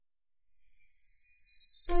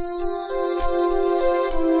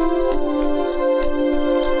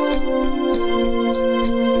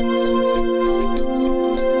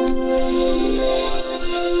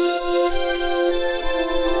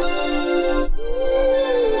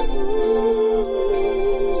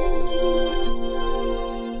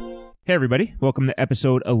Hey, everybody. Welcome to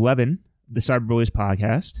episode 11 of the Cyberbullies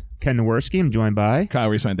podcast. Ken Yarotsky. I'm joined by Kyle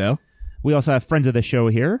Reese-Mandel. We also have friends of the show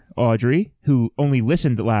here, Audrey, who only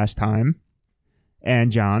listened last time,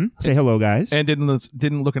 and John. Say hello, guys. And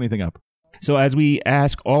didn't look anything up. So as we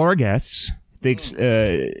ask all our guests, they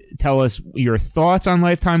tell us your thoughts on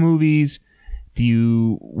Lifetime movies. Do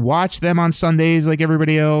you watch them on Sundays like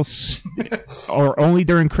everybody else? Or only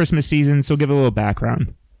during Christmas season? So give a little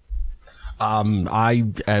background. I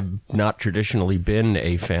have not traditionally been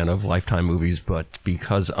a fan of Lifetime movies, but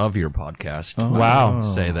because of your podcast, Wow. I would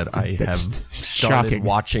say that I have started shocking.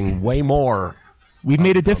 watching way more. We've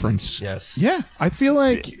made a difference. Yes. Yeah, I feel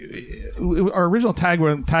like our original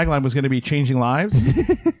tagline was going to be changing lives,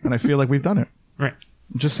 and I feel like we've done it. Right.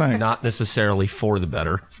 I'm just saying. Not necessarily for the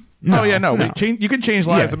better. No, No. no. You can change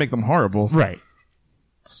lives Yeah. and make them horrible. Right.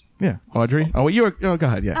 Yeah. Audrey? Oh, go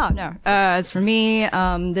ahead, yeah. Oh, no. As for me,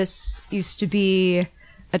 this used to be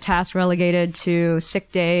a task relegated to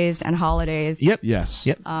sick days and holidays. Yep. Yes.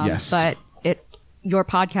 Yep. Yes. But your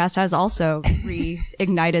podcast has also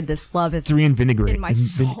reignited this love It's reinvigorated. in my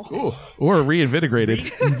soul. Ooh, or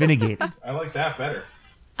reinvigorated. Reinvigorated. I like that better.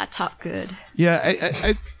 That top good.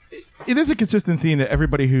 Yeah, it is a consistent theme that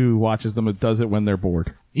everybody who watches them does it when they're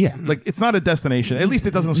bored. Yeah. Like, it's not a destination. At least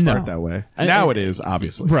it doesn't start No. that way. Now it is,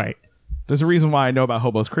 obviously. Right. There's a reason why I know about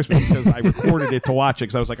Hobo's Christmas, because I recorded it to watch it,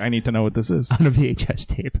 because I was like, I need to know what this is. On a VHS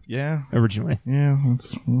tape, Yeah. originally. Yeah,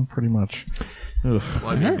 that's pretty much. Ugh. Well,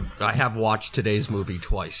 I mean, I have watched today's movie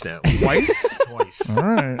twice now. Twice? All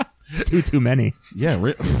right. It's too many.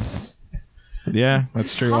 Yeah. Yeah,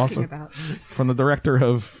 that's true. Also, from the director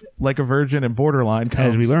of Like a Virgin and Borderline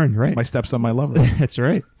comes As we learned, right. My Stepson, My Lover. That's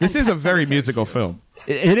right. This And is a Pet very Sematary, musical too. film.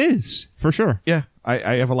 It is, for sure. Yeah,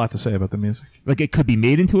 I have a lot to say about the music. Like, it could be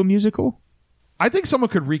made into a musical, I think someone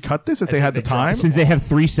could recut this if they had the time. since they have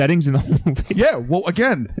 3 settings in the whole movie. Yeah, well,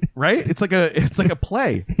 again, right? It's like a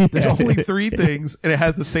play. There's only 3 things, and it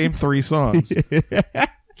has the same 3 songs,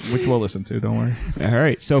 which we'll listen to. Don't worry. All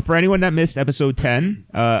right. So for anyone that missed episode 10,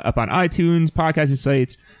 up on iTunes, podcasting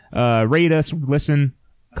sites, rate us, listen.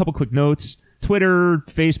 A couple quick notes. Twitter,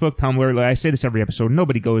 Facebook, Tumblr. Like I say this every episode.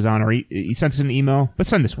 Nobody goes on or he sends us an email, but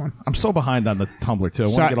send this one. I'm so behind on the Tumblr too. I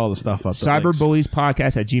want to get all the stuff up.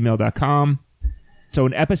 Cyberbullies@gmail.com. So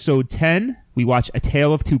in episode 10, we watch A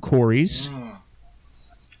Tale of Two Corys.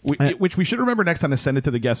 Which we should remember next time to send it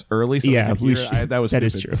to the guests early. So Yeah, they can we hear. should. That was That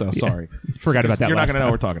stupid. is true. So Yeah. sorry. Forgot about that. You're not last going to know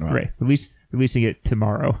time. what we're talking about. Right. Releasing it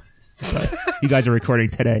tomorrow. But you guys are recording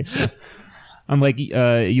today. So. Unlike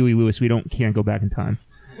Huey Lewis, we can't go back in time.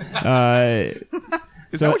 Is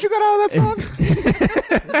that what you got out of that song?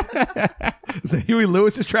 Is that Huey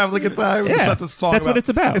Lewis is traveling in time? Yeah, It's not a song that's what it's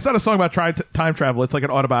about. It's not a song about time travel. It's like an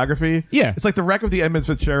autobiography. Yeah. It's like the wreck of the Edmund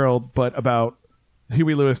Fitzgerald, but about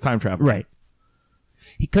Huey Lewis time travel. Right.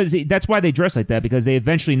 Because that's why they dress like that, because they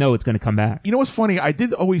eventually know it's going to come back. You know what's funny? I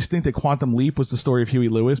did always think that Quantum Leap was the story of Huey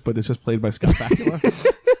Lewis, but it's just played by Scott Bakula.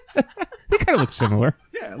 They kind of look similar.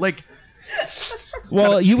 Yeah, like...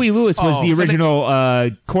 Well, Huey Lewis was Oh, the and they-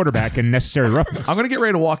 original quarterback in Necessary Roughness. I'm going to get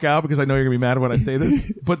ready to walk out because I know you're going to be mad when I say this,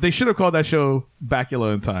 but they should have called that show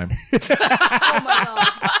Bakula in Time.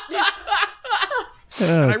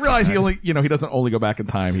 And I realize he doesn't only go back in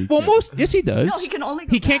time. Yes, he does. No, he can only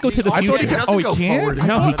go He can't go back. to the I thought future. he doesn't go forward.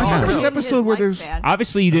 No, he I thought there was an can't. episode where there's...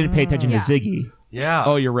 Obviously, you didn't pay attention Yeah. to Ziggy. Yeah.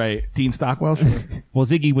 Oh, you're right. Dean Stockwell? Sure. Well,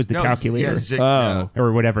 Ziggy was the calculator. Oh.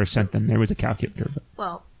 Or whatever sent them. There was a calculator. But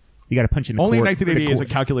Well, you got to punch in the Only in cord- 1988 is the a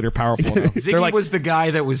cord. calculator powerful enough. Ziggy was the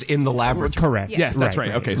guy that was in the laboratory. Correct. Yes, that's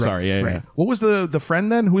right. Okay, sorry. Yeah, right. yeah. What was the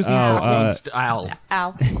friend then? Who was Dean Stockwell? Al.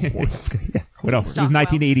 Al. Yeah. What else? It was Stockwell.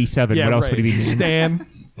 1987. Yeah, what else right. would he be named? Stan.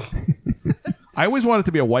 I always wanted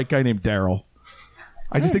to be a white guy named Daryl.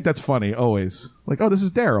 I just think that's funny. Always like, oh, this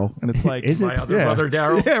is Daryl, and it's like, Is it? My other brother,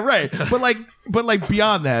 Daryl. Yeah, right. But like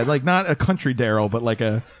beyond that, like not a country Daryl, but like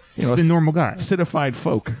a Just a normal guy. citified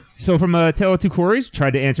folk. So from Tale of Two Corys,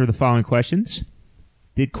 tried to answer the following questions.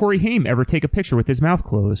 Did Corey Haim ever take a picture with his mouth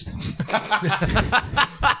closed?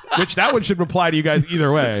 Which that one should reply to you guys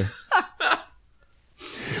either way.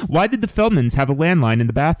 Why did the Feldmans have a landline in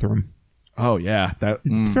the bathroom? Oh yeah,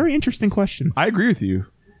 It's a very interesting question. I agree with you.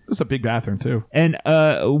 It's a big bathroom too. And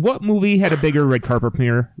what movie had a bigger red carpet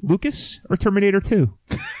premiere, Lucas or Terminator 2?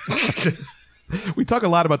 We talk a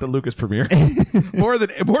lot about the Lucas premiere, more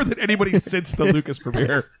than anybody since the Lucas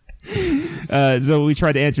premiere. So we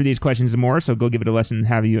tried to answer these questions and more, so go give it a listen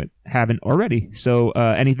if you haven't already. So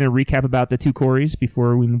anything to recap about the two Corys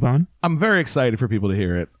before we move on? I'm very excited for people to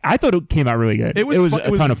hear it. I thought it came out really good. It was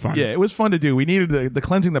a ton of fun. Yeah, it was fun to do. We needed the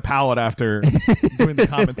cleansing the palate after doing the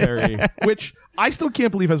commentary, which I still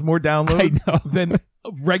can't believe has more downloads than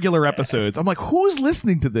regular episodes. I'm like, who's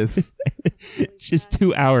listening to this? It's just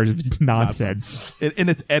 2 hours of nonsense. And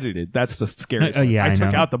it's edited. That's the scariest part. Yeah, I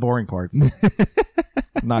took know. out the boring parts.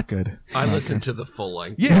 Not good. I listened to the full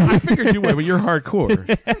length. Yeah, I figured you would, but you're hardcore.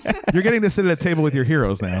 You're getting to sit at a table with your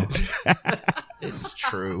heroes now. It's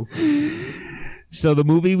true. So the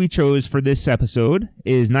movie we chose for this episode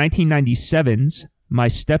is 1997's My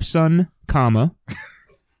Stepson,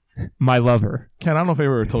 My Lover. Ken, I don't know if I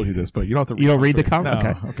ever told you this, but you don't have to. You don't read the comment?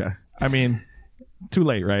 No, okay. I mean, too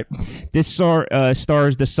late, right? This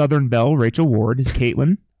stars the Southern Belle, Rachel Ward, as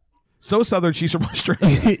Caitlin. So Southern, she's from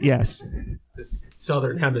Australia. Yes. This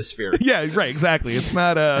Southern Hemisphere. Yeah, right, exactly. It's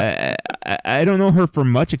not I don't know her for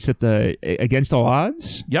much except the Against All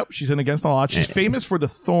Odds. Yep, she's in Against All Odds. She's famous for the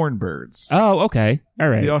Thornbirds. Oh, okay. All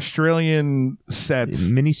right. The Australian set.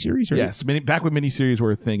 Miniseries? Or? Yes, back when miniseries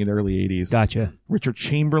were a thing in the early 80s. Gotcha. Richard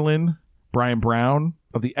Chamberlain, Brian Brown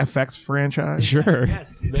of the FX franchise. Sure.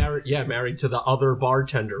 Yes, married to the other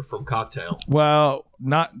bartender from Cocktail. Well,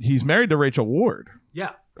 he's married to Rachel Ward.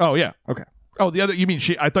 Yeah. Oh, yeah. Okay. Oh, the other, you mean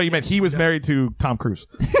I thought you meant he was married to Tom Cruise.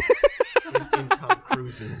 In Tom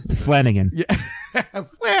Cruise's. Flanagan. Yeah.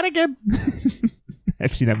 Flanagan.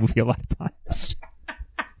 I've seen that movie a lot of times.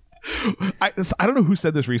 I don't know who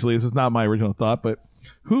said this recently. This is not my original thought, but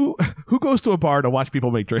who goes to a bar to watch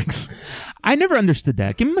people make drinks? I never understood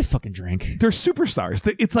that. Give me my fucking drink. They're superstars.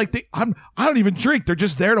 It's like I don't even drink. They're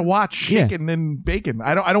just there to watch chicken and bacon.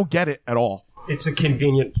 I don't get it at all. It's a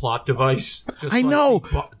convenient plot device. I know.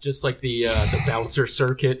 Just like the bouncer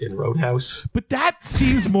circuit in Roadhouse. But that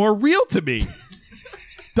seems more real to me.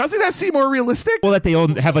 Doesn't that seem more realistic? Well, that they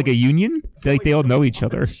all have like a union? They all know each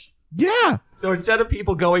other. Yeah. So instead of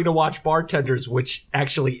people going to watch bartenders, which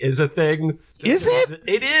actually is a thing. Is it?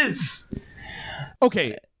 It is.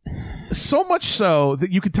 Okay. So much so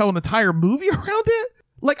that you could tell an entire movie around it?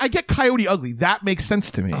 Like, I get Coyote Ugly. That makes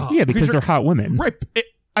sense to me. Yeah, because they're hot women. Right.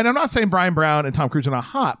 And I'm not saying Brian Brown and Tom Cruise are not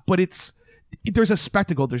hot, but there's a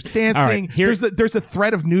spectacle. There's dancing. Right, there's the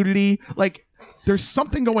threat of nudity. Like, there's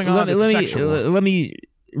something going on that's sexual. Let me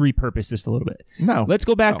repurpose this a little bit. No. Let's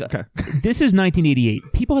go back. Oh, okay. This is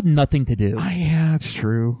 1988. People had nothing to do. Yeah, it's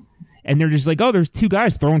true. And they're just like, oh, there's two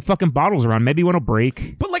guys throwing fucking bottles around. Maybe one will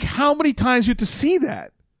break. But, like, how many times do you have to see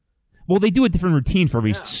that? Well, they do a different routine for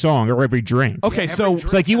every song or every drink. Okay, so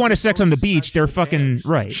it's like you want to sex on the beach, they're fucking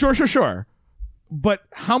right. Sure. But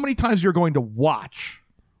how many times you're going to watch?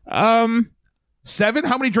 7?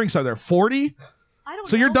 How many drinks are there? 40? I don't know.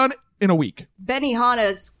 So you're done in a week.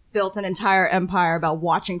 Benihana's built an entire empire about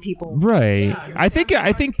watching people. Right. Yeah, I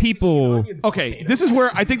think people. Okay, this is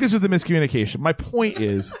where I think this is the miscommunication. My point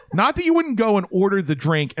is not that you wouldn't go and order the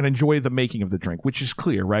drink and enjoy the making of the drink, which is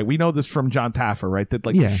clear, right? We know this from John Taffer, right? That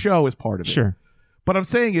the show is part of it. Sure. But I'm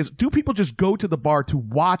saying is, do people just go to the bar to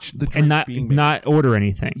watch the drink and being made? not order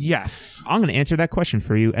anything? Yes. I'm going to answer that question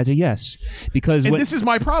for you as a yes, because this is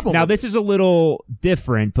my problem. Now this is a little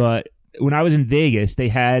different, but when I was in Vegas, they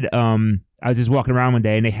had I was just walking around one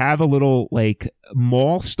day, and they have a little like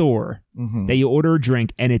mall store that you order a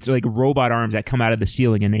drink, and it's like robot arms that come out of the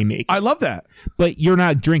ceiling, and they make. I love that, but you're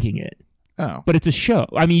not drinking it. Oh. But it's a show.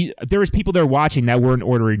 I mean, there was people there watching that weren't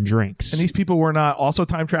ordering drinks. And these people were not also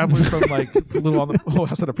time travelers from like Little on the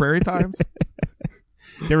House of the Prairie times?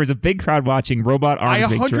 There was a big crowd watching robot arms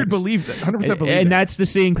make drinks. 100% believe that. And that's the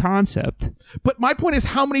same concept. But my point is,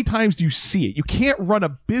 how many times do you see it? You can't run a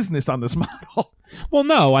business on this model. Well,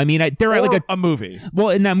 no. I mean, they're at like a movie. Well,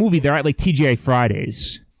 in that movie, they're at like TGI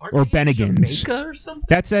Fridays. Or Bennigan's. Jamaica or something?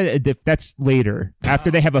 That's later. After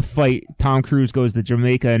they have a fight, Tom Cruise goes to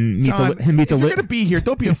Jamaica and meets John, if you're going to be here,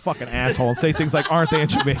 don't be a fucking asshole and say things like, aren't they in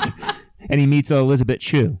Jamaica? And he meets Elizabeth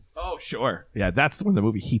Shue. Oh, sure. Yeah, that's when the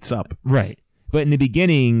movie heats up. Right. But in the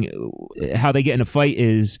beginning, how they get in a fight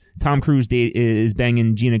is Tom Cruise is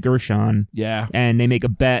banging Gina Gershon. Yeah. And they make a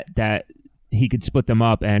bet that he could split them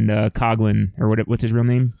up, and Coughlin, or what's his real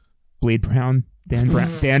name? Blade Brown?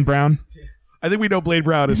 Dan Brown? I think we know Blade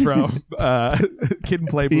Brown is from Kid and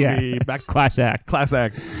Play movie. Yeah. Class Act.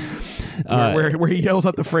 Where he yells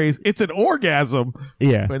out the phrase, "It's an orgasm."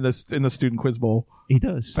 Yeah. In the student quiz bowl. He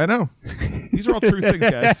does. I know. These are all true things,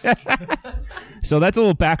 guys. So that's a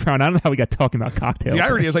little background. I don't know how we got talking about cocktails. The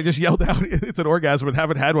irony is I just yelled out, "It's an orgasm," and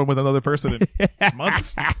haven't had one with another person in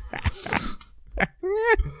months.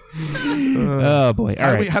 Oh boy!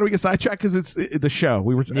 How do we get sidetracked? Because it's the show.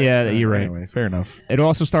 You're right. Anyway, fair enough. It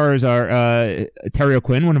also stars our Terry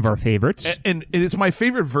O'Quinn, one of our favorites, and it's my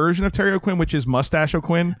favorite version of Terry O'Quinn, which is Mustache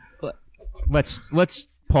O'Quinn.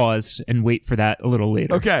 Let's pause and wait for that a little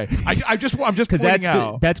later. Okay, I'm just pointing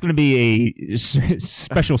out that's going to be a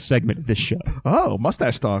special segment of this show. Oh,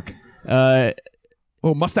 mustache talk.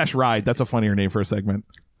 Oh, Mustache Ride. That's a funnier name for a segment.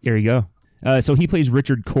 There you go. So he plays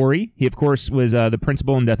Richard Corey. He, of course, was the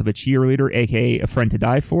principal in Death of a Cheerleader, a.k.a. A Friend to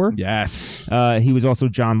Die For. Yes. He was also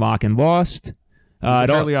John Locke in Lost.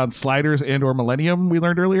 Apparently on Sliders and or Millennium, we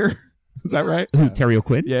learned earlier. Is that right? Who, Terry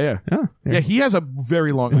O'Quinn? Yeah. Oh, Yeah, he has a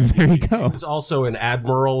very long... there you He go. was also an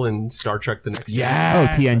admiral in Star Trek: The Next Yeah.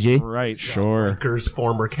 Oh, TNG. Right, sure. Riker's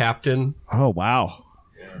former captain. Oh, wow.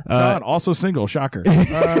 John, also single. Shocker.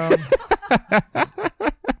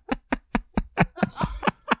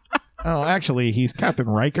 Oh, actually, he's Captain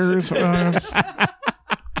Riker's.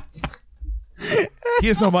 He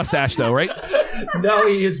has no mustache, though, right? No,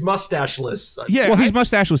 he is mustacheless. Yeah. Well, he's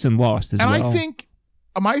mustacheless in Lost as and well. I think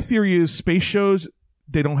my theory is space shows,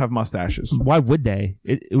 they don't have mustaches. Why would they?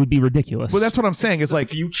 It would be ridiculous. Well, that's what I'm saying. It's the like,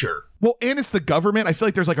 future. well, and it's the government. I feel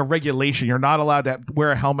like there's like a regulation. You're not allowed to wear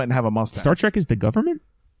a helmet and have a mustache. Star Trek is the government?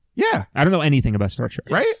 Yeah. I don't know anything about Star Trek.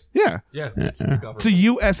 Right? Yes. Yeah. Yeah, it's the government. It's a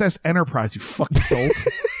USS Enterprise, you fucking dolt.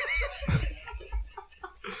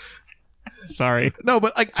 Sorry. No,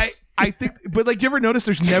 but like I think, but like, you ever notice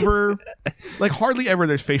there's never, like, hardly ever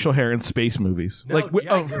there's facial hair in space movies. No, like,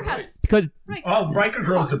 yeah, you're right. Because Oh, Riker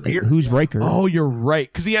grows a beard. who's Riker? oh, you're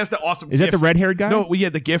right, because he has the awesome. Is that the gif. red-haired guy? No, well, yeah,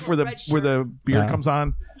 the gif where the beard Oh. comes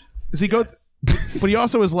on. Does he go? But he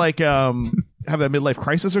also is like have that midlife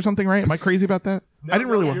crisis or something, right? Am I crazy about that? I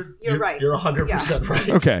didn't really. You're right. You're 100% right.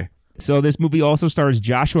 Okay. So this movie also stars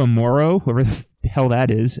Joshua Morrow, whoever the hell that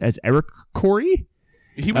is, as Eric Corey.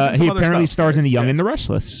 He was in some He other apparently stuff. stars in The Young and the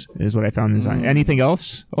Restless, is what I found in design. Anything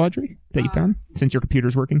else, Audrey, that you found since your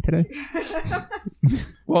computer's working today?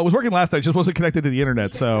 Well, it was working last night. It just wasn't connected to the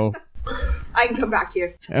internet. So I can come back to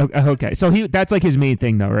you. Okay, so that's like his main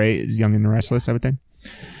thing, though, right? Is Young and the Restless, I would think.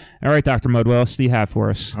 All right, Dr. Mudd, what else do you have for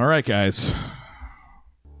us? all right, guys.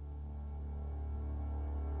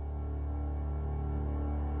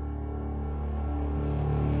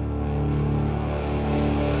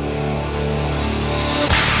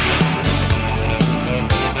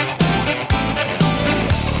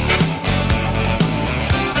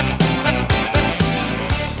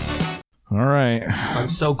 All right. I'm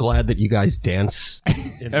so glad that you guys dance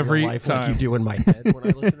in Every real life like time. you do in my head when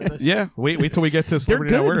I listen to this. Yeah, wait till we get to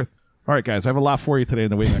Celebrity Net good. Worth. All right, guys, I have a lot for you today in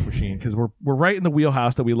the Wayback Machine because we're right in the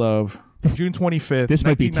wheelhouse that we love. June 25th. This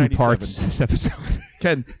might be 2 1997. parts, this episode.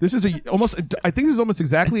 Ken, this is I think this is almost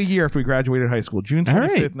exactly a year after we graduated high school. June 25th, All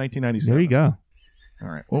right. 1997. There you go. All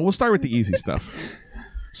right. Well, we'll start with the easy stuff.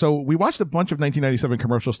 So we watched a bunch of 1997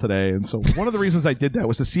 commercials today, and so one of the reasons I did that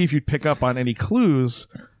was to see if you'd pick up on any clues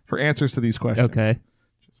for answers to these questions. Okay.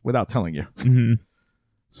 Without telling you. hmm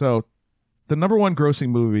So, the number one grossing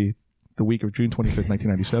movie the week of June 25th,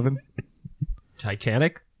 1997.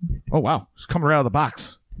 Titanic? Oh, wow. It's coming right out of the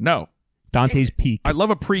box. No. Dante's Peak. I love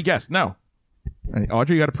a pre-guess. No. Hey,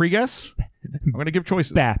 Audrey, you got a pre-guess? I'm going to give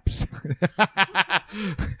choices. Baps.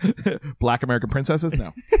 Black American Princesses?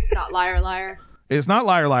 No. It's not Liar Liar. It's not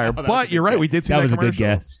Liar Liar, but you're right. We did see that That was a good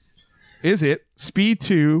commercial. guess. Is it Speed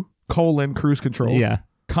 2, Cruise Control, Yeah.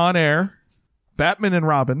 Con Air, Batman and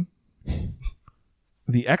Robin,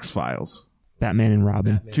 The X-Files, Batman and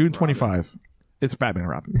Robin. June 25. It's Batman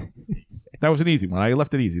and Robin. That was an easy one. I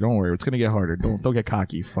left it easy. Don't worry. It's going to get harder. Don't get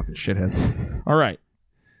cocky, you fucking shitheads. All right.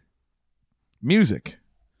 Music.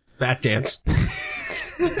 Bat Dance.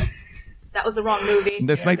 That was the wrong movie.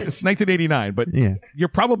 It's 1989, but Yeah. you're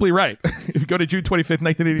probably right. If you go to June 25th,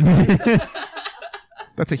 1989.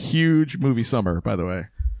 That's a huge movie summer, by the way.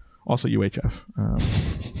 Also UHF.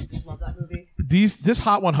 Love that movie. This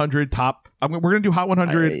Hot 100 top. We're going to do Hot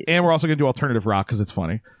 100, and we're also going to do alternative rock because it's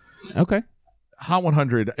funny. Okay. Hot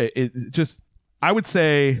 100. It just, I would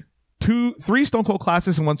say 3 Stone Cold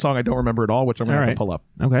classics and 1 song I don't remember at all, which I'm going to have to pull up.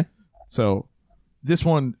 Okay. So this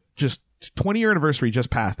one, just 20-year anniversary just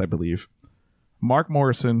passed, I believe. Mark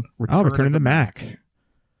Morrison. Return of the Mac.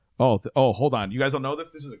 Oh, hold on. You guys don't know this?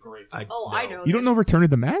 This is a great song. I know. You don't know Return of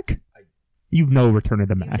the Mac? You know Return of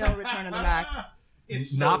the You Mac. know Return of the Mac.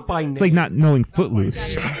 It's not by name. It's like not knowing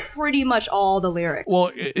Footloose. That is pretty much all the lyrics. Well,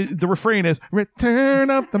 the refrain is Return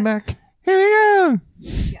of the Mac. Here we go.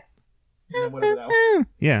 And then whatever that was.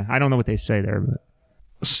 Yeah, I don't know what they say there,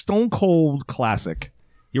 but Stone Cold classic.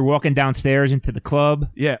 you're walking downstairs into the club.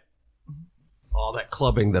 Yeah. all that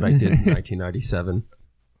clubbing that I did in 1997.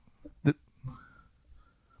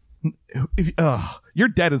 You're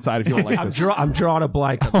dead inside if you don't like this. I'm drawing a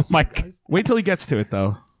blank. Oh my god. Wait till he gets to it,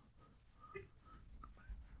 though.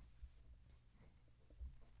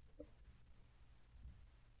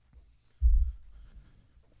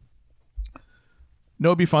 No,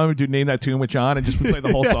 it'd be fun to do Name That Tune with John and just play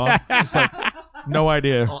the whole song. Just like, no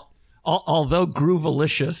idea. Although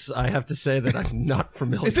Groovalicious, I have to say that I'm not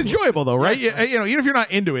familiar. It's enjoyable though, right? Yes. You know, even if you're not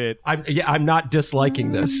into it, I'm not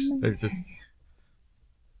disliking this. It's just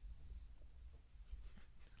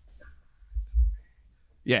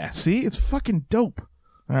yeah. See, it's fucking dope.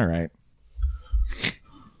 All right.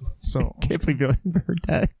 So Can't believe you haven't heard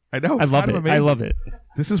that. I know. I It's love kind it. of amazing. I love it.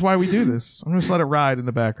 This is why we do this. I'm just let it ride in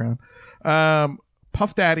the background.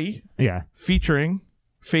 Puff Daddy Yeah. featuring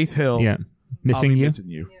Faith Hill. Yeah. Missing I'll be You. Missing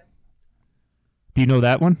you. Do you know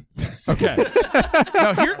that one? Okay.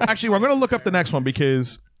 Now here, actually, I'm going to look up the next one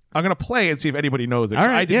because I'm going to play and see if anybody knows it. All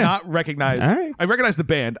right, I did yeah. not recognize. All right. I recognize the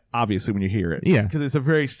band obviously when you hear it. Yeah. Because it's a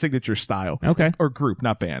very signature style. Okay. Or group,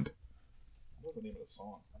 not band. What's the name of the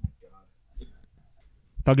song? Oh my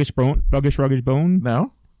God. Thuggish Ruggish Bone.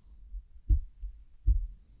 No.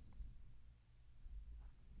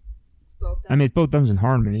 I mean, it's both thumbs in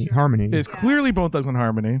harmony. Harmony. It's clearly Bone Thugs and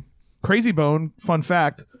Harmony. Crazy Bone, fun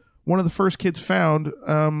fact, one of the first kids found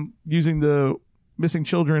using the missing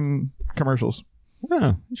children commercials.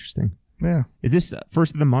 Oh, interesting. Yeah. Is this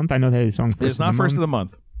first of the month? I know they had a song first. It's not first of the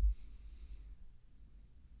month.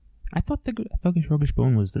 I thought the Thuggish Ruggish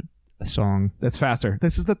Bone was a song. That's faster.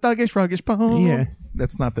 This is the Thuggish Ruggish Bone. Yeah.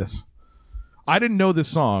 That's not this. I didn't know this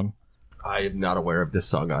song. I am not aware of this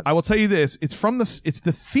song. I will tell you this. It's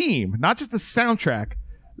the theme, not just the soundtrack,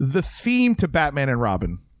 the theme to Batman and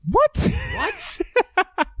Robin. What?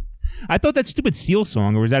 I thought that stupid Seal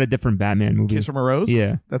song, or was that a different Batman movie? Kiss from a Rose?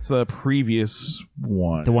 Yeah. That's the previous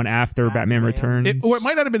one. The one after Batman Returns. It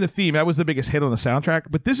might not have been the theme. That was the biggest hit on the soundtrack.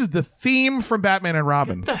 But this is the theme from Batman and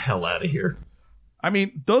Robin. Get the hell out of here. I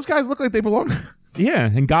mean, those guys look like they belong. Yeah,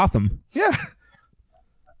 in Gotham. Yeah.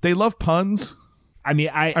 They love puns. I mean,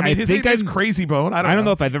 I I mean, his think name is I'm- Crazy Bone. I don't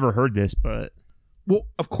know if I've ever heard this, but Well,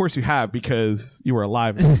 of course you have because you were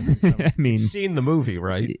alive. I mean, Seen the movie,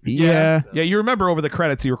 right? yeah. Yeah, you remember over the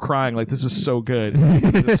credits you were crying like this is so good.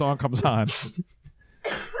 The song comes on.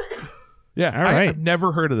 Yeah, All right. I've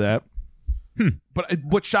never heard of that. But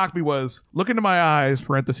what shocked me was look into my eyes,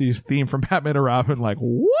 parentheses, theme from Batman and Robin, like,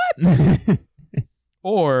 what?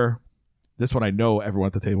 Or this one I know everyone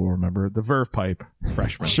at the table will remember, the Verve Pipe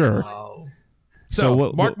Freshman. Sure. Oh. So,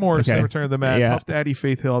 what- Mark Morris, okay. Return of the Man, Yeah. Puff Daddy,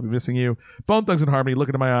 Faith Hill, I'll Be Missing You, Bone Thugs and Harmony, Look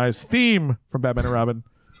into My Eyes, theme from Batman and Robin,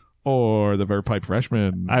 or the Verve Pipe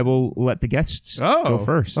Freshman. I will let the guests go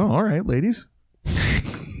first. Oh, all right, ladies.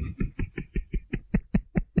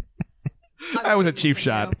 That was a cheap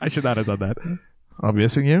shot. I should not have done that. I'll be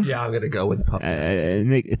missing you. Yeah, I'm going to go with Puff. Three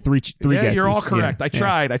Yeah, guesses. you're all correct. Yeah. I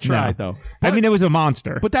tried. I tried No. though. I mean, it was a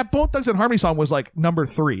monster. But that Bone Thugs and Harmony song was like number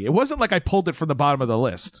 3. It wasn't like I pulled it from the bottom of the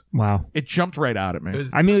list. Wow. It jumped right out at me. It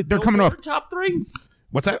was I mean, they're coming Billboard off. top 3?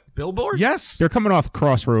 What's that? Billboard? Yes, They're coming off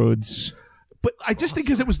Crossroads. but I just think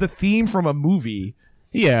because it was the theme from a movie.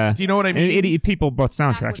 Yeah. Do you know what I mean? And people bought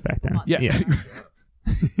soundtracks back then. Yeah.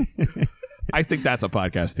 I think that's a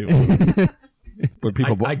podcast too. Where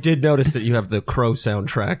people I did notice that you have the Crow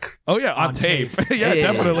soundtrack. Oh yeah, on tape. Yeah,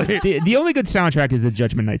 definitely. The only good soundtrack is the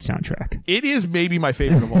Judgment Night soundtrack. It is maybe my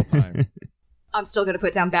favorite of all time. I'm still gonna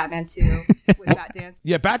put down Batman 2 with Bat Dance.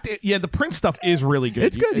 Yeah, the Prince stuff is really good.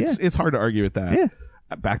 It's good, It's hard to argue with that.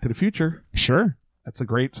 Yeah. Back to the Future. Sure. That's a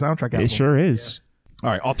great soundtrack album. It sure is. All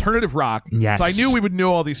right, alternative rock. Yes. So I knew we would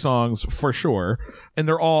know all these songs for sure, and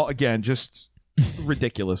they're all again just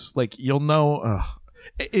ridiculous. Like you'll know.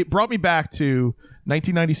 It brought me back to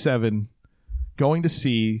 1997, going to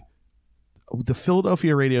see the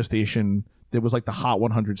Philadelphia radio station. That was like the Hot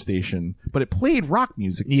 100 station, but it played rock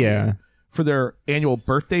music. Too, Yeah. for their annual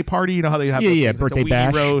birthday party. You know how they have Yeah, those yeah, things, like birthday the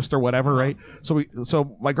bash. Wheatie roast or whatever, right?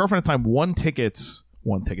 So my girlfriend at the time won tickets.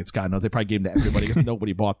 God knows they probably gave them to everybody because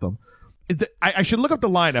nobody bought them. I should look up the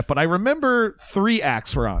lineup, but I remember 3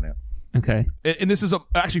 acts were on it. Okay. And this is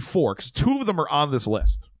actually 4 because 2 of them are on this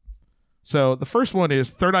list. So the first one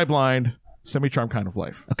is Third Eye Blind, Semi-Charmed Kind of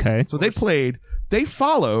Life. Okay. So they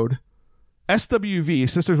followed SWV,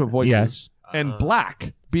 Sisters with Voices, Yes. and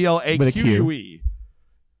Black, BLAQUE.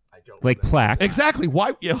 Like plaque. Exactly.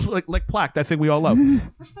 Why? Yeah, like Plaque, that thing we all love.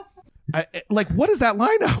 What is that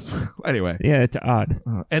lineup? Anyway. Yeah, it's odd.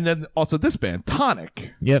 And then also this band,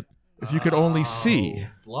 Tonic. Yep. If you could only see.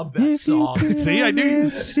 Love that song. See, I knew.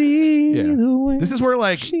 See Yeah. the way This is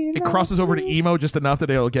where she it crosses over to emo just enough that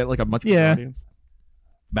it'll get like a much bigger Yeah. audience.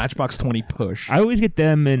 Matchbox 20 Push. I always get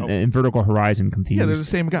them and Vertical Horizon confused. Yeah, they're the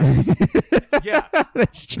same guy. Yeah.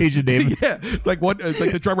 Let's change the name. Yeah, like one,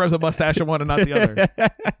 like the drummer has a mustache and one and not the other.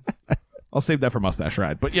 I'll save that for Mustache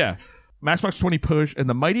Ride. But yeah, Matchbox 20 Push and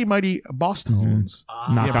the Mighty Mighty Boss Tones.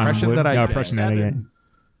 Knock The impression on wood. that I No, get. impression that I get.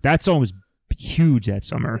 That song was huge that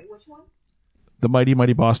summer. Which one? The Mighty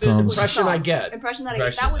Mighty Boss Tones. Impression I get. Impression that I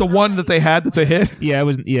get. That was The one that they had that's a hit. Yeah, it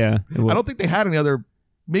was. Yeah, it was. I don't think they had any other.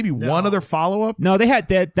 Maybe one other follow up. No, they had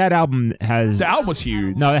that album has. The album was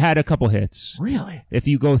huge. No, it had a couple hits. Really? If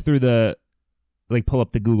you go through pull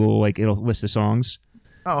up the Google, it'll list the songs.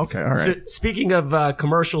 Oh, okay, all right. So, speaking of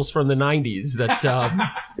commercials from the 90s, that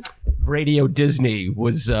Radio Disney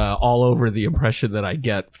was all over the impression that I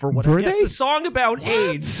get for what Were I guess they? the song about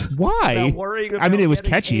AIDS. Why? About worrying I mean, it was about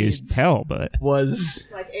catchy getting as hell, but was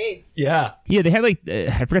like AIDS. yeah. yeah, they had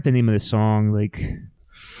I forgot the name of the song.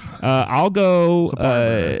 I'll go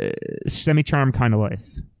Semi Charm Kind of Life.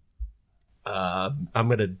 I'm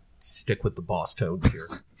gonna stick with the boss tones here.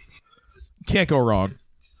 Can't go wrong.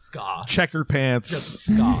 Ska. Checkered pants, Just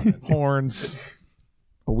ska. horns,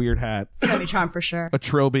 a weird hat, Semi-charm for sure. a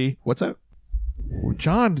trilby. What's that? Oh,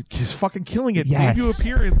 John is fucking killing it. Yes. Debut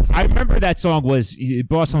appearance. I remember that song was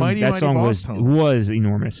Boss Home. Mighty That Mighty song Boss Tones. was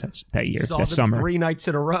enormous that year, Saw that them summer. 3 nights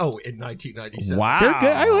in a row in 1997. Wow. They're good.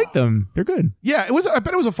 I like them. They're good. Yeah, it was. I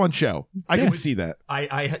bet it was a fun show. I can Yes. see that.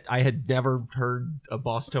 I had never heard a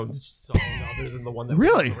Boss Tones song other than the one that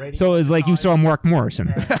Really? was on the radio. So it was like you saw Mark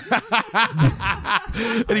Morrison.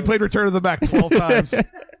 And he played Return of the Mac 12 times.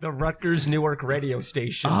 The Rutgers Newark radio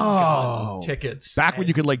station Oh. got tickets. Back when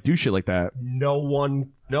you could do shit like that. No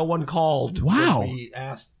one called. Wow. When we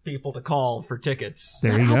asked people to call for tickets.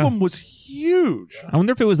 There That you go. album was huge. I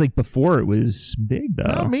wonder if it was before it was big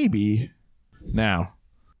though. Maybe. Now,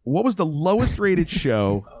 what was the lowest rated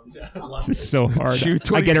show? This is so hard.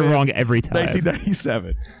 Shoot, I get it 25th, wrong every time.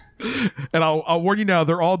 1997. And I'll warn you now,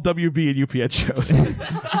 they're all WB and UPN shows.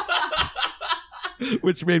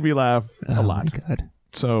 Which made me laugh a Oh lot. my God.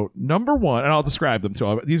 So number one, and I'll describe them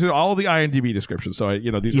too. These are all the IMDb descriptions. So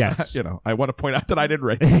these Yes. are, I want to point out that I didn't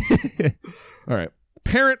write them. All right.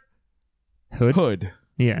 Parenthood,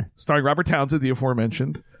 Yeah. starring Robert Townsend, the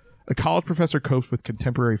aforementioned. A college professor copes with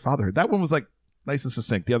contemporary fatherhood. That one was nice and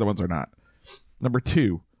succinct. The other ones are not. Number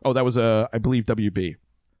two, that was I believe WB.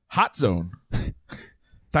 Hot Zone.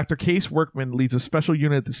 Dr. Case Workman leads a special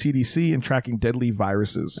unit at the CDC in tracking deadly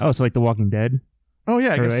viruses. Oh, so like The Walking Dead? Oh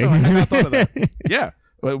yeah, I Are guess they? so. I had not thought of that. Yeah,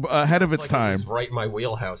 ahead of its It's like it time. was right in my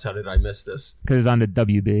wheelhouse. How did I miss this? Because it's on the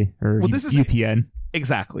WB or Well, this is- UPN.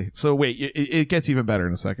 Exactly. So wait, it gets even better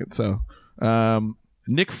in a second. So,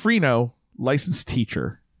 Nick Freno, licensed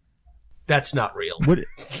teacher. That's not real. What?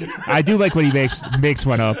 I do like when he makes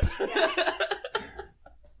one up.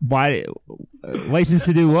 Why? License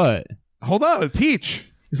to do what? Hold on, teach.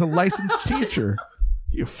 He's a licensed teacher.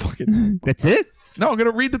 You fucking. That's it? No, I'm going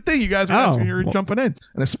to read the thing. You guys are asking. You're well- jumping in.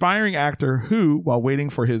 An aspiring actor who, while waiting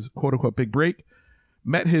for his quote unquote big break,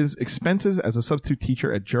 met his expenses as a substitute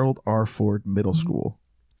teacher at Gerald R. Ford Middle School.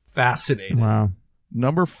 Fascinating. Wow.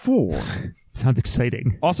 Number 4. Sounds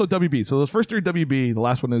exciting. Also WB. So those first 3 are WB. The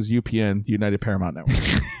last one is UPN, United Paramount Network.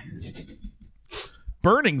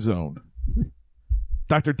 Burning Zone.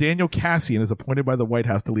 Dr. Daniel Cassian is appointed by the White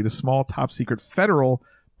House to lead a small, top-secret federal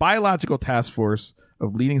biological task force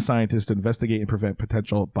of leading scientists to investigate and prevent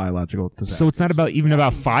potential biological disasters. So it's not even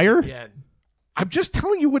about fire? Again. I'm just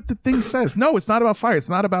telling you what the thing says. No, it's not about fire. It's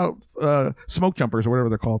not about smoke jumpers or whatever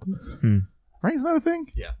they're called. Right? Is that a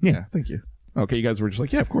thing? Yeah. Yeah. Thank you. Okay, you guys were just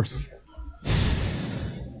like, yeah, of course.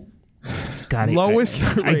 God, Lowest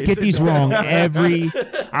I rated. get these wrong every.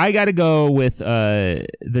 I got to go with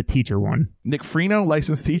the teacher one. Nick Freno,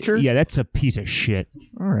 licensed teacher? Yeah, that's a piece of shit.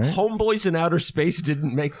 All right. Homeboys in Outer Space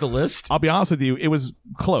didn't make the list. I'll be honest with you, it was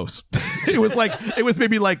close. it was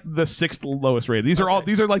maybe like the 6th lowest rated. These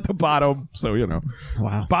are like the bottom, so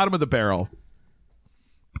Wow. bottom of the barrel.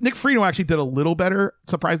 Nick Freno actually did a little better,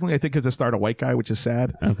 surprisingly, I think, because it starred a white guy, which is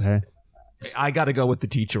sad. Okay. I got to go with the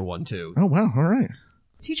teacher one too. Oh wow, all right.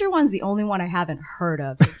 Teacher one's the only one I haven't heard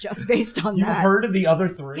of, so just based on that. of the other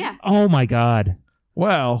 3? Yeah. Oh my God.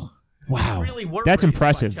 Well, Wow. Really were That's raised by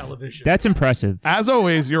impressive. television. That's impressive. as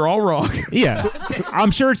always, you're all wrong. Yeah. I'm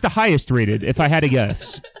sure it's the highest rated if I had to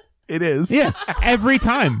guess. It is. Yeah. Every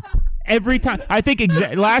time. Every time. I think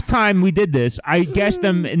last time we did this, I guessed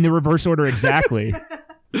them in the reverse order exactly.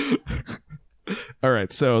 All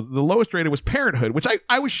right, so the lowest rated was Parenthood, which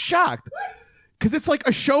I was shocked. Because it's like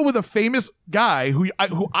a show with a famous guy who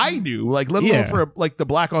I knew, like let alone Yeah. for like the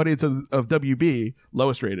black audience of WB,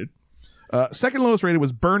 lowest rated. Second lowest rated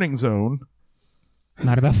was Burning Zone,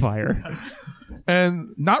 Not about fire.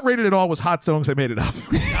 and not rated at all was Hot Zone because I made it up.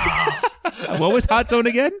 What was Hot Zone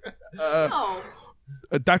again? Oh.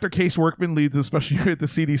 Dr. Case Workman leads a special unit at the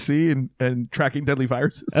CDC and tracking deadly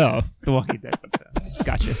viruses. Oh, The Walking Dead.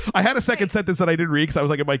 Gotcha. I had a second sentence that I didn't read because I was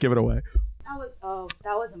like, it might give it away. That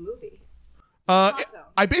was a movie.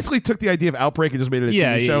 I basically took the idea of Outbreak and just made it a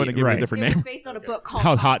TV show and gave it a different It was name. based on a book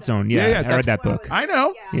called Hot Zone. Yeah, I read that book. I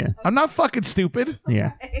know. Yeah. I'm not fucking stupid.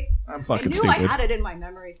 Yeah. I'm fucking I knew stupid. I had it in my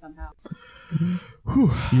memory somehow.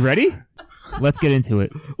 You ready? Let's get into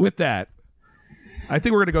it. With that, I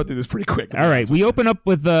think we're going to go through this pretty quick. All right. We open up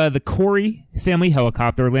with the Corey family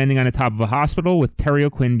helicopter landing on the top of a hospital with Terry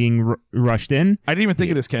O'Quinn being rushed in. I didn't even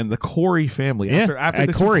think of this, Ken. The Corey family. Yeah, After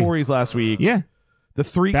the Corey. two Corys last week. Yeah. The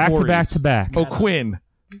three Back Corys. to back to back. O'Quinn.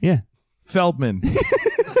 Yeah. Feldman.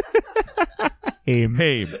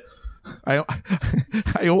 Haim. I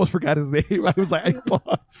almost forgot his name. I was like, I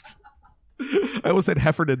paused. I almost said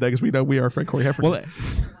Heffernan because we know we are friend Corey Heffernan. Well,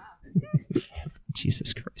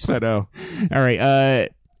 Jesus Christ. I know. All right.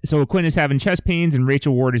 So Quinn is having chest pains, and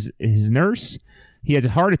Rachel Ward is his nurse. He has a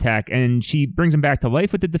heart attack, and she brings him back to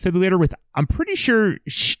life with the defibrillator. I'm pretty sure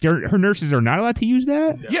her nurses are not allowed to use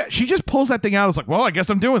that. Yeah, she just pulls that thing out. It's like, well, I guess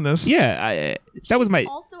I'm doing this. Yeah, that was my.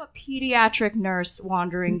 Also, a pediatric nurse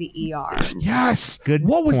wandering the ER. Yes. Good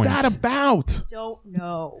What was point. that about? Don't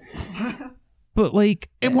know. But like,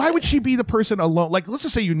 And why would she be the person alone? Like, let's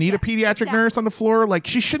just say you need a pediatric nurse on the floor. Like,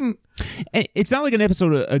 she shouldn't. it's not like an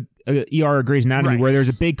episode of ER or Grey's Anatomy where there's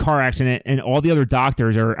a big car accident and all the other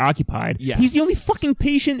doctors are occupied. Yes. He's the only fucking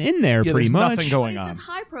patient in there, Yeah, pretty there's much. nothing going But on. it's this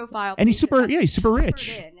high profile. And he's super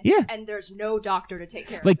rich. Yeah. And there's no doctor to take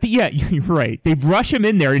care Like, of him. yeah, you're right. They rush him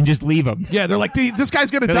in there and just leave him. Yeah, they're like, this guy's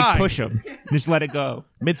going to They die. like push him. Just let it go.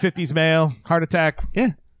 Mid-50s male, heart attack.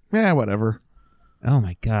 Yeah. Yeah, whatever. Oh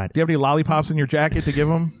my God. Do you have any lollipops in your jacket to give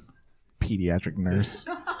him? Pediatric nurse.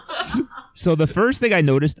 So the first thing I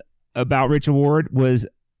noticed about Rachel Ward was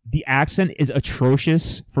the accent is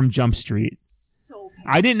atrocious from Jump Street. So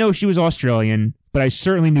I didn't know she was Australian, but I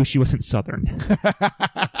certainly knew she wasn't Southern.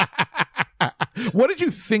 What did you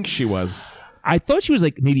think she was? I thought she was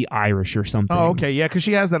like maybe Irish or something. Oh, okay. Yeah, because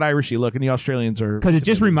she has that Irishy look, and the Australians are... Because it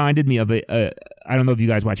just reminded me of I don't know if you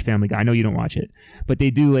guys watch Family Guy. I know you don't watch it, but they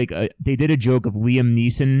do they did a joke of Liam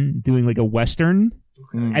Neeson doing like a Western.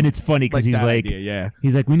 And it's funny because he's that like, idea, yeah.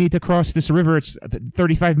 he's like, we need to cross this river. It's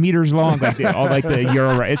 35 meters long, like all like the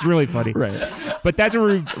Euro. It's really funny, Right. But that's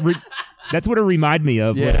what it reminded me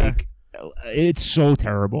of. Yeah. Like, it's so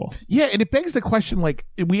terrible. Yeah, and it begs the question, like,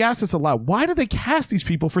 we ask this a lot. Why do they cast these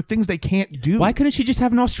people for things they can't do? Why couldn't she just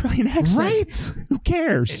have an Australian accent? Right. Who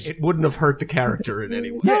cares? It wouldn't have hurt the character in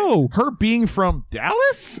any way. No. Her being from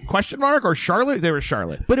Dallas? Question mark? Or Charlotte? They were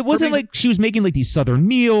Charlotte. But it wasn't Her being- like she was making like these Southern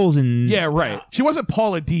meals and Yeah, right. She wasn't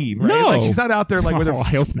Paula Dean, right? No. Like, she's not out there like with her... Oh, I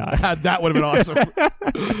hope not. That would have been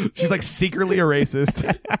awesome. She's like secretly a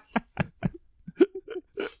racist.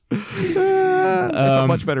 That's a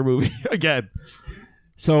much better movie. Again.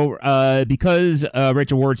 So, because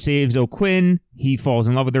Rachel Ward saves O'Quinn, he falls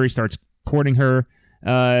in love with her. He starts courting her.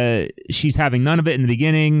 She's having none of it in the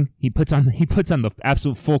beginning. He puts on the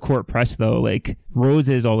absolute full court press though, like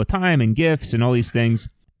roses all the time and gifts and all these things.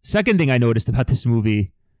 Second thing I noticed about this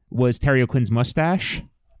movie was Terry O'Quinn's mustache.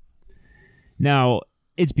 Now,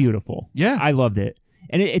 it's beautiful. Yeah. I loved it,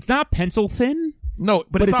 and it's not pencil thin. No,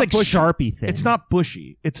 but It's not like bushy. Sharpie thin. It's not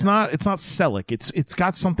bushy. It's not Selleck. It's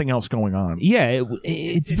got something else going on. Yeah,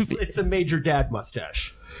 it's It's a major dad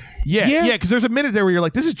mustache. Yeah, because there's a minute there where you're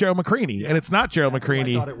like, this is Joe McCraney, and it's not Joe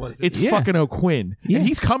McCraney. I thought it was. It's Yeah. fucking O'Quinn, Yeah. and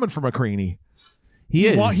he's coming from McCraney. he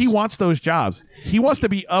is. He wants those jobs. He wants to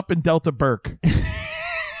be up in Delta Burke.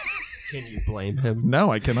 Can you blame him?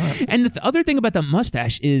 No, I cannot. And the other thing about the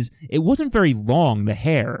mustache is it wasn't very long. The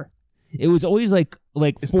hair, it was always like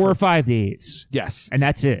 4 or 5 days, Yes, and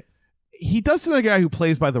that's it. he does sound like a guy who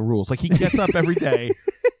plays by the rules. Like, he gets up every day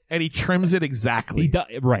and he trims it exactly. He does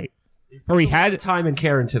right, or he has Time and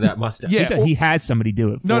care into that mustache. Yeah. he has somebody do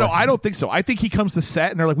it. No, for no, him. I don't think so. I think he comes to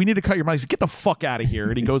set and they're like, we need to cut your mustache. Get the fuck out of here.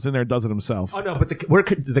 And he goes in there and does it himself. Oh no, but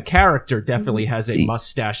the character definitely has a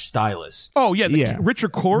mustache stylist. Oh, yeah. Yeah.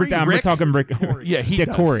 Richard Corey. We're Rick? talking Rick. Yeah, he Dick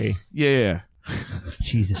does. Corey. Yeah.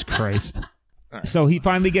 Jesus Christ. So he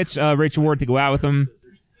finally gets Rachel Ward to go out with him.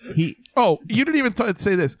 He Oh, you didn't even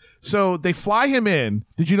say this. So they fly him in.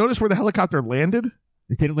 Did you notice where the helicopter landed?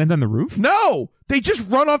 didn't land on the roof. No, they just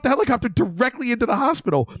run off the helicopter directly into the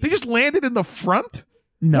hospital. They just landed in the front.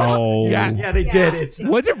 No. Yeah. Yeah, they did. It's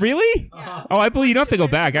Was it really? Oh, I believe you. Don't have to go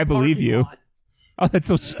back. I believe you. Oh, that's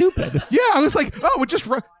so stupid. Yeah, I was like, oh,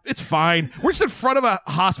 it's fine. We're just in front of a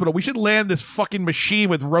hospital. We should land this fucking machine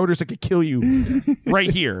with rotors that could kill you right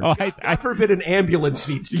here. Oh, I forbid an ambulance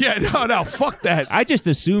needs to. Yeah, no, fuck that. I just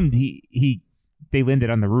assumed they landed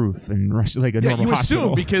on the roof and rushed like a Yeah, normal you hospital.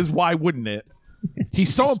 assume because why wouldn't it?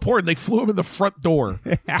 He's so important. They flew him in the front door.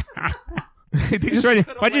 They just Why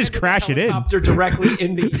don't you just crash it in? Helicopter directly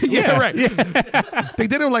in the yeah, right. They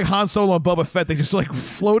did it like Han Solo and Boba Fett. They just like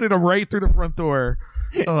floated him right through the front door.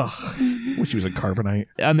 Ugh. Wish he was in carbonite.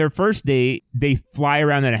 On their first date, they fly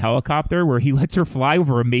around in a helicopter where he lets her fly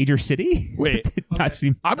over a major city. Wait, Not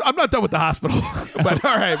seem. I'm not done with the hospital. But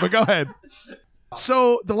all right, but go ahead.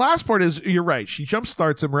 So the last part is, you're right. She jump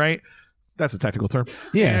starts him, right? That's a technical term.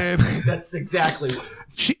 Yeah. And That's exactly.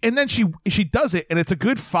 then she does it, and it's a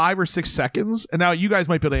good 5 or 6 seconds. And now you guys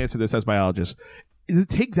might be able to answer this as biologists. Did it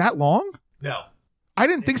take that long? No. I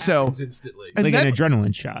didn't think so. Instantly. And Like then, an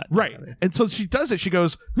adrenaline shot. right. And so she does it. She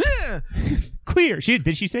goes, Clear.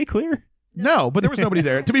 Did she say clear? no, but there was nobody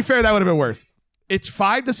there. To be fair, that would have been worse. It's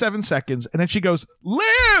 5 to 7 seconds, and then she goes,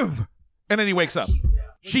 live! And then he wakes up.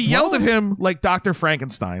 She yelled at him like Dr.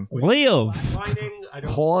 Frankenstein. Live. Finding, I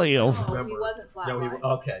don't Live. No, he wasn't flatlined.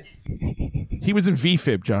 okay. He was in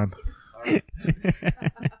VFib, John.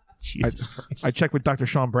 Jesus Christ. I checked with Dr.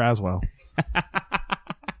 Sean Braswell.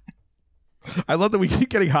 I love that we keep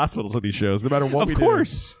getting hospitals on these shows, no matter what we do. Of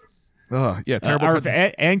course. Yeah, terrible.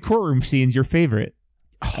 And courtroom scenes, your favorite.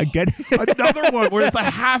 Again. Another one where it's a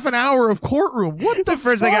half an hour of courtroom. What the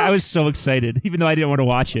First fuck? thing, I was so excited, even though I didn't want to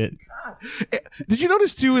watch it. Did you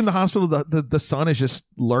notice too in the hospital the son is just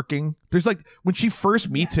lurking? There's like when she first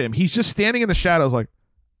meets him, he's just standing in the shadows, like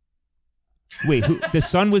Wait, the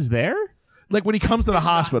son was there? like when he comes to the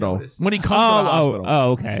hospital. When he comes to the hospital.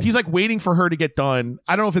 Oh, okay. He's like waiting for her to get done.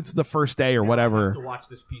 I don't know if it's the first day or whatever. To watch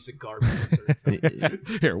this piece of garbage.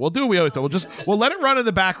 Here, we'll do what we always do. We'll let it run in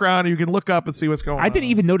the background, and you can look up and see what's going on. I didn't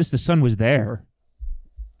even notice the son was there.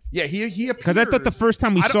 Yeah, he Because I thought the first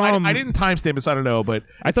time we saw him, I didn't timestamp this. I don't know, but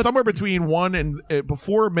I thought somewhere between 1 and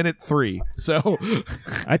before minute 3. So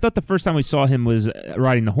I thought the first time we saw him was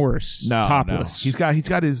riding the horse, no, topless. he's got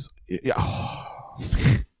his.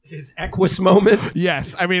 His Equus moment.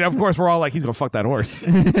 Yes, I mean, of course, we're all like, he's gonna fuck that horse.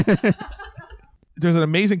 There's an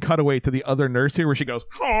amazing cutaway to the other nurse here where she goes,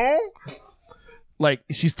 oh, like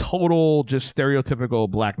she's total, just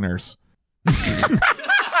stereotypical black nurse.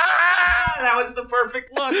 That was the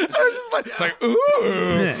perfect look. I was just like,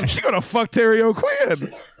 ooh, she gonna fuck Terry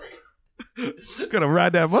O'Quinn. Gonna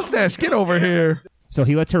ride that mustache. Get over here. So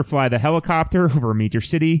he lets her fly the helicopter over a major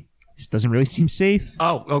city. This doesn't really seem safe.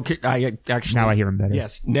 Oh, okay. I actually. Now I hear him better.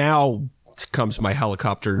 Yes. Now comes my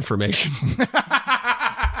helicopter information.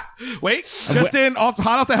 Wait, just hot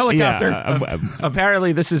off the helicopter. Yeah,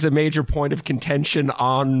 Apparently, this is a major point of contention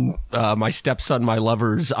on My Stepson, My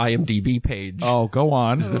Lover's IMDb page. Oh, go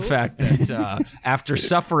on. The fact that after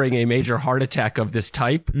suffering a major heart attack of this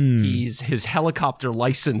type, his helicopter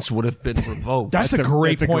license would have been revoked. That's a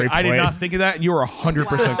great that's a point. great I did point. not think of that. And you were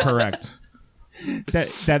 100% correct.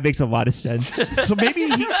 that makes a lot of sense. So maybe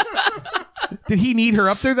did he need her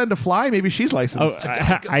up there then to fly? Maybe she's licensed.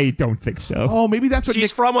 Oh, I don't think so. Oh, maybe that's what She's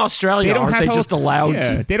Nick. from Australia. Aren't they just allowed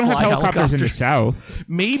to They don't have fly helicopters in the helicopters? South.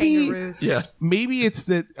 Maybe. Kangaroos. Yeah. Maybe it's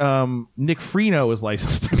that Nick Freno is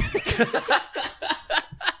licensed.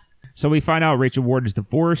 So we find out Rachel Ward is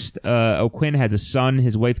divorced. O'Quinn has a son.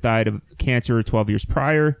 His wife died of cancer 12 years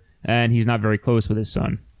prior, and he's not very close with his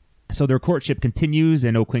son. So their courtship continues,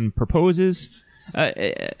 and O'Quinn proposes.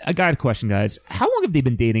 I got a question, guys. How long have they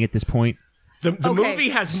been dating at this point? The Okay. movie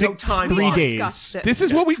has no time. We 3 days. discussed this. This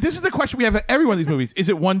is the question we have at every one of these movies. Is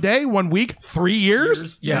it 1 day, 1 week, 3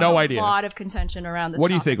 years? Yeah. No There's idea. A lot of contention around this. What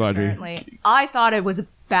do you topic, think, Audrey? apparently. I thought it was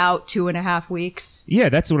about 2.5 weeks. Yeah,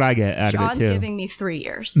 that's what I get out John's of it, too. giving me 3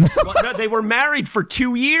 years. Well, no, they were married for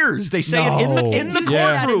 2 years. They say it in the They do say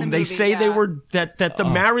that in courtroom. the They movie, say they yeah. were that the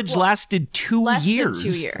marriage lasted 2 Less years.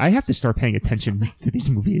 than 2 years. I have to start paying attention to these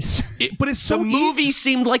movies. But it's so The movie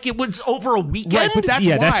seemed like it was over a weekend. Right, but that's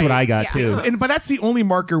yeah, why. that's what I got, Yeah. too. But that's the only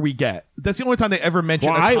marker we get. That's the only time they ever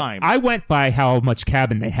mention Well, a time. I went by how much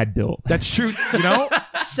cabin they had built. That's true. You know.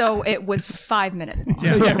 So it was 5 minutes long.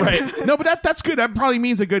 Yeah, right. No, but that's good. That probably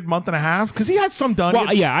means a good month and a half because he had some done. Well,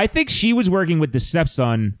 It's- yeah, I think she was working with the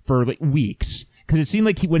stepson for like weeks because it seemed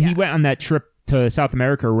like when he Yeah. went on that trip to South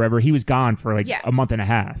America or wherever, he was gone for like Yeah. a month and a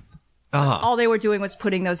half. All they were doing was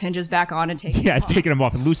putting those hinges back on and taking Yeah, them off. taking them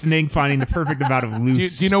off and loosening, finding the perfect amount of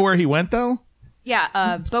loose. Do you know where he went though?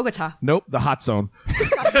 Yeah, Bogota. Nope, the hot zone.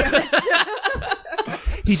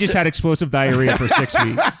 He just had explosive diarrhea for 6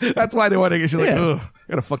 weeks. That's why they want to get. She's like, Yeah. ugh,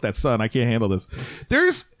 I gotta fuck that son. I can't handle this.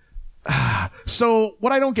 There's. So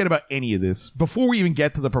what I don't get about any of this before we even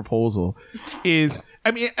get to the proposal is,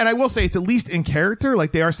 I mean, and I will say it's at least in character.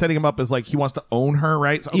 Like they are setting him up as like he wants to own her,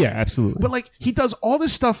 right? So, okay. Yeah, absolutely. But like he does all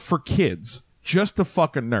this stuff for kids. just to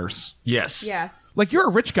fuck a nurse. Yes. Yes. Like, you're a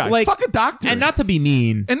rich guy. Like, fuck a doctor. And not to be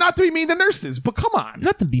mean. And not to be mean to nurses, but come on.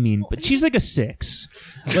 Not to be mean, but she's like a 6.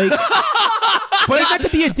 Like, but not to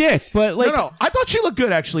be a dick, but like, No. I thought she looked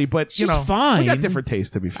good, actually, but, she's fine. we got different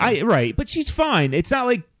tastes, to be fair. Right, but she's fine. It's not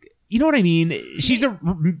like, you know what I mean? She's a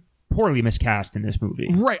poorly miscast in this movie.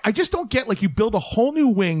 Right. I just don't get, like, you build a whole new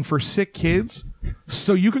wing for sick kids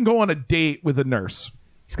so you can go on a date with a nurse.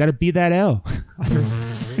 It's got to be that L.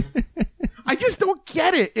 I just don't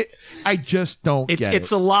get it. I just don't get it.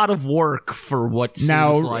 It's a lot of work for what seems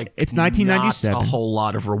Now, like it's 1997. not a whole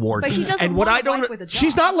lot of reward. But he doesn't and what want I don't a wife with a job.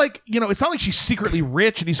 She's not like, it's not like she's secretly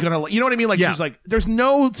rich and he's gonna, you know what I mean? Like, Yeah. she's like, there's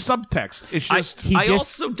no subtext. It's just, I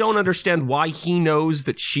also don't understand why he knows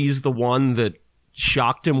that she's the one that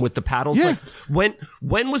shocked him with the paddles. Yeah. Like,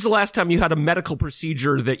 when was the last time you had a medical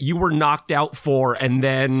procedure that you were knocked out for, and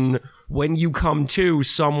then when you come to,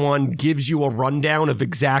 someone gives you a rundown of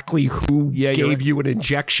exactly who gave you an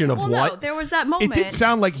injection of well, what? no, there was that it moment. did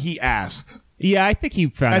sound like he asked. Yeah, I think he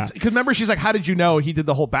found out. Because remember, she's like, how did you know? He did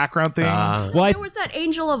the whole background thing. Well, there was that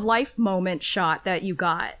angel of life moment shot that you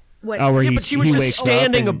got. When, where Yeah, he, but she was he just wakes up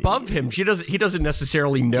standing and- above him. He doesn't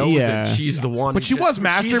necessarily know Yeah. that she's the one. But she was She's a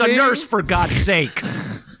masturbating. nurse, for God's sake.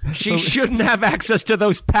 She shouldn't have access to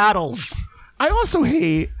those paddles. I also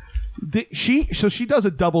hate that she does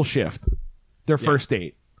a double shift their first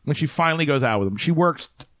date when she finally goes out with him. She works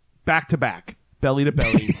back to back, belly to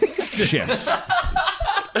belly shifts.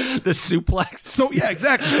 The suplex. So yeah,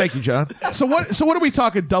 exactly. Thank you, John. So what are we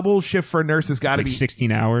talking? Double shift for a nurse has got to like be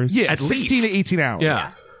 16 hours. Yeah, At 16 least. to 18 hours.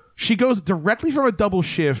 Yeah. She goes directly from a double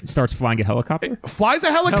shift, Starts flying a helicopter. flies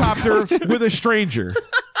a helicopter with a stranger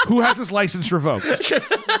who has his license revoked.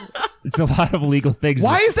 It's a lot of illegal things.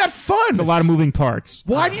 Why is that fun? It's a lot of moving parts.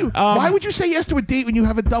 Why do you? Why would you say yes to a date when you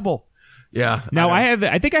have a double? Yeah. Now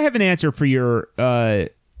I think I have an answer for your.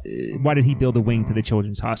 Why did he build a wing to the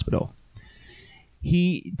children's hospital?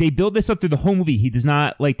 They build this up through the whole movie. He does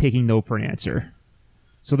not like taking no for an answer.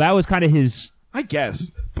 So that was kind of his. I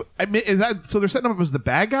guess. But I mean, is that so? They're setting him up as the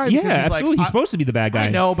bad guy. Yeah, Because he's absolutely. Like, He's supposed to be the bad guy. I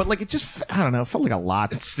know, but like it just, I don't know, it felt like a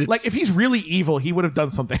lot. It's- like if he's really evil, he would have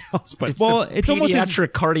done something else. But Well, it's almost as, Pediatric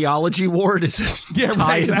cardiology ward is yeah, right,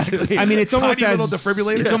 tied into exactly. I mean, it's almost Tiny as little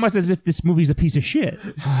defibrillator. it's almost as if this movie's a piece of shit.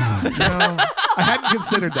 No, I hadn't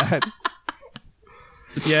considered that.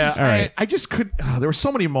 Yeah, All right. I just couldn't. There were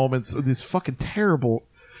so many moments of this fucking terrible.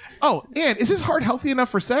 Oh, and is his heart healthy enough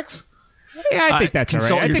for sex? Yeah, I think that's all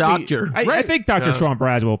consult right. your I think doctor. I Right. think Dr. Sean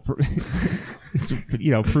Braz will, prove He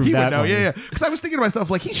that. would know. one. Yeah. Because I was thinking to myself,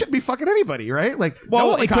 like, he shouldn't be fucking anybody, right? Like,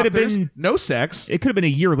 Well, no it could have helicopters, been- no sex. It could have been a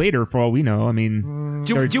year later, for all we know. I mean,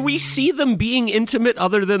 Do we see them being intimate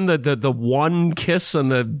other than the one kiss on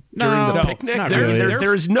the during the No, picnic? not really.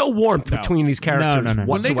 There is no warmth between these characters No.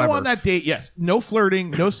 When they whatsoever. go on that date, yes, no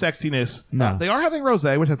flirting, no sexiness. No. They are having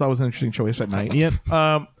rosé, which I thought was an interesting choice at night. Yep.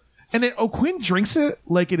 And then O'Quinn drinks it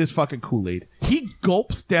like it is fucking Kool-Aid. He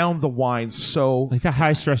gulps down the wine so... it's a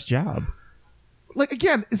high stress job. Like,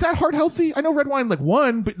 again, is that heart healthy? I know red wine, like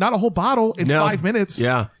one, but not a whole bottle in No. 5 minutes.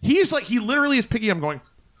 Yeah. He literally is picking him going...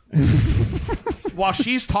 while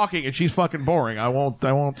she's talking and she's fucking boring. I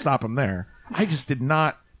won't stop him there. I just did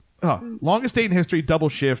not... longest date in history, double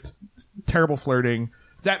shift, terrible flirting.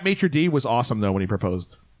 That maitre d' was awesome, though, when he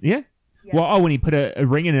proposed. Yeah. Well, when he put a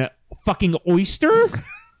ring in a fucking oyster?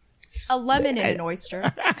 a lemon in an oyster.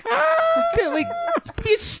 Yeah, like, it's gonna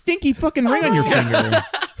be a stinky fucking ring on your finger.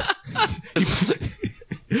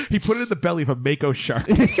 He put it in the belly of a mako shark.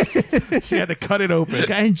 She had to cut it open.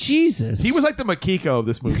 And Jesus. He was like the Makiko of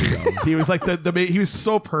this movie, though. He was like he was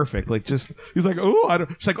so perfect. Like, just, he's like, oh,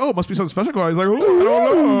 she's like, oh, it must be something special going on. He's like,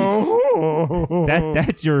 oh, I don't know.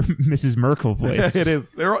 That's your Mrs. Merkel voice. It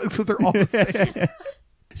is. They're all the same.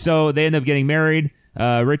 So they end up getting married.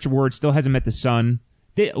 Richard Ward still hasn't met the son.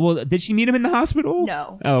 Did she meet him in the hospital?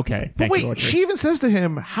 No. Oh, okay. But Thank you, wait, Audrey. she even says to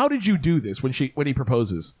him, how did you do this when he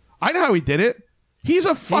proposes? I know how he did it. He's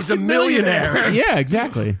a fucking millionaire. Yeah,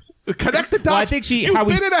 exactly. Connect the dots. Well, I think You've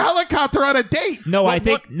been in a helicopter on a date.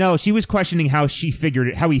 No, she was questioning how he figured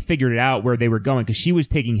it out where they were going, because she was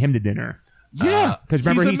taking him to dinner. Yeah, Because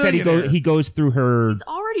remember, he said he goes through her. It's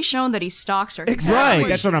already shown that he stalks her. Right, Where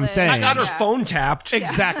that's she what I'm lives. saying. I got her Yeah. phone tapped.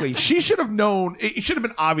 Exactly. She should have known. It should have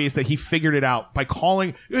been obvious that he figured it out by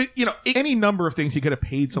calling. Any number of things he could have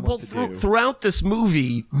paid someone Well, to do. throughout this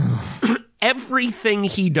movie, everything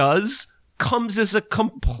he does comes as a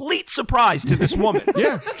complete surprise to this woman.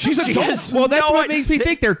 Yeah, she's a doll. Well, that's what makes me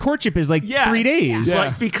think their courtship is like 3 days. Yeah.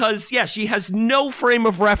 Like, because she has no frame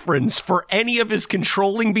of reference for any of his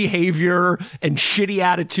controlling behavior and shitty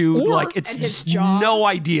attitude. Like, it's and his just job. no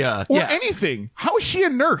idea. Or anything. How is she a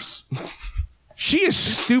nurse? She is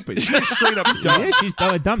stupid. She is straight up dumb. Yeah, she's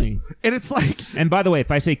a dummy. And it's like, And by the way, if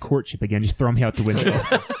I say courtship again, just throw me out the window.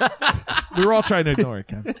 we were all trying to ignore it,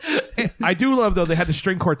 Ken. I do love, though, they had the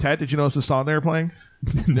string quartet. Did you notice the song they were playing?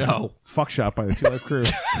 No. Fuck Shot by the Two Life Crew.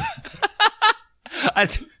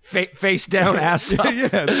 Face down, ass up. Yeah,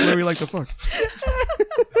 that's where we like to fuck.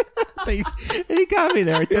 You got me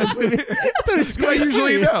there. I thought it's I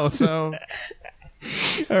usually know, so.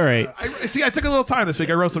 All right. I took a little time this week.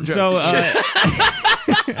 I wrote some jokes.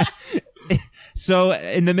 So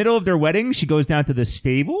in the middle of their wedding, she goes down to the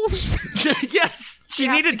stables. Yes, she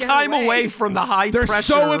has needed to get time away. from the high They're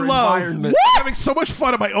pressure so in love. environment. I'm having so much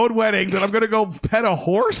fun at my own wedding that I'm going to go pet a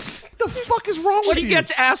horse? The fuck is wrong with you? She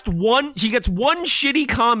gets one shitty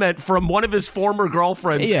comment from one of his former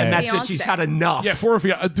girlfriends, Yeah. and that's it. Beyonce. She's had enough. Yeah,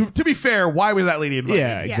 to be fair, why was that lady invited?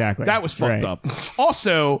 Yeah, exactly. That was fucked Right. up.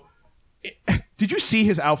 Also, did you see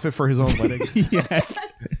his outfit for his own wedding? Yes.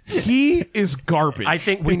 He is garbage. I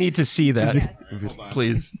think we need to see that,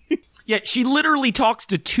 please. Yeah, she literally talks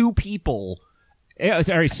to two people Yeah,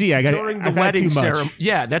 all right. See, I got during the wedding ceremony.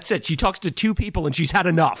 Yeah, that's it. She talks to two people, and she's had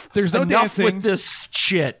enough. There's no enough dancing. with this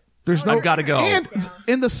shit. There's no. I've got to go.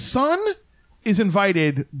 And the son is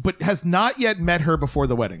invited, but has not yet met her before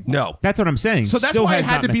the wedding. No. That's what I'm saying. So that's Still why it has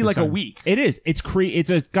had not to met be the like a son. week. It is. It's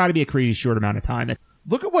got to be a crazy short amount of time.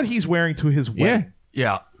 Look at what he's wearing to his wedding.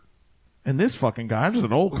 Yeah. And this fucking guy, I'm just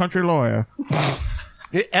an old country lawyer.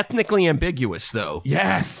 Ethnically ambiguous, though.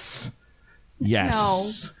 Yes. Yes.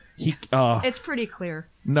 No. He. It's pretty clear.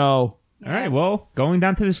 No. All right. Well, going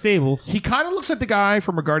down to the stables. He kind of looks like the guy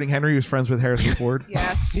from Regarding Henry who's friends with Harrison Ford.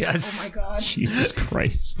 Yes. Yes. Oh my god. Jesus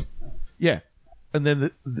Christ. Yeah. And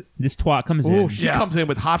then This twat comes in. she Yeah. comes in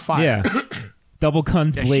with hot fire. Yeah. Double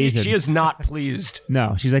guns Yeah, blazing. she is not pleased.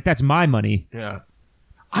 No, she's like, that's my money. Yeah.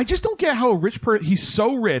 I just don't get how a rich person. He's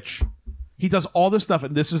so rich. He does all this stuff,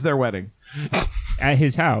 and this is their wedding. At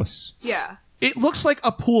his house. Yeah. It looks like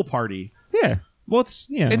a pool party, Yeah. Well, it's,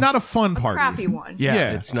 and not a fun party. Crappy one. Yeah,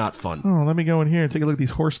 Yeah. it's not fun. Oh, let me go in here and take a look at these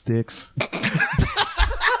horse dicks.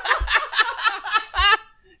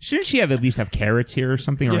 Shouldn't she at least have carrots here or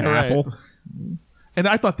something, or Yeah, an right. apple? And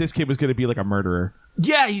I thought this kid was going to be like a murderer.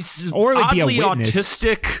 Yeah, he's Or like be a oddly witness.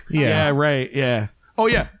 autistic. Yeah, right. Yeah. Oh,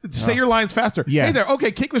 yeah. Say your lines faster. Yeah. Hey there.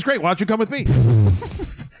 Okay, cake was great. Why don't you come with me?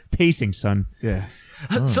 Pacing, son. Yeah.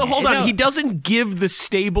 So hold on, No. he doesn't give the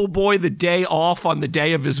stable boy the day off on the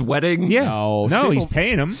day of his wedding? Yeah. No, He's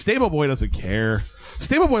paying him. Stable boy doesn't care.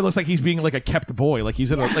 Stable boy looks like he's being like a kept boy, like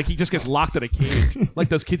he's in like he just gets locked in a cage, like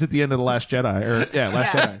those kids at the end of the Last Jedi, or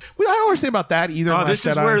Last Jedi. Well, I don't understand about that either. Oh, in this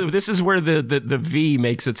Last is Jedi. this is where the V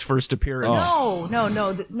makes its first appearance. Oh. No,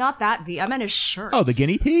 not that V. I meant his shirt. Oh, the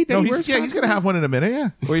guinea tea? that No, he wears he's gonna have one in a minute. Yeah,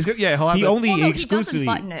 or he's gonna, he'll have He the, only Well, no, exclusively. he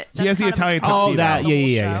doesn't button it. He has the That's kind of Italian his tuxedo. Oh, that- the whole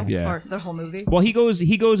yeah, show, yeah. Or the whole movie. Well, he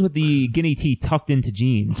goes with the guinea tea tucked into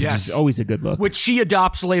jeans, which Yes. is always a good look. Which she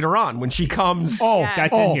adopts later on when she comes. Oh, Yes.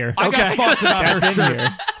 That's in here. I got thoughts about her That's in shirts.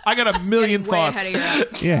 here. I got a million Getting way thoughts. ahead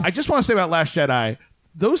of you. Yeah. I just want to say about Last Jedi.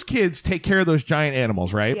 Those kids take care of those giant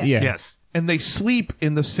animals, right? Yeah. Yeah. Yes. And they sleep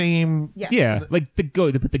in the same. Yes. Yeah, like the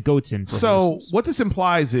goat. They put the goats in. For So horses. what this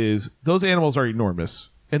implies is those animals are enormous,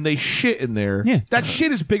 and they shit in there. Yeah. That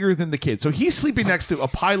shit is bigger than the kid. So he's sleeping next to a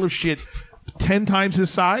pile of shit 10 times his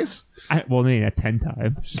size. Maybe not 10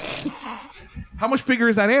 times. How much bigger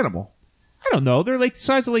is that animal? I don't know. They're like the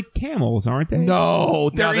size of like camels, aren't they? No,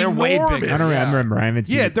 they're way enormous. bigger. I don't remember. I haven't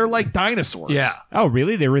seen. Yeah, it. they're like dinosaurs. Yeah. Oh,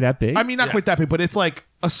 really? They were that big? I mean, not quite that big, but it's like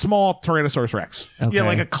a small Tyrannosaurus Rex. Okay. Yeah,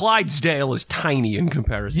 like a Clydesdale is tiny in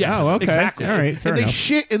comparison. Yes, Oh, okay. exactly. All right, fair and they enough.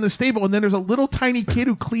 shit in the stable, and then there's a little tiny kid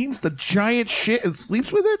who cleans the giant shit and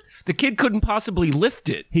sleeps with it. The kid couldn't possibly lift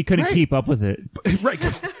it. he couldn't Right. keep up with it. Right.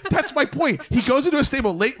 That's my point. He goes into a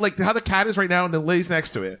stable, like how the cat is right now, and then lays next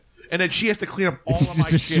to it. And then she has to clean up all It's of just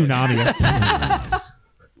my a shit. tsunami.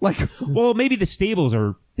 Like, Well, maybe the stables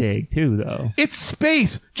are big too, though. it's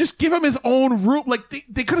space. Just give him his own room. Like,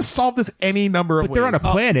 they could have solved this any number of But ways. they're on a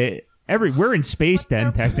planet. We're in space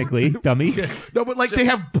then, technically, dummy. No, but like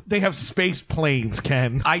they have space planes,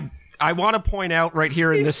 Ken. I want to point out right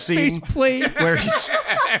here in this Space scene plane. where he's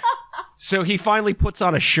so he finally puts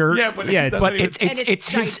on a shirt. Yeah, but Yeah, it but doesn't even- it's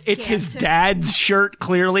his gigantic. dad's shirt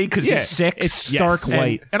clearly because Yeah, he's 6. it's stark And-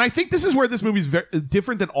 white. And I think this is where this movie's very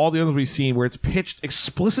different than all the others we've seen, where it's pitched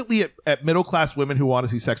explicitly at middle class women who want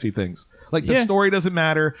to see sexy things. Like the Yeah. story doesn't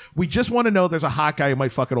matter. We just want to know there's a hot guy who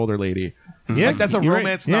might fuck an older lady. Yeah, Like that's a you're right.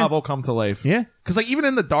 romance Yeah. novel come to life. Yeah. Because like even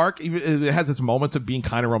in the dark, it has its moments of being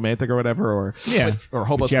kind of romantic or whatever. Or Yeah. or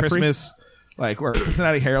Hobo's Jeffrey. Christmas, like where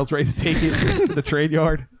Cincinnati Herald's ready to take it to the trade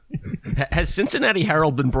yard. Has Cincinnati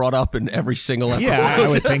Herald been brought up in every single episode? Yeah, I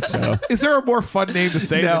would think so. Is there a more fun name to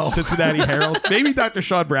say No. than Cincinnati Herald? Maybe Dr.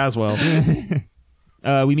 Sean Braswell.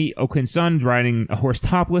 we meet O'Quinn's son riding a horse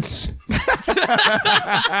topless.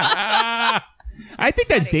 I think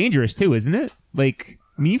that's dangerous too, isn't it? Like,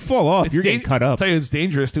 I mean, you fall off, you're getting cut up. I'll tell you, it's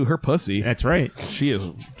dangerous to her pussy. That's right. She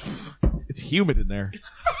is. It's humid in there.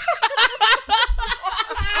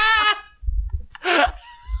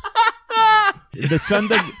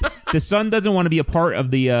 The son doesn't want to be a part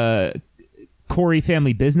of the Corey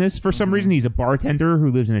family business for some reason. He's a bartender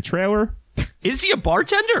who lives in a trailer. Is he a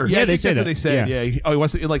bartender? Yeah, they say that's that. what they said. Yeah. Oh, he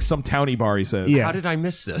wants to in like some towny bar. He says. Yeah. How did I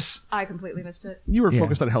miss this? I completely missed it. You were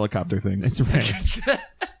focused on helicopter things. That's right.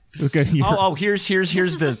 Okay, here's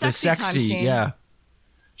the sexy time sexy. scene. Yeah.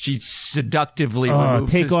 She seductively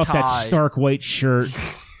removes take his off tie. that stark white shirt.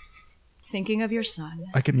 Thinking of your son.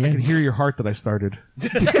 I can hear your heart that I started.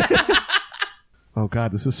 Oh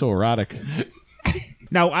God, this is so erotic.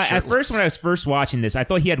 Now, at first, when I was first watching this, I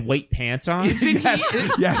thought he had white pants on. Yes,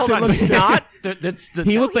 Hold it on, looks he's not. That's the.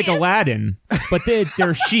 He looked like he is. Aladdin, but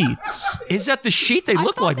they're sheets. Is that the sheet? They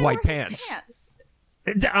look I thought like they white were his pants.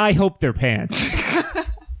 I hope they're pants.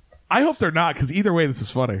 I hope they're not, because either way, this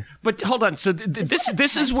is funny. But hold on. So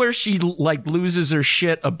this is where she like loses her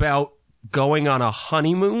shit about going on a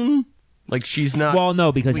honeymoon. Like she's not. Well,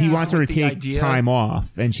 no, because he pleased wants her with to the take idea. time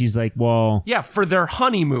off, and she's like, "Well, Yeah, for their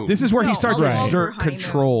honeymoon. This is where he No, starts all to over exert honeymoon.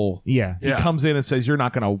 control. yeah, He comes in and says, "You're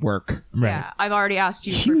not going to work." right." Yeah, I've already asked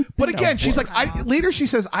you. But again, she's like, later she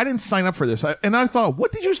says, "I didn't sign up for this," and I thought,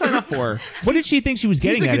 "What did you sign up for?" What did she think she was He's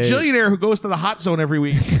getting the at? gajillionaire who goes to the hot zone every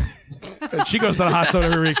week. And she goes to the hot zone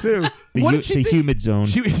every week too. What did she the think? humid zone.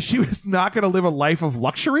 She was not going to live a life of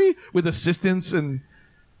luxury with assistants, and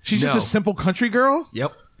she's just No. a simple country girl.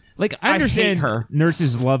 Yep. Like, I hate understand her.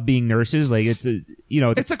 Nurses love being nurses. Like, it's a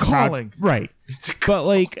It's a calling. right? But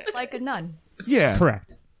like, Like a nun. Yeah,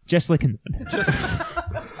 correct. Just like a nun. Just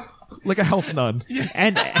like a health nun.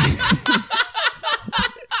 And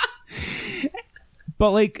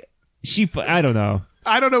but like I don't know.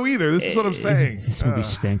 I don't know either. This is what I'm saying. This movie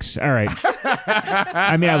stinks. All right.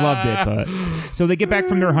 I mean, I loved it, but so they get back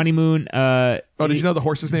from their honeymoon. Oh, did you know the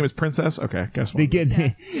horse's name is Princess? Okay, guess what? They get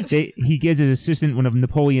he gives his assistant one of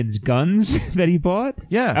Napoleon's guns that he bought.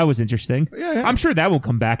 Yeah. That was interesting. Yeah. I'm sure that will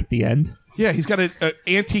come back at the end. Yeah, he's got an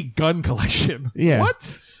antique gun collection. Yeah.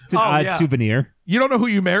 What? It's an odd yeah. souvenir. You don't know who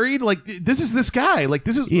you married? Like, this is this guy. Like,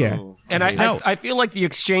 this is... Yeah. and I feel like the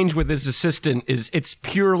exchange with his assistant it's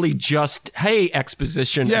purely just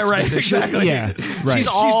exposition. Yeah, right. exposition. Exactly. Yeah. Right. She's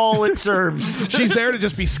all it serves. She's there to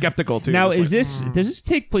just be skeptical, too. Now, Just does like, this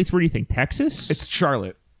take place? Where do you think? Texas? It's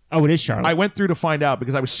Charlotte. Oh, it is Charlotte. I went through to find out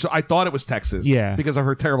because I thought it was Texas. Yeah. Because of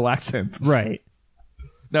her terrible accent. right.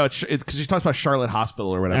 No, it's because she talks about Charlotte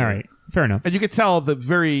Hospital or whatever. All right. Fair enough. And you could tell it's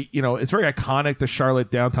very iconic, the Charlotte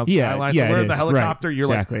downtown skyline. yeah, So we're it in the is. helicopter. Right. You're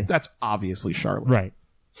Exactly. like, that's obviously Charlotte. Right.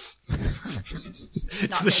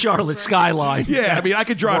 It's the Charlotte skyline. Yeah, I mean, I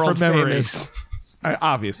could draw it World from memory. famous.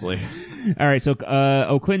 Obviously. All right. So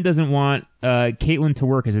O'Quinn doesn't want Caitlin to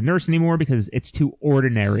work as a nurse anymore because it's too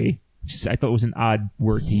ordinary. I thought it was an odd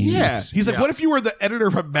word to use. Yeah. He's like, Yeah. what if you were the editor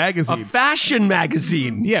of a magazine? A fashion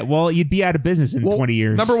magazine. Yeah, well, you'd be out of business in 20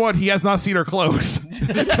 years. Number one, he has not seen her clothes.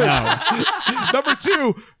 No. Number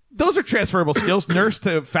two, those are transferable skills. Nurse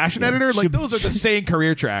to fashion editor, like Should- those are the same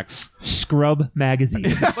career tracks. Scrub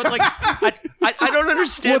magazine. But like, I don't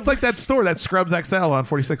understand. Well, it's like that store, that Scrubs XL on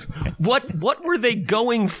 46. What were they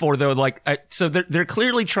going for though? Like, so they're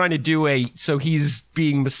clearly trying to do so he's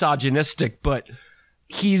being misogynistic, but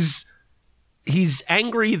he's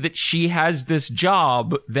angry that she has this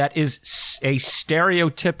job that is a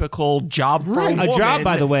stereotypical job for a A woman, job,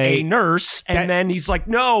 by the way, a nurse, and then he's like,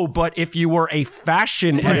 no, but if you were a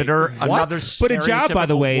fashion editor, another But a job, by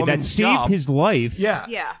the stereotypical way, that woman's saved job. his life. Yeah.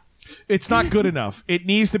 Yeah. It's not good enough. It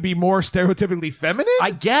needs to be more stereotypically feminine?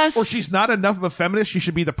 I guess. Or she's not enough of a feminist. She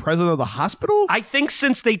should be the president of the hospital? I think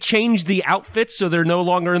since they changed the outfits, so they're no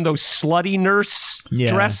longer in those slutty nurse Yeah.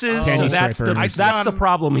 dresses. Candy So that's stripers. the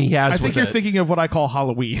problem he has. I think with you're it. thinking of what I call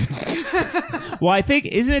Halloween. Well, I think,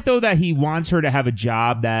 isn't it though that he wants her to have a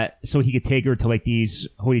job that so he could take her to like these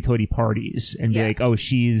hoity-toity parties and be Yeah. like, oh,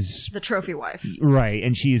 she's The trophy wife. right,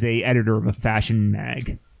 and she's a editor of a fashion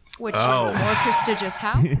mag. Which is more prestigious.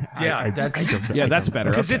 How? Yeah, That's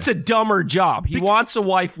better. because it's a dumber job. He wants a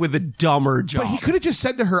wife with a dumber job. But he could have just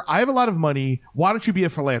said to her, I have a lot of money. Why don't you be a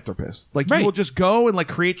philanthropist? Like, Right. you will just go and, like,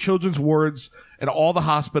 create children's wards at all the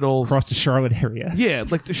hospitals. Across the Charlotte area. Yeah,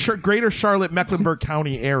 like the greater Charlotte, Mecklenburg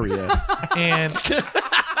County area. And...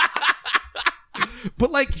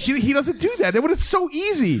 But, like, he doesn't do that. It would have so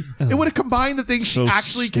easy. It would have combined the things So she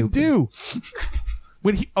actually stupid. can do.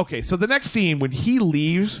 So the next scene, when he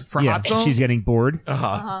leaves for Yeah, Hot Zone, she's getting bored. turn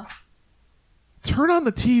on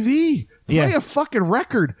the TV. Play Yeah. a fucking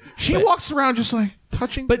record. She walks around just like,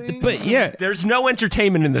 touching But things. but yeah, There's no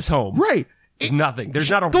entertainment in this home. Right. There's nothing. There's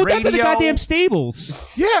not a go radio. down to the goddamn stables.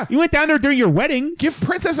 Yeah. You went down there during your wedding. Give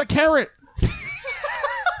Princess a carrot.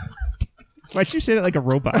 Why'd you say that like a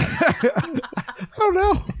robot? I don't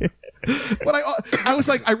know. What I was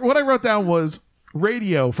like, what I wrote down was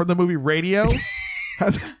Radio from the movie Radio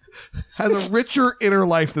has a richer inner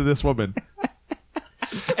life than this woman.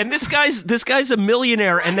 And this guy's a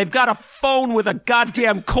millionaire, and they've got a phone with a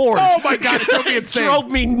goddamn cord. Oh my God, it drove me It insane. drove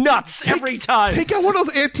me nuts every time. Take out one of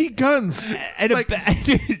those antique guns. And Like-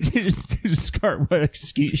 start what,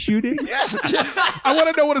 skeet shooting. I want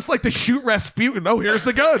to know what it's like to shoot Rasputin. Oh, here's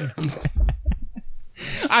the gun.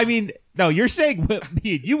 I mean, no, you're saying what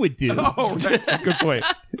me and you would do. Oh, right. Good point.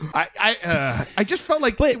 I just felt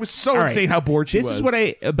like it was so All right. insane how bored she was. This is what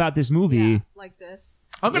about this movie. like this.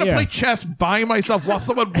 I'm going to Yeah. play chess by myself while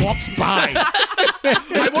someone walks by.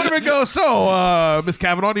 I want him to go, so, Miss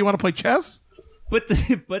Kavanaugh, do you want to play chess? But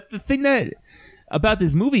the thing that about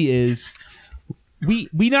this movie is we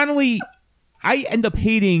not only I end up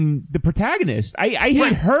hating the protagonist. I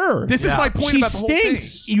hate her. This is my point She about the whole thing.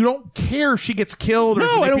 stinks. You don't care if she gets killed or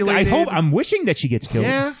No, I don't. I manipulated. hope. I'm wishing that she gets killed.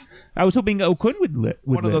 Yeah. I was hoping Okun would live.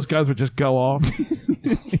 One of those guys would just go off.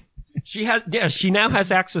 She now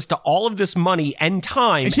has access to all of this money and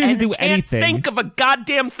time, And she doesn't do can't anything. think of a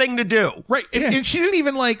goddamn thing to do. Right. And she didn't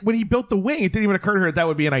even when he built the wing, it didn't even occur to her that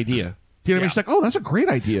would be an idea. You know what I mean? She's like, oh, that's a great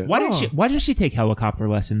idea. Why didn't she take helicopter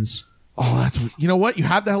lessons? Oh, you know what? You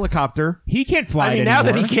have the helicopter. He can't fly. I mean, it now that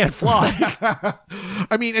anymore. he can't fly,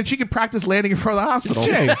 I mean, and she can practice landing in front of the hospital.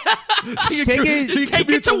 Hey, She take can- it- she can take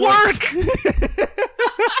commute it to work.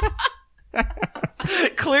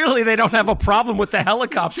 Clearly, they don't have a problem with the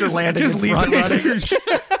helicopter landing. Just in leaves front. it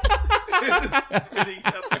running.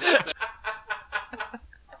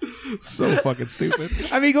 So fucking stupid.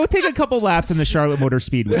 I mean, go take a couple laps in the Charlotte Motor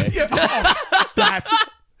Speedway. Yeah, that's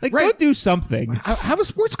Like, Right. go do something. have a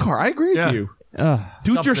sports car. I agree with you. Do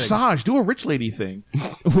Something. dressage. Do a rich lady thing.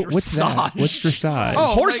 What's that? Dressage. What's dressage? Oh,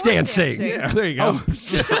 Horse like- dancing. Yeah, there you go.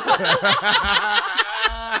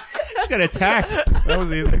 Got attacked. That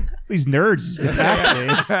was easy. These nerds attacked me.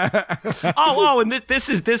 And this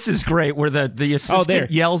is great. Where the assistant there.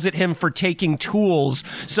 yells at him for taking tools.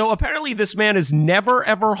 So apparently, this man is never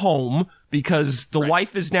ever home because the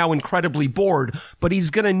wife is now incredibly bored. But he's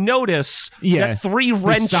gonna notice Yeah. that 3 The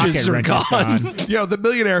wrenches socket are wrench is gone. You know, the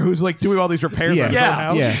millionaire who's doing all these repairs on his own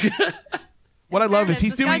house. Yeah. What I love is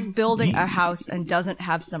he's this guy's doing. building a house and doesn't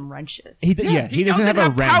have some wrenches. He doesn't have a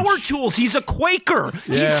wrench. power tools. He's a Quaker.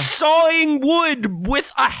 Yeah. He's sawing wood with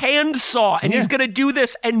a handsaw, and he's gonna do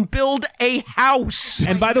this and build a house.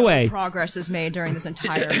 And by the way, Progress is made during this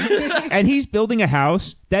entire. and he's building a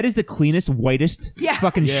house that is the cleanest, whitest Yeah.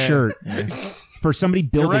 fucking shirt for somebody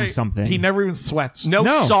You're building right. something. He never even sweats. No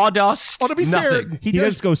No. sawdust. Well, to be fair, nothing. He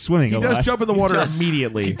does go swimming He a does lot. jump in the water does.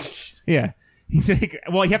 immediately. Yeah. He's like,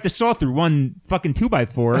 well, you have to saw through one fucking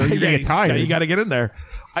 2x4. Or you're gonna get tired. You got to get in there.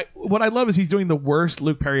 What I love is he's doing the worst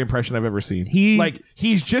Luke Perry impression I've ever seen.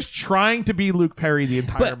 He's just trying to be Luke Perry the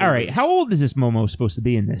entire movie. But all right, how old is this Momo supposed to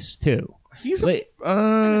be in this too? He's Like-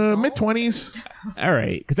 mid-20s. All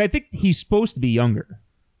right, because I think he's supposed to be younger.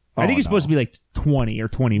 I think he's supposed to be like 20 or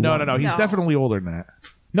 21. No. He's No. definitely older than that.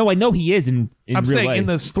 No, I know he is in I'm real saying life. in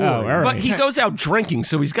the story. Oh, all right. But he goes out drinking,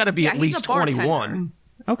 so he's got to be at he's least a bartender. 21.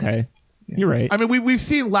 Okay, you're right. I mean, we've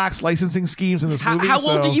seen lax licensing schemes in this movie. How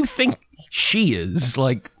old so- do you think she is?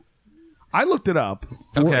 Like, I looked it up.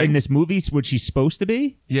 okay. In this movie, it's what she's supposed to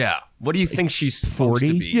be. Yeah. What do you think she's supposed 40?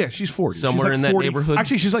 to be? Yeah, she's 40. Somewhere She's in that 40 neighborhood?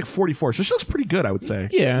 Actually, she's like 44, so she looks pretty good, I would say.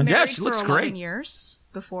 Yeah. Yeah, she looks for great. 11 years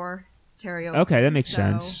before Terry. Okay, that makes so,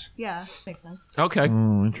 sense. Yeah, makes sense. Okay.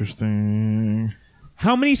 Oh, interesting.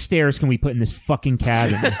 How many stairs can we put in this fucking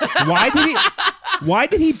cabin? Why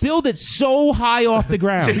did he build it so high off the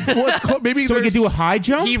ground? Well, maybe So we there's- could do a high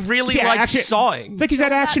jump? He really Yeah, likes action- sawing. It's like he's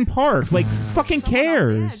at Action Park. Like, fucking Someone on the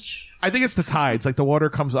cares. edge. I think it's the tides. Like the water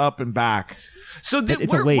comes up and back. So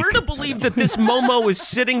It's a we're lake. to believe that this Momo is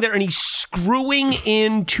sitting there and he's screwing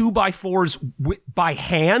in 2x4s by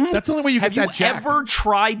hand. That's the only way you Have get you that jacked. ever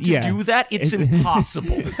tried to Yeah. do that? It's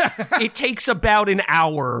impossible. It takes about an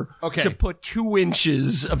hour Okay. to put 2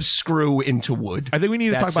 inches of screw into wood. I think we need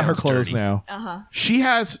to That talk about her sounds clothes dirty. now. Uh-huh. She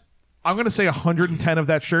has, I'm going to say 110 of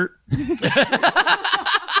that shirt.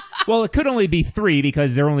 Well, it could only be 3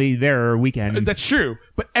 because they're only there a weekend. That's true.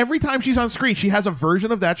 But every time she's on screen, she has a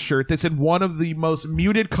version of that shirt that's in one of the most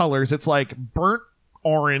muted colors. It's like burnt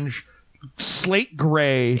orange, slate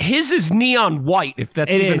gray. His is neon white, if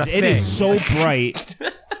that's It even is. a It thing. is so bright.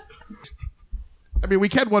 I mean, we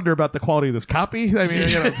can wonder about the quality of this copy. I mean,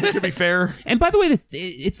 to be fair. And by the way,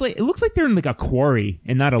 it's like it looks like they're in like a quarry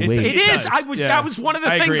and not a lake. It is. Does. That was one of the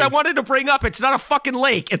things agree. I wanted to bring up. It's not a fucking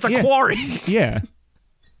lake. It's a quarry. Yeah.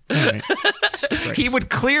 All right. He would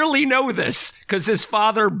clearly know this because his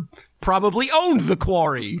father probably owned the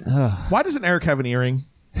quarry. Why doesn't Eric have an earring?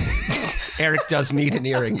 Eric does need an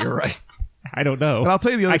earring. You're right. I don't know. And I'll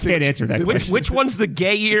tell you the other I thing. can't answer that question. Which one's the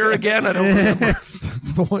gay ear again? I don't remember.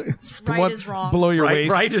 It's the one, Right one is wrong. below your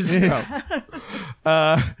waist. Right is.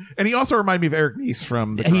 And he also reminded me of Eric Neese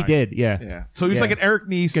from The He Grind. did, yeah. Yeah. So he was Yeah. like an Eric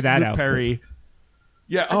Neese, Look at that Luke outfit. Perry.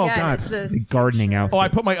 Yeah. Oh, Again, God. it's this- Gardening outfit. Oh, I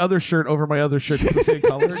put my other shirt over my other shirt just to see the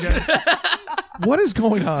color again. What is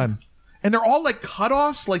going on? And they're all like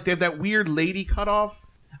cutoffs. Like they have that weird lady cutoff.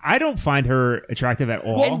 I don't find her attractive at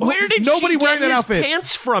all. And where did Nobody she get wearing that his outfit.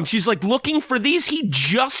 pants from? She's like looking for these. He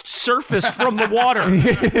just surfaced from the water.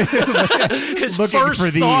 His Looking first for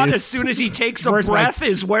thought, these. as soon as he takes a Where's my- breath,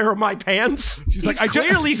 is where are my pants? He's like, like,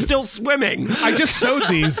 clearly still swimming. I just sewed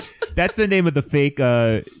these. That's the name of the fake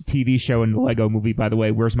TV show in the Lego movie, by the way.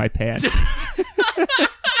 Where's my pants?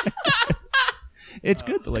 It's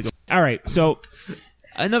good, the Lego. All right, so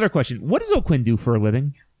another question. What does O'Quinn do for a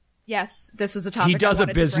living? Yes, this was a topic He does I a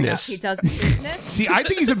wanted to bring up. business. He does a business. See, I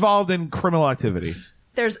think he's involved in criminal activity.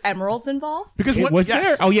 There's emeralds involved. Because what Was yes.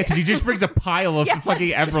 there? Oh, yeah, because he just brings a pile of Yes.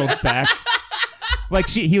 fucking emeralds back. Like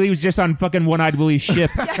he was just on fucking One-Eyed Willie's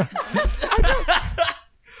ship.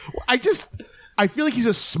 I feel like he's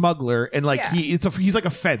a smuggler, and like Yeah. he's like a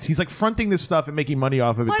fence. He's like fronting this stuff and making money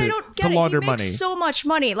off of it But I to don't get it. launder He makes money. so much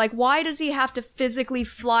money. Like, why does he have to physically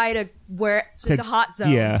fly to the hot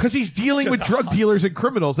zone? Yeah. Because he's dealing with drug dealers and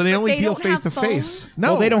criminals, and they only they deal don't face have to face. phones?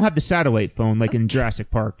 No, Well, they don't have the satellite phone like in Jurassic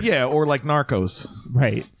Park. Yeah, or like Narcos.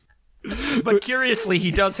 Right. But curiously, he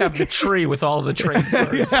does have the tree with all the trade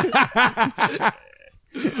birds.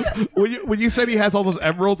 When you said he has all those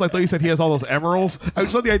emeralds, I thought you said he has all those emeralds. I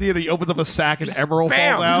just love the idea that he opens up a sack and emerald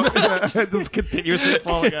Bam! falls out, and just continuously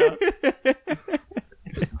falling out.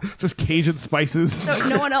 Just Cajun spices. So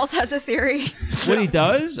no one else has a theory. What he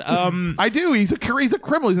does? I do. He's a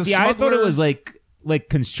criminal. He's a See, smuggler. I thought it was like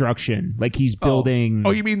construction. Like he's building.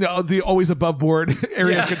 Oh, you mean the always above board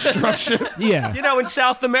area of construction? Yeah. You know, in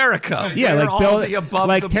South America. Yeah, they're like all the above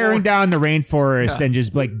like the tearing board. down the rainforest and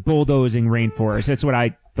just like bulldozing rainforest. That's what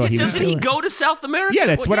I thought he was Doesn't he doing. go to South America? Yeah,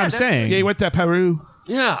 that's Well, what I'm that's- saying. Yeah, he went to Peru.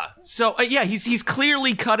 Yeah. So he's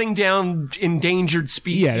clearly cutting down endangered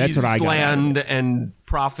species Yeah, that's what I got land and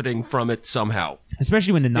profiting from it somehow.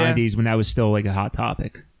 Especially when the Yeah. 90s when that was still like a hot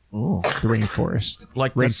topic. Oh. The rainforest.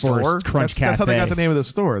 Like the Rainforest store? Crunch That's how they got Cafe. the name of the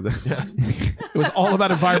store. It was all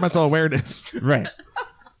about environmental awareness. Right.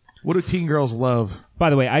 What do teen girls love? By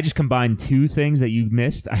the way, I just combined two things that you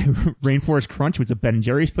missed. Rainforest Crunch, which is a Ben &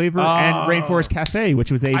 Jerry's flavor, and Rainforest Cafe,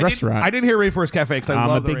 which was a restaurant. I didn't hear Rainforest Cafe because I I'm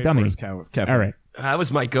love a the big dummy. Rainforest Cafe. All right. That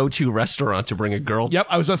was my go-to restaurant to bring a girl. Yep,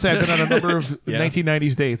 I was going to say I've been on a number of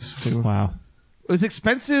 1990s dates too. Wow. It was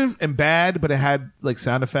expensive and bad, but it had like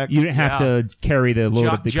sound effects. You didn't have to carry the load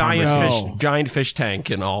of the giant conversation. fish, giant fish tank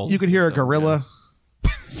and all. You could hear a gorilla.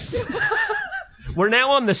 We're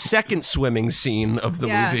now on the second swimming scene of the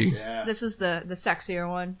yes. movie. This is the sexier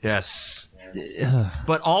one. Yes.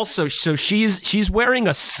 But also, so she's wearing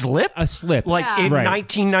a slip? A slip. Like Yeah. in Right.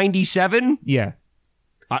 1997? Yeah.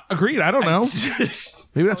 Agreed. I don't know.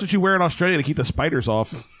 Maybe that's what you wear in Australia to keep the spiders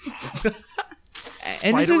off.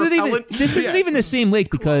 And this Spider isn't even repellent? this isn't even the same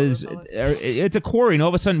lake because repellent. it's a quarry, and all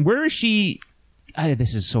of a sudden, where is she?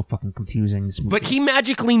 This is so fucking confusing. This movie. But he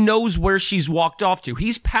magically knows where she's walked off to.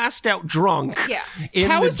 He's passed out drunk. Yeah. In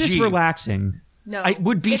How the is this Jeep. relaxing? No. It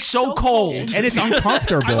would be It's so cold. And it's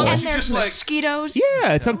uncomfortable. love And She's there's just like- mosquitoes.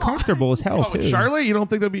 Yeah, it's uncomfortable as hell Oh, too. Charlotte, you don't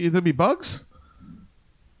think there'd be bugs?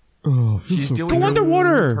 Oh, She's doing Go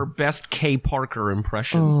underwater. her best Kay Parker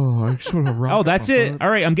impression. Oh, I just want to rock. Oh, that's it. All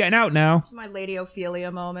right, I'm getting out now. It's my Lady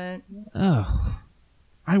Ophelia moment. Oh,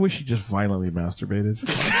 I wish he just violently masturbated.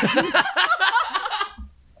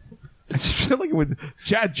 I just feel like it would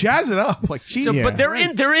jazz it up. Like, So, Jesus. Yeah. But they're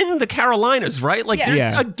in the Carolinas, right? Like, Yeah. there's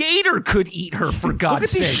Yeah. a gator could eat her for Look God's at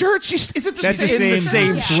sake. these shirts. She's is it That's the in the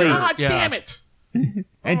same same slate. God Yeah. damn it.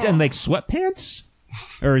 and like sweatpants,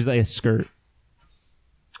 or is that a skirt?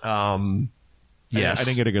 Yes, I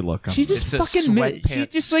didn't get a good look. She's just It's a fucking. She's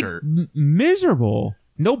sweatpants just like skirt. miserable.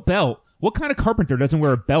 No belt. What kind of carpenter doesn't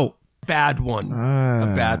wear a belt? bad one.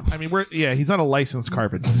 A bad one. I mean, he's not a licensed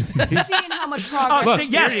carpenter. Seeing how much progress. Oh, so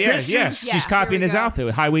yes, Here he this is, yeah. is- She's Yeah, copying here we his go. outfit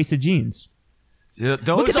with high waisted jeans. Those at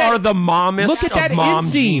that- are the mommest Look at that of mom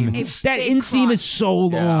inseam. jeans. That big inseam crotch. is so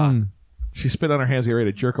long. She spit on her hands, get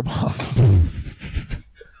ready to jerk him off.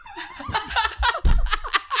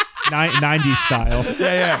 90s style.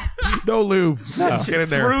 Yeah. No lube. Get in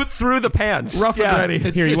there. Through the pants. Rough and ready.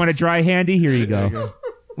 Here, you want a dry handy? Here you go.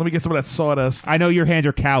 Let me get some of that sawdust. I know your hands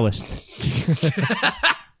are calloused.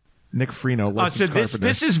 Nick Freno. So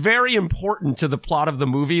this is very important to the plot of the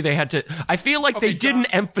movie. They had to. I feel like they didn't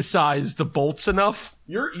emphasize the bolts enough.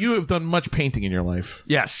 You have done much painting in your life.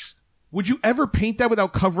 Yes. Would you ever paint that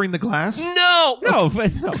without covering the glass? No,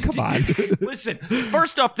 come on. Listen,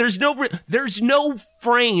 first off, there's no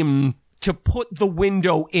frame to put the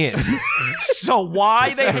window in. So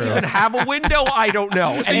why they even have a window, I don't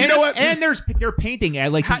know. And you know what? And they're painting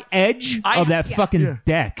at like the edge of that fucking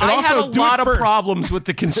deck. I had a also, lot of problems with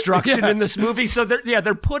the construction in this movie. So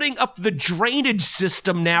they're putting up the drainage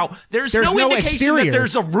system now. There's no indication exterior. that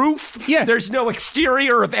there's a roof. Yeah. There's no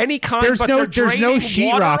exterior of any kind. There's no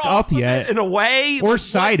sheetrock up yet, in a way, or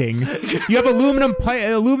siding. You have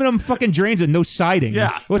aluminum fucking drains and no siding.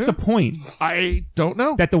 Yeah. What's the point? I don't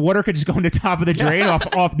know. That the water could just go on the top of the drain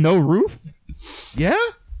off no roof? Yeah.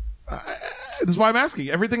 This is why I'm asking.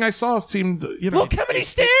 Everything I saw seemed, Look how many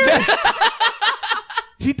stairs!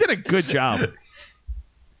 He did a good job.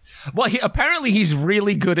 Well, apparently he's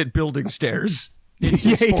really good at building stairs. Yeah,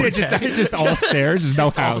 he did. Just all stairs. There's no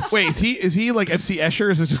house. Wait, is he like MC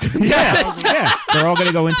Escher? Is it just Yeah. They're all going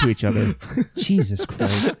to go into each other. Jesus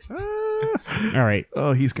Christ. All right.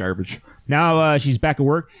 Oh, he's garbage. Now she's back at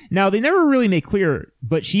work. Now, they never really make clear,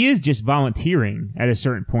 but she is just volunteering at a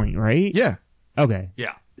certain point, right? Yeah. Okay.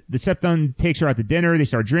 Yeah. The stepson takes her out to dinner. They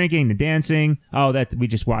start drinking and dancing. Oh, we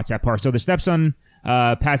just watched that part. So the stepson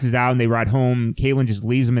passes out and they ride home. Caitlin just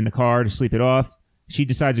leaves him in the car to sleep it off. She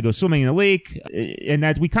decides to go swimming in the lake, and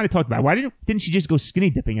that we kind of talked about. Why didn't she just go skinny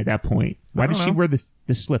dipping at that point? Why did she wear the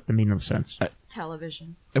slip? That made no sense.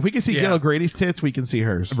 Television. If we can see Gail Grady's tits, we can see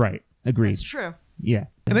hers. Right. Agreed. That's true. Yeah.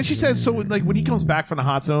 And then she says, so like when he comes back from the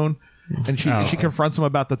hot zone, and she confronts him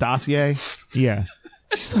about the dossier. Yeah.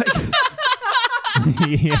 She's like,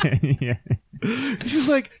 yeah. She's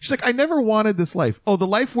like, I never wanted this life. Oh, the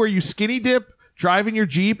life where you skinny dip, drive in your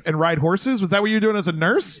Jeep, and ride horses? Was that what you were doing as a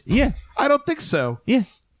nurse? Yeah. I don't think so. Yeah.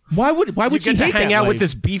 Why would you she get to hate hang that out life? with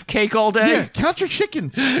this beefcake all day? Yeah, count your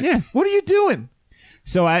chickens. Yeah. What are you doing?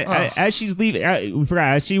 So as she's leaving, we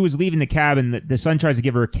forgot, as she was leaving the cabin, the son tries to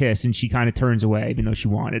give her a kiss, and she kind of turns away, even though she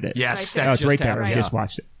wanted it. Yes, Right that It's just right there. happened. I just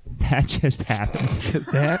watched it. That just happened.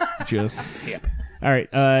 That just happened. All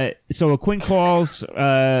right. So Quinn calls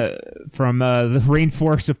from the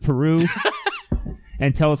rainforest of Peru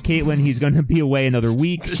and tells Caitlin he's going to be away another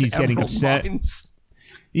week. She's getting Emerald upset. Mines.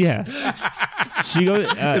 Yeah. She goes.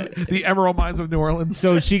 The Emerald Mines of New Orleans.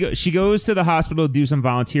 So she goes to the hospital to do some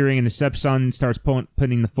volunteering, and the stepson starts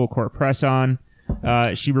putting the full court press on.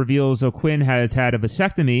 She reveals O'Quinn has had a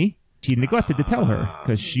vasectomy. She neglected to tell her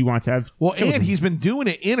because she wants to have children. And he's been doing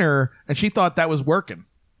it in her, and she thought that was working.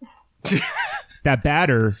 That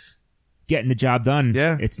batter getting the job done.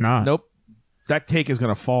 Yeah. It's not. Nope. That cake is going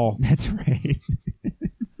to fall. That's right.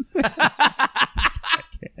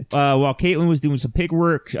 While Caitlin was doing some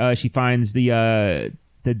paperwork, she finds the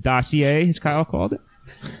dossier, as Kyle called it.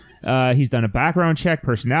 He's done a background check,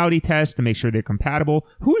 personality test to make sure they're compatible.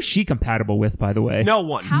 Who is she compatible with, by the way? No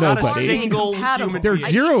one. How Not a Nobody. single Compatible. human. They're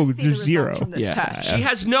being. zero. I need to see the There's results zero. from this test.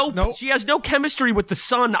 She has no chemistry with the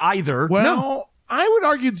son either. Well, I would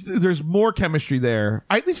argue there's more chemistry there.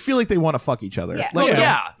 I at least feel like they want to fuck each other. Yeah. Like,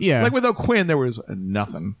 Yeah. Like with O'Quinn, there was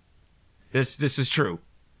nothing. This is true.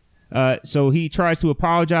 So he tries to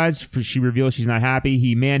apologize. She reveals she's not happy.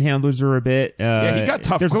 He manhandles her a bit. He got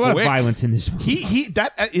tough There's a lot of quick. violence in this movie.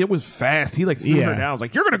 It was fast. He like threw her down. I was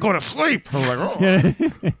like, you're gonna go to sleep. I was like, oh.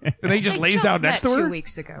 And then he just They lays just down next met to her. 2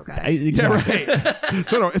 weeks ago, guys. Yeah, right.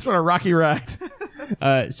 It's been a rocky ride.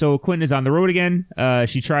 So Quentin is on the road again.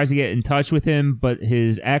 She tries to get in touch with him, but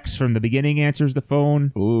his ex from the beginning answers the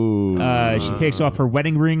phone. Ooh. She takes off her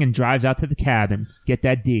wedding ring and drives out to the cabin. Get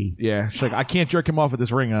that D. Yeah. She's like, I can't jerk him off with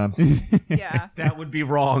this ring on. Yeah. That would be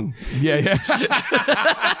wrong. Yeah.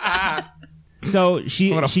 So she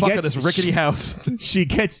I'm gonna fuck gets at this rickety house. She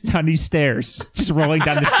gets down these stairs, just rolling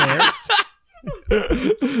down the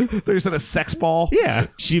stairs. There's a sex ball. Yeah.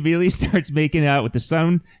 She immediately starts making out with the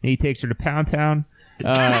son, and he takes her to Pound Town.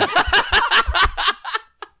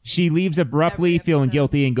 She leaves abruptly, Every feeling episode.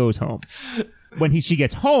 guilty, and goes home. When she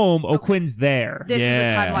gets home, O'Quinn's there. This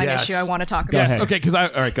is a timeline Yes. issue I want to talk Go about. ahead. Okay, all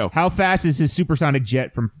right, go. How fast is his supersonic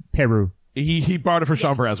jet from Peru? He borrowed it for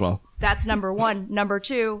Sean Yes. Braswell. That's number one. Number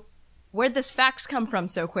two, where'd this fax come from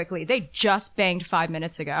so quickly? They just banged 5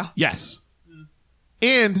 minutes ago. Yes.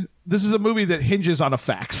 And this is a movie that hinges on a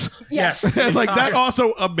fax. Yes. Like that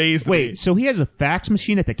also amazed me. Wait, so he has a fax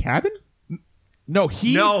machine at the cabin? No,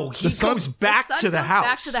 he goes back to the house.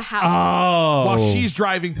 Back to the house. Oh, while she's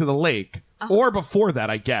driving to the lake, or before that,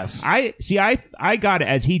 I guess. I got it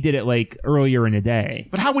as he did it like earlier in the day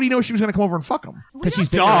But how would he know she was going to come over and fuck him? because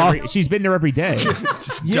she's been there every day.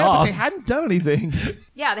 Yeah, but they hadn't done anything.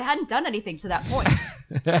 Yeah, they hadn't done anything to that point.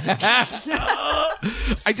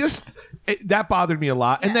 That bothered me a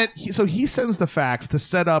lot. And then he sends the fax to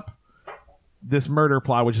set up this murder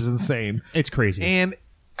plot, which is insane. It's crazy. And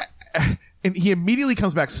he immediately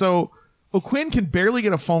comes back. So O'Quinn can barely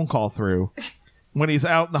get a phone call through when he's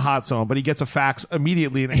out in the hot zone, but he gets a fax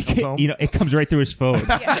immediately and it comes home. It comes right through his phone. It's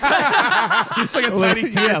like a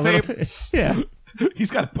tiny tape. Yeah.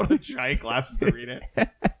 He's got to put on giant glasses to read it.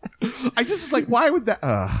 I just was like, why would that?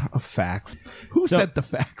 A fax? Who sent the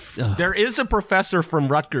fax? There is a professor from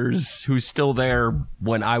Rutgers who's still there.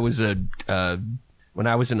 When I was an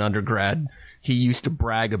undergrad, he used to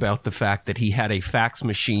brag about the fact that he had a fax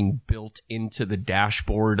machine built into the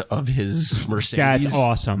dashboard of his Mercedes. That's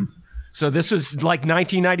awesome. So this is like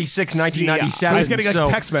 1996, 1997. So he's getting so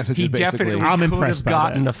text messages, he basically. definitely I'm could impressed have by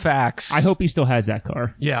gotten that. a fax. I hope he still has that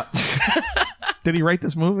car. Yeah. Did he write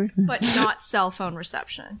this movie? But not cell phone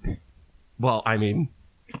reception. Well, I mean,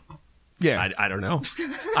 Yeah. I don't know.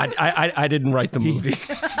 I didn't write the movie.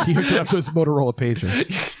 He hooked it up to his Motorola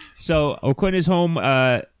pager. So O'Quinn is home.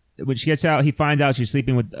 When she gets out, he finds out she's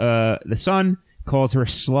sleeping with the son. Calls her a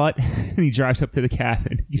slut, and he drives up to the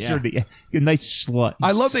cabin. Gives her a nice slut.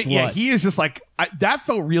 I love that. Slut. Yeah, he is just like that.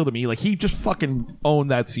 Felt real to me. Like he just fucking owned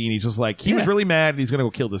that scene. He's just like he was really mad, and he's gonna go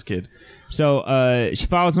kill this kid. So she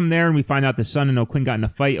follows him there, and we find out the son and O'Quinn got in a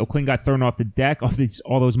fight. O'Quinn got thrown off the deck, off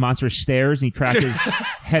all those monstrous stairs, and he cracked his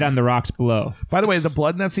head on the rocks below. By the way, the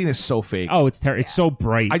blood in that scene is so fake. Oh, it's terrible. It's so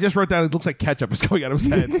bright. I just wrote down. It looks like ketchup is going out of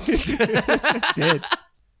his head. It did.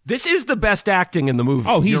 This is the best acting in the movie.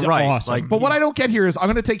 Oh, he's You're right. awesome. Like, But what I don't get here is I'm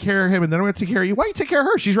going to take care of him, and then I'm going to take care of you. Why you take care of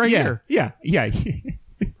her? She's right here. Yeah.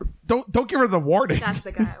 Don't give her the warning. That's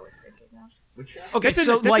the guy I was thinking of. okay, That's,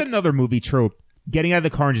 so that's like, another movie trope. Getting out of the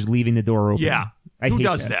car and just leaving the door open. Yeah. I Who hate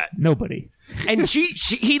does that? Nobody. and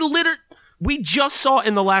he literally. We just saw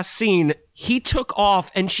in the last scene, he took off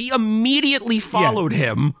and she immediately followed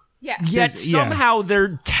him. Yeah. Yet somehow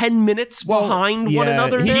they're 10 minutes behind one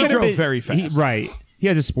another. he now. drove very fast. Right. He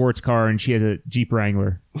has a sports car and she has a Jeep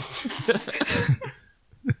Wrangler. Look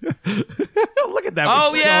at that.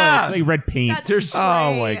 Oh, yeah. It's like red paint. That's There's- great.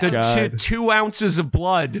 Oh, my The God. 2 ounces of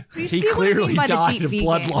blood. You He see what I clearly mean by the died deep of V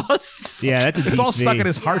blood game. loss. Yeah, that's a It's all deep stuck V. in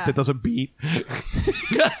his heart Yeah. that doesn't beat.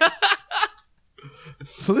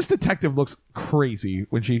 So this detective looks crazy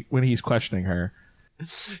when he's questioning her.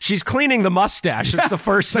 She's cleaning the mustache. It's the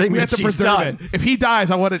first thing We that have to she's preserve done. it. If he dies,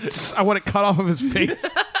 I want it cut off of his face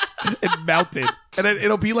and mounted, and then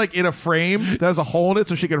it'll be like in a frame that has a hole in it,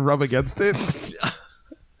 so she can rub against it,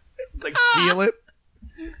 like feel it.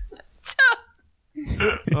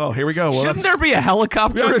 Oh, here we go. Well, Shouldn't there be a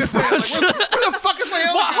helicopter I in was gonna say, front? like, where the fuck is my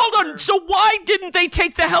helicopter? Well, hold on. So why didn't they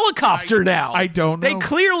take the helicopter now? I don't know. They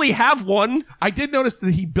clearly have one. I did notice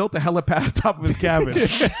that he built a helipad on top of his cabin.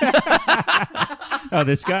 Oh,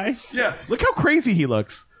 this guy? Yeah, look how crazy he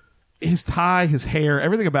looks. His tie, his hair,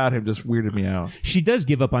 everything about him just weirded me out. She does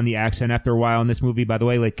give up on the accent after a while in this movie, by the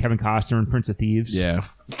way, like Kevin Costner in Prince of Thieves. Yeah.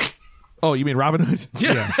 Oh, you mean Robin Hood?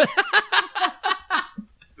 Yeah.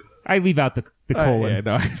 I leave out the colon. Yeah,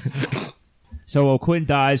 no. So O'Quinn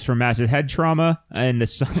dies from massive head trauma, and the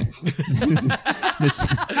son...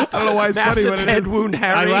 I don't know why it's funny, Massive but it head is. wound, I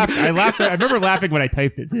Harry. laughed. I remember laughing when I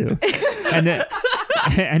typed it, too.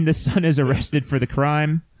 And the son is arrested for the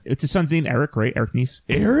crime. It's the son's name, Eric, right? Eric Neese.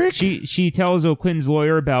 Eric? She tells O'Quinn's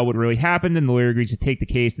lawyer about what really happened, and the lawyer agrees to take the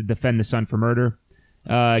case to defend the son for murder.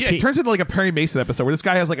 Yeah, it turns into like a Perry Mason episode where this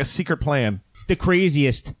guy has like a secret plan. The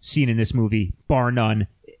craziest scene in this movie, bar none,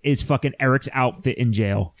 is fucking Eric's outfit in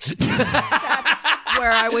jail. That's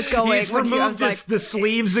where I was going. He's when I removed was like, the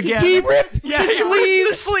sleeves again. He ripped yeah, he ripped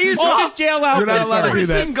the sleeves All off. his jail outfit. You're not allowed to do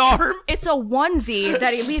that. Prison garb. it's a onesie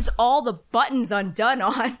that he leaves all the buttons undone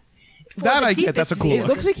on. for That the I get. That's a deepest cool view. It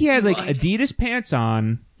looks like he has like Adidas pants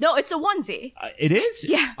on. No, it's a onesie. It is?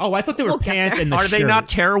 Yeah. Oh, I thought they were We'll get pants there. and the Are they shirt. not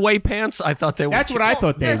tearaway pants? I thought they were. That's what I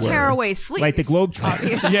thought they They're were. tearaway sleeves. Like the Globetrotters.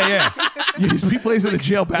 obviously. Yeah. He plays in the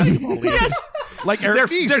jail basketball league. Yes. Like Eric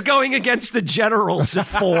Neese. They're going against the Generals at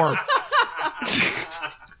 4.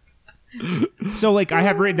 So, like, I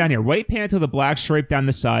have written down here, white pants with a black stripe down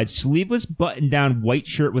the side, sleeveless button-down white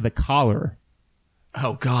shirt with a collar,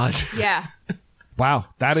 Oh, God. Yeah. Wow,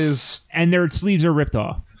 that is... and their sleeves are ripped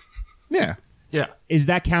off. Yeah. Yeah. Is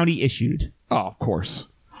that county issued? Oh, of course.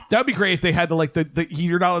 That would be great if they had to,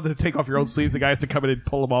 you're not allowed to take off your own sleeves. The guy has to come in and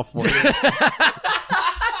pull them off for you.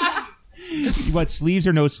 What, sleeves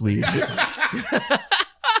or no sleeves?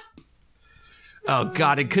 Oh,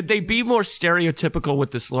 God. And could they be more stereotypical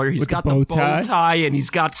with this lawyer? He's With got the the bow bow tie? tie and he's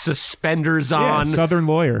got suspenders Yeah, on. Southern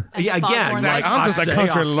lawyer. Yeah, again, Foghorn like, I'm just a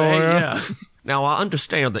country lawyer. yeah. Now, I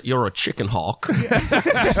understand that you're a chicken hawk. He's not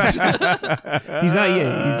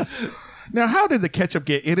yet. Now, how did the ketchup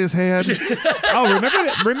get in his hand?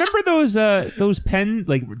 Remember those pen,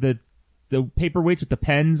 like the paperweights with the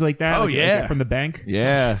pens like that? Oh, like, yeah. like from the bank?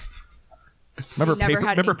 Yeah. Remember Never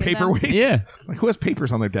had ink in them. paperweights? Yeah. Like, who has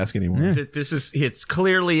papers on their desk anymore? Yeah. It's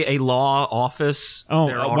clearly a law office. Oh,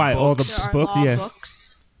 There are why? All books. the There are books, law yeah.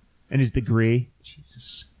 books. And his degree.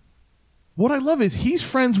 Jesus. What I love is he's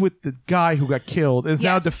friends with the guy who got killed, is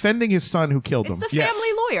now Yes. defending his son who killed It's him. the Yes. family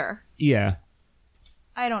lawyer. Yeah.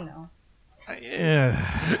 I don't know. Yeah.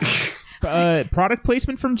 Product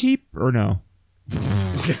placement from Jeep or no?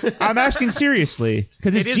 I'm asking seriously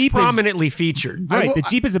because his It is Jeep prominently featured. right. The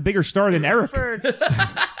Jeep is a bigger star than Eric. For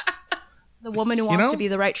the woman who wants know? to be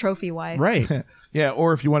the right trophy wife. Right. Yeah,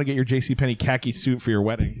 or if you want to get your JCPenney khaki suit for your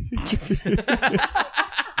wedding.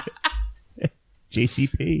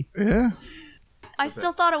 JCP. Yeah. I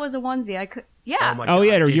still thought it was a onesie. I could. Yeah. my Oh, God,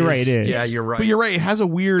 yeah, it you're right, it is. Yeah, you're right. But you're right, it has a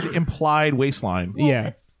weird implied waistline. Well, Yeah.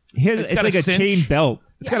 It's, It's got like a a cinch. chain belt.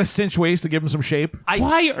 It's got a cinch waist to give him some shape.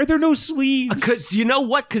 Why are there no sleeves? Because you know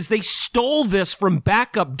what? Because they stole this from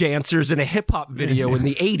backup dancers in a hip hop video in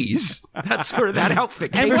the 80s. That's where that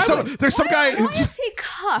outfit came There's from. some guy why who's is he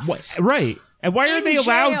cuffed? Right. And why are In they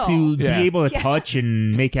allowed to jail. be able to Yeah. touch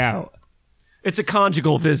and make out? It's a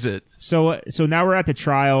conjugal visit. So now we're at the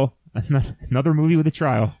trial. Another movie with a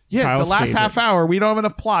trial. yeah, Trial's the last favorite. half hour we don't have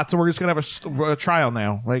enough plot, so we're just gonna have a trial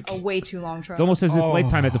now. Like A way too long trial. It's almost as if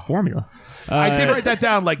Lifetime has a formula. I did write that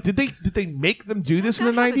down. Like, did they make them do this in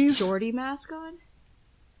the Does that have a '90s? Geordie mask on?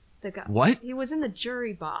 The guy. What? He was in the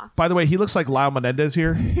jury box. By the way, he looks like Lyle Menendez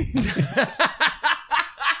here.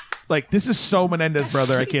 Like, this is so Menendez,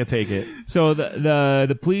 brother. I can't take it. So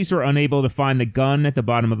the police were unable to find the gun at the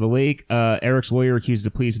bottom of the lake. Eric's lawyer accused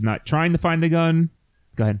the police of not trying to find the gun.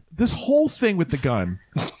 Go ahead. This whole thing with the gun,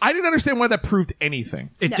 I didn't understand why that proved anything.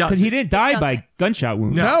 It No. does. Because he didn't die doesn't. by gunshot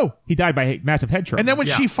wound. No. He died by massive head trauma. And then when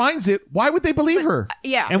Yeah. she finds it, why would they believe her?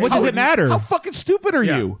 Yeah. And what does it matter? How fucking stupid are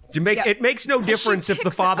Yeah. you? Yeah. It makes no difference if the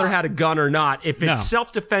picks it father up. had a gun or not. If it's No.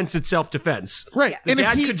 self-defense, it's self-defense. Right. The And if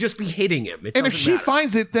dad he- could just be hitting him. It And if doesn't she matter.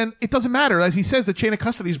 finds it, then it doesn't matter. As he says, the chain of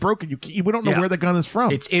custody is broken. We don't know Yeah. where the gun is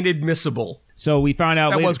from. It's inadmissible. So we found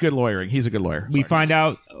out that later, was good lawyering. He's a good lawyer. we Sorry. find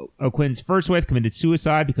out O'Quinn's first wife committed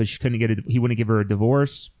suicide because she couldn't he wouldn't give her a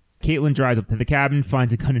divorce. Caitlin drives up to the cabin,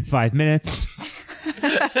 finds a gun in 5 minutes.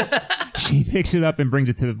 She picks it up and brings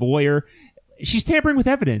it to the lawyer. She's tampering with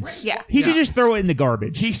evidence. Yeah. He should just throw it in the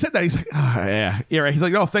garbage. He said that. He's like, yeah, right. He's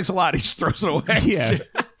like, oh, thanks a lot. He just throws it away. Yeah.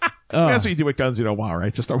 That's what you do with guns,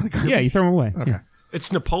 right? Just throw it in the garbage. Yeah, you throw them away. Okay. Yeah.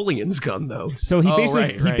 It's Napoleon's gun, though. So he Oh,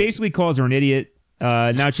 basically right. he basically calls her an idiot.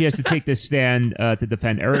 Now she has to take this stand to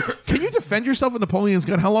defend Eric. Can you defend yourself with Napoleon's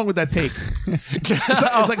gun? How long would that take? It's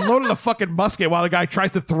like loading a fucking musket while the guy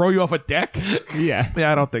tries to throw you off a deck. Yeah.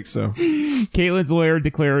 Yeah, I don't think so. Caitlin's lawyer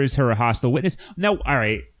declares her a hostile witness. Now, all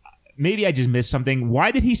right, maybe I just missed something.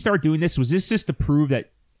 Why did he start doing this? Was this just to prove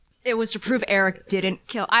that? It was to prove Eric didn't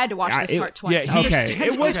kill. I had to watch this part twice. yeah, to Okay, understand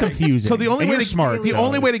it was it. confusing. So the only And way you're to smart. the so-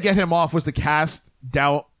 only way to get him off was to cast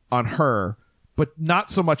doubt on her, but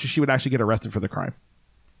not so much as she would actually get arrested for the crime,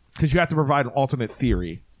 because you have to provide an alternate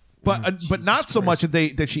theory. But not so much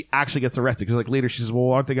that she actually gets arrested, because like later she says,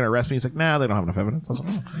 "Well, aren't they going to arrest me?" He's like, "Nah, they don't have enough evidence." I was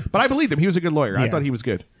like, "Oh." But I believed him; he was a good lawyer. I Yeah. thought he was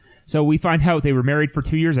good. So we find out they were married for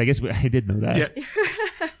 2 years. I guess I did know that. Yeah.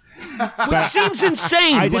 Which seems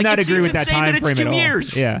insane. I did not it agree seems with that insane time it's frame 2 at all.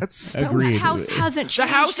 years. Yeah, That's- agreed. The house hasn't The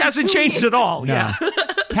changed. house in hasn't 2 changed years. at all. No. Yeah.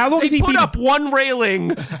 How long They has he put been up one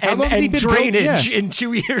railing and, long has he and been built? drainage Yeah. in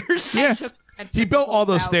 2 years. Yeah. He built all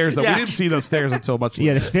those stairs, though. Yeah. We didn't see those stairs until much Yeah,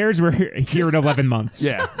 later. the stairs were here in 11 months.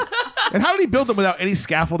 Yeah. And how did he build them without any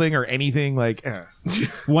scaffolding or anything? Like,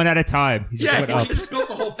 One at a time. He just Yeah, went up. just built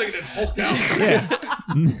the whole thing and then hulked out.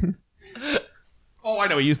 Yeah. Oh, I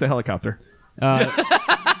know. He used the helicopter.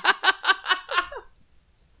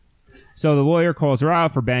 So the lawyer calls her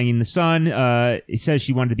out for banging the son. He says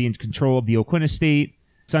she wanted to be in control of the O'Quinn estate.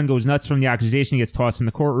 Son goes nuts from the accusation. He gets tossed in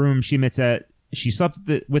the courtroom. She admits that she slept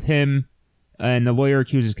with him, and the lawyer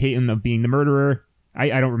accuses Caitlin of being the murderer.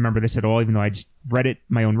 I don't remember this at all, even though I just read it,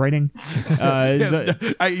 my own writing.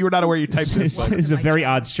 You were not aware you typed this. This is a very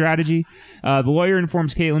odd strategy. The lawyer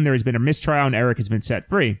informs Caitlin there has been a mistrial and Eric has been set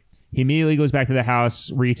free. He immediately goes back to the house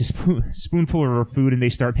where he eats a spoonful of her food and they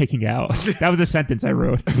start making out. That was a sentence I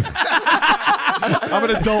wrote. I'm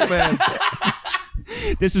an adult man.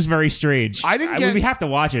 This was very strange. I didn't get- we have to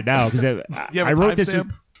watch it now because You have I a wrote this.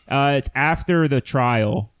 timestamp? It's after the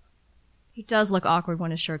trial. He does look awkward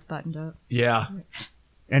when his shirt's buttoned up. Yeah.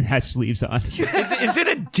 And has sleeves on. Is it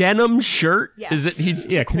a denim shirt? Yes. Is it? He's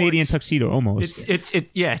Canadian tuxedo almost. It's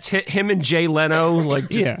him and Jay Leno like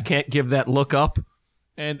just can't give that look up.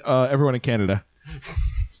 And everyone in Canada.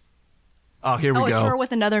 Oh, here we go. Oh, it's her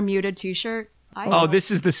with another muted T-shirt.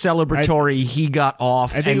 This is the celebratory he got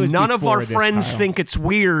off, and none of our friends think it's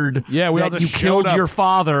weird we all that just you killed showed up. your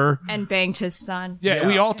father. And banged his son. Yeah,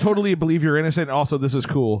 we all totally believe you're innocent. Also, this is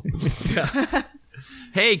cool.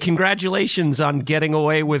 Hey, congratulations on getting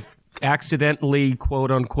away with accidentally,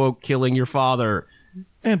 quote unquote, killing your father.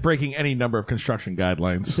 And breaking any number of construction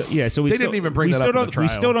guidelines. So we They didn't even bring that up in the trial. We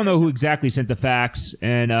still don't know who exactly sent the fax,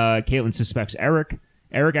 and Caitlin suspects Eric.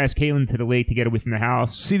 Eric asked Caitlin to the lake to get away from the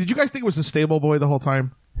house. See, did you guys think it was the stable boy the whole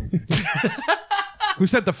time? Who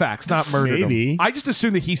sent the fax, not murdered Maybe. him? I just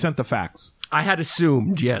assumed that he sent the fax. I had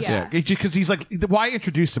assumed, yes. Yeah. Because he's like, why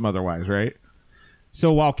introduce him otherwise, right?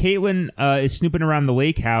 So while Caitlin is snooping around the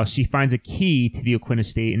lake house, she finds a key to the O'Quinn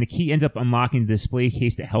estate, and the key ends up unlocking the display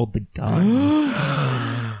case that held the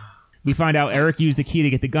gun. We find out Eric used the key to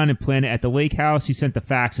get the gun and plant it at the lake house. He sent the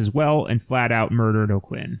fax as well and flat out murdered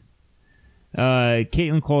O'Quinn.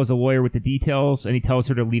 Caitlin calls a lawyer with the details, and he tells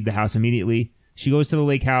her to leave the house immediately. She goes to the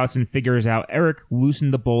lake house and figures out Eric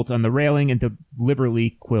loosened the bolts on the railing and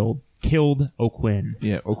deliberately killed O'Quinn.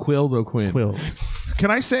 Yeah, O'Quinn. Quilled. Can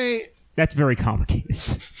I say... That's very complicated.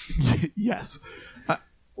 Yes.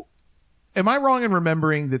 Am I wrong in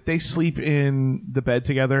remembering that they sleep in the bed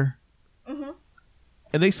together? Mm-hmm.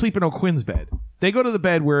 And they sleep in O'Quinn's bed. They go to the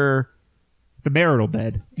bed where... The marital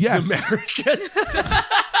bed. Yes.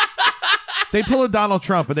 They pull a Donald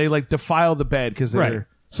Trump and they like defile the bed because they're... Right.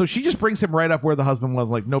 So she just brings him right up where the husband was,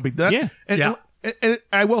 like, no big deal. Yeah. And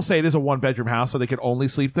I will say it is a one-bedroom house, so they could only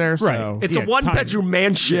sleep there. So. Right. It's a one-bedroom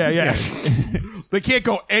mansion. Yeah. They can't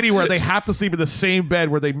go anywhere. They have to sleep in the same bed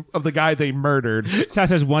of the guy they murdered. This house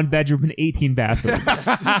has one bedroom and 18 bathrooms.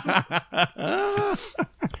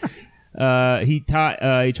 He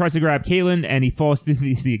tries to grab Caitlin, and he falls through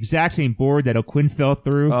the exact same board that O'Quinn fell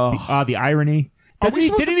through. The irony.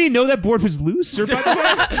 Didn't he know that board was loose? Or by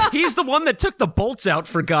the way? He's the one that took the bolts out,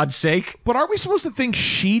 for God's sake. But are we supposed to think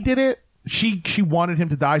she did it? She wanted him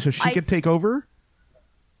to die so she could take over?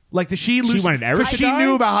 Like, did she loosen? She wanted Eric to she die?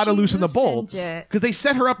 knew about how to loosen the loosened bolts. it. Because they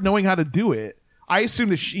set her up knowing how to do it. I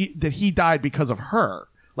assumed that he died because of her.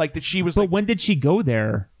 Like, that she was But like... when did she go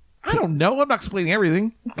there? I don't know. I'm not explaining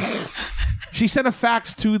everything. She sent a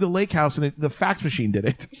fax to the lake house, and the fax machine did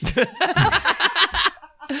it.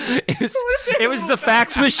 It was the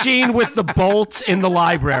fax machine with the bolts in the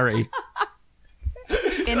library.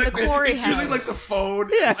 In the quarry It's house. using like the phone,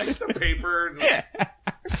 like the paper.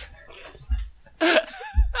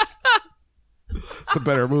 It's a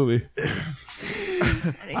better movie.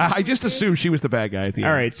 I just assumed she was the bad guy at the end.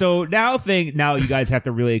 All right, so now you guys have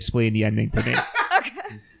to really explain the ending to me.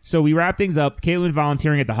 Okay. So we wrap things up. Caitlin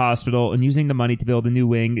volunteering at the hospital and using the money to build a new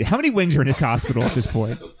wing. How many wings are in this hospital at this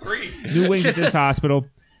point? 3. New wings at this hospital.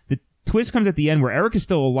 The twist comes at the end where Eric is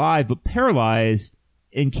still alive but paralyzed,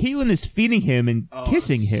 and Caitlin is feeding him and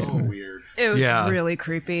kissing him. So weird. It was Yeah. really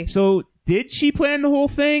creepy. So did she plan the whole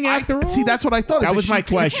thing after all? See, that's what I thought. That is was she my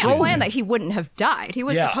controlled question. She him. planned that he wouldn't have died. He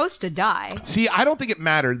was supposed to die. See, I don't think it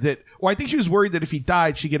mattered that. Well, I think she was worried that if he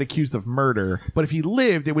died, she'd get accused of murder. But if he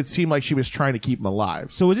lived, it would seem like she was trying to keep him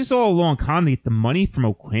alive. So is this all a long con to get the money from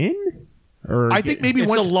O'Quinn? Or I think maybe It's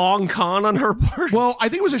once. a long con on her part. Well, I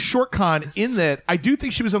think it was a short con in that I do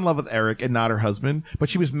think she was in love with Eric and not her husband, but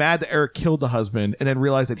she was mad that Eric killed the husband and then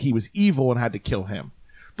realized that he was evil and had to kill him.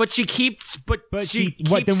 But she keeps, she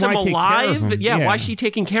then keeps him why take care of alive. him? Yeah, Yeah. why is she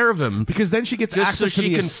taking care of him? Because then she gets Just so access to she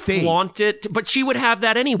the can estate. flaunt it. But she would have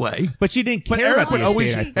that anyway. But she didn't But care Eric about would the always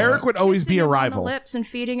estate, I thought. Eric would always be Kissing a him on rival. the lips and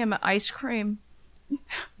feeding him ice cream.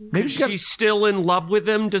 Maybe she got. She's still in love with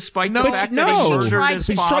him despite No, the fact no. that he She murdered tried his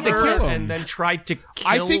to father kill him. and then tried to kill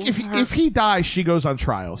I think her. if he dies, she goes on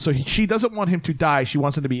trial. So she doesn't want him to die. She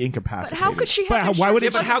wants him to be But incapacitated. how could she have But been why sure would he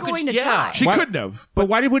it- wasn't how could going she- to yeah. die? She Why- couldn't have. But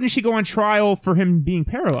why wouldn't she go on trial for him being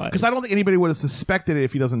paralyzed? Because I don't think anybody would have suspected it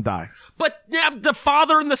if he doesn't die. But the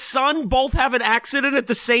father and the son both have an accident at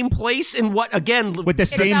the same place, and what again? With the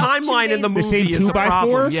same- timeline in the The movie the same is a 2x4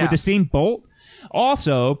 problem. Yeah. with the same bolt.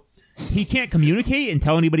 Also, he can't communicate and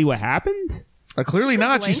tell anybody what happened. Clearly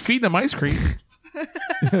not. blink. She's feeding him ice cream.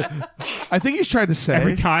 I think he's trying to say.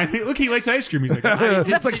 Every time, look, he likes ice cream. He's like,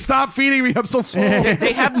 It's like, stop feeding me. I'm so full.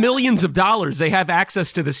 They have millions of dollars. They have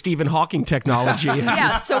access to the Stephen Hawking technology.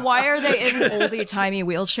 Yeah, so why are they in an oldie-timey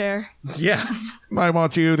wheelchair? Yeah. I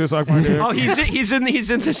want you to suck my dick. Oh, he's in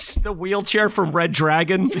the wheelchair from Red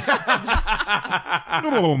Dragon. a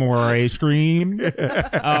little more ice cream.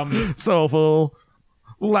 So full.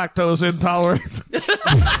 Lactose intolerant.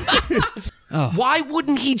 Why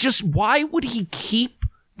would he keep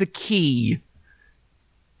the key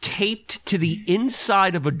taped to the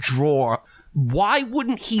inside of a drawer? Why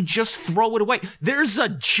wouldn't he just throw it away? There's a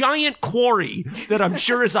giant quarry that I'm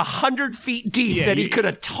sure is 100 feet deep that he could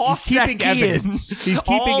have tossed that key evidence. in. He's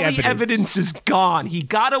keeping All evidence. the evidence is gone. He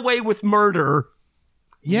got away with murder.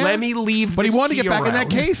 Yeah. Let me leave. But he this wanted to key get back in that around.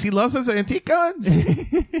 case. He loves his antique guns.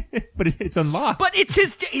 But it's unlocked. But it's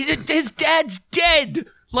his dad's dead.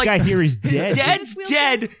 Like, guy here is his dead. dad's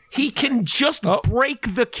dead. He can just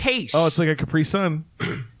break the case. Oh, it's like a Capri Sun.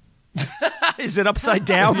 Is it upside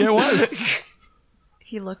down? Yeah, it was.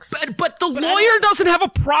 He looks. But the lawyer doesn't have a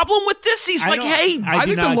problem with this. He's like, hey, I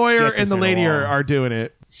think the lawyer and the lady are doing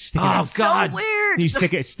it. oh God, so weird. You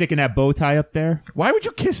sticking that bow tie up there? Why would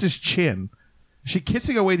you kiss his chin? Is she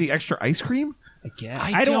kissing away the extra ice cream?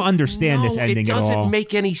 I don't understand this ending It at all. doesn't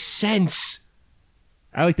make any sense.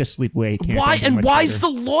 I like the sleepaway camp. Why ending and much why's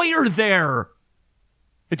better. the lawyer there?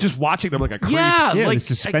 It's just watching them like a creep. Yeah, Yeah, like with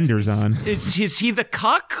suspenders on. Is he the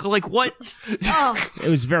cuck? Like what? Oh, It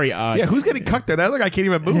was very odd. Yeah, who's getting cucked at? That look, I can't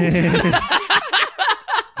even move.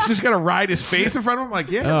 She's just gonna ride his face in front of him, like,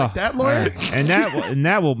 like that, lawyer. all right. And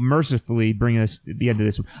that will mercifully bring us to the end of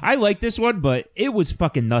this one. I like this one, but it was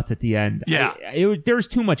fucking nuts at the end. Yeah. There's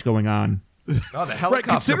too much going on. Oh, the helicopter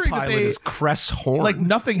considering that pilot they- is Cress Horn. Like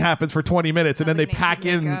nothing happens for 20 minutes, and then they Doesn't pack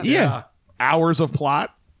make in makeup. Yeah. hours of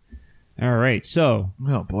plot. All right. So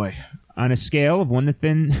Oh boy. on a scale of 1 to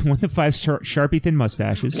 5 Sharpie thin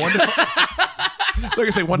mustaches. They're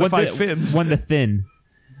gonna say 1 to 5 fins. 1 to thin.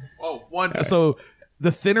 Oh, one. So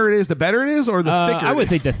the thinner it is, the better it is, or the thicker. I would it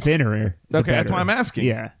think is? the thinner. The Okay, that's better. why I'm asking.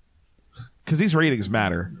 Yeah. Because these ratings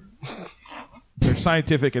matter. They're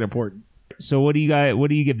scientific and important. So what do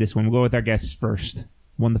you give this one? We'll go with our guests first.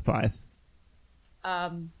 1 to 5.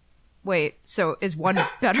 wait. So is one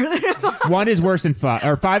better than 1 is worse than 5,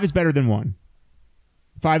 or 5 is better than 1.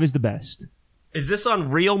 5 is the best. is this on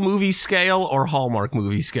real movie scale or Hallmark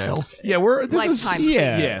movie scale? Yeah, this is Lifetime.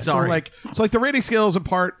 Yeah. so Sorry. like the rating scale is in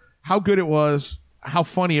part how good it was, how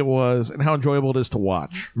funny it was, and how enjoyable it is to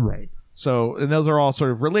watch. Right. So, and those are all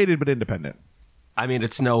sort of related but independent. I mean,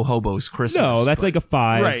 it's no hobo's Christmas. No, that's but- like a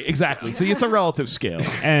 5. Right, exactly. So it's a relative scale.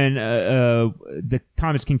 And the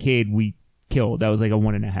Thomas Kincaid we killed. That was like a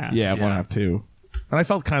 1.5. Yeah, 1.5, 2. And I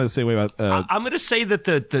felt kind of the same way about. I'm going to say that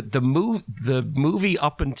the movie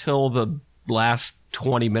up until the last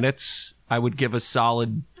 20 minutes, I would give a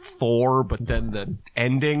solid 4, but then the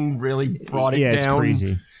ending really brought it Yeah, down. it's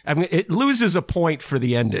crazy. I mean, it loses a point for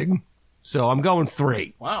the ending, so I'm going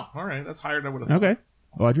 3. Wow, all right, that's higher than I would have thought. Okay.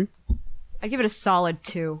 Audrey? I give it a solid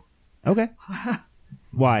 2. Okay.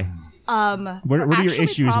 Why? What are your Actually,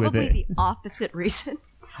 issues with probably it? the opposite reason.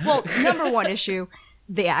 Well, number one issue,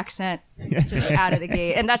 the accent, just out of the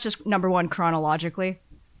gate, and that's just number one chronologically.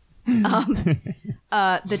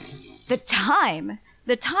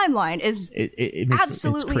 The timeline is It makes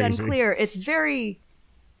absolutely it's crazy. unclear. It's very.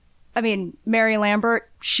 I mean, Mary Lambert,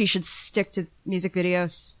 she should stick to music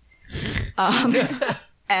videos.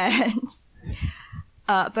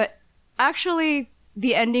 But actually,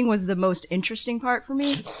 the ending was the most interesting part for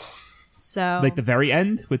me. So, Like the very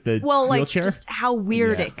end with the wheelchair? just how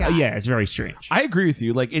weird it got. Yeah, it's very strange. I agree with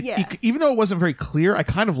you. Like, even though it wasn't very clear, I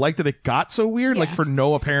kind of liked that it got so weird, like for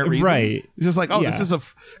no apparent reason. Right. It's just like, this Yeah.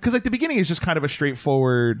 is because like the beginning is just kind of a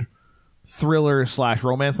straightforward thriller /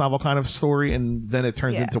 romance novel kind of story, and then it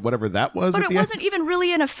turns Yeah. into whatever that was. But at it the wasn't end. even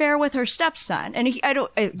really an affair with her stepson. And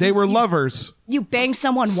They were you, lovers. You bang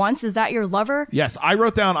someone once, is that your lover? Yes, I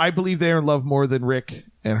wrote down. I believe they are in love more than Rick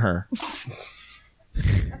and her.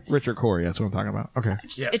 Richard Corey. That's what I'm talking about. Okay.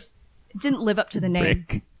 It didn't live up to the name.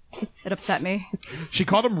 Rick. It upset me. She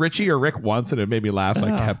called him Richie or Rick once, and it made me laugh. So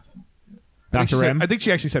I kept. Dr. M, I think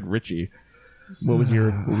she actually said Richie. what was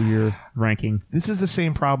your ranking? This is the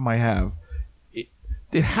same problem I have.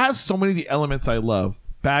 It has so many of the elements I love.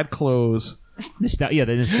 Bad clothes. The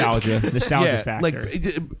nostalgia factor.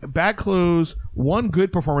 Like bad clothes. One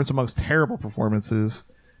good performance amongst terrible performances.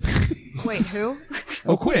 Wait, who?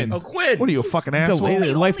 Quinn. Quinn. What are you, a fucking It's a asshole?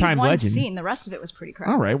 lady. Lifetime only one legend. scene. The rest of it was pretty crap.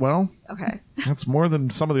 All right, well, Okay, that's more than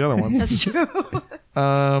some of the other ones. that's true.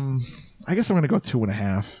 I guess I'm going to go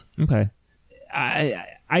 2.5. Okay.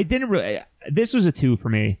 I didn't really. This was a 2 for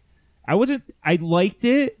me. I liked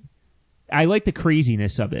it. I liked the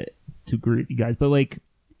craziness of it, to agree with you guys. But like,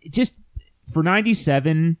 just for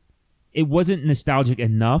 97, it wasn't nostalgic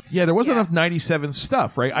enough. Yeah, there wasn't enough 97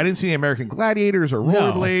 stuff, right? I didn't see American Gladiators or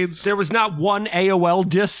Rollerblades. There was not one AOL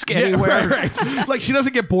disc anywhere. Right. Like, she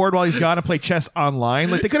doesn't get bored while he's gone and play chess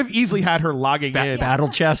online. Like, they could have easily had her logging in. Battle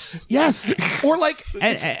chess. Yes. Or, like,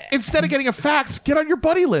 instead of getting a fax, get on your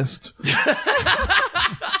buddy list.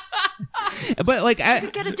 But like,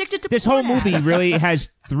 Get addicted to this whole porn movie ads. really has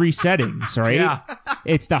 3 settings, right? Yeah.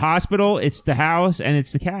 It's the hospital, it's the house, and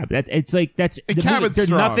it's the cabin. It's like that's the movie, cabin's there,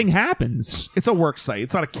 strong. nothing happens. It's a work site.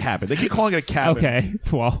 It's not a cabin. They keep calling it a cabin. Okay,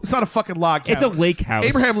 well, It's not a fucking log cabin. it's a lake house.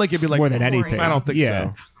 Abraham Lincoln would be like, more than Quarry anything. I don't think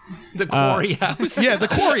so. The quarry house. Yeah, the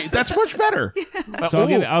quarry. That's much better. So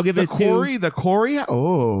I'll give the it quarry, the quarry.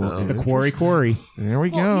 Oh, the quarry. there we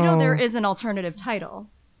Well, go. there is an alternative title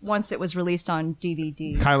once it was released on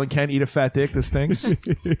DVD. Kyle and Ken eat a fat dick. This thing's I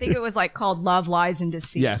think it was like called Love, Lies, and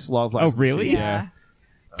Deceit. yes, Love Lies. Oh, and really? Deceit, Yeah.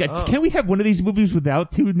 Can we have one of these movies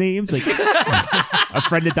without 2 names, like A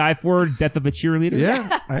Friend to Die For, Death of a Cheerleader?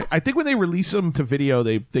 Yeah, I think when they release them to video,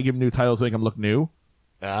 they give them new titles to make them look new.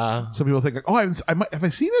 Some people think like, oh, have I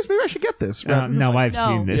seen this? Maybe I should get this. No, I've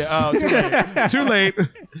seen this. Yeah, oh, too late. Too late.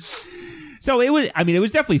 So it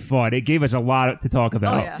was definitely fun. It gave us a lot to talk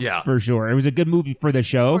about. Oh, yeah. Yeah. For sure. It was a good movie for the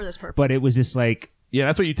show. For this purpose. But it was just like, Yeah,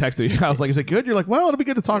 that's what you texted me. I was like, is it good? You're like, well, it'll be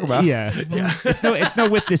good to talk about. yeah. It's no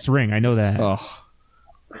with this ring. I know that. Oh,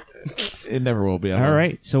 it never will be. All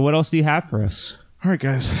right. So what else do you have for us? All right,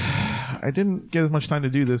 guys. I didn't get as much time to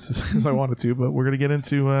do this as I wanted to, but we're going to get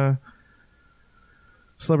into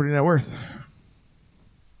Celebrity Net Worth.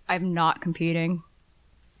 I'm not competing.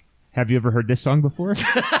 Have you ever heard this song before?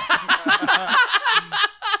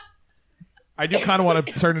 I do kind of want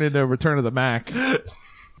to turn it into Return of the Mac.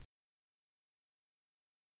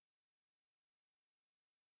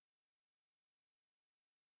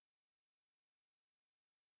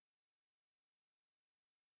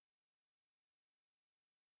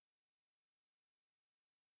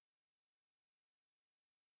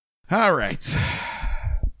 All right.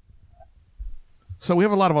 So we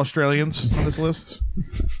have a lot of Australians on this list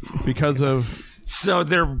because of... So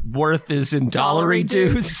their worth is in dollary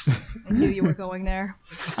dues. I knew you were going there.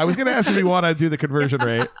 I was going to ask if you want to do the conversion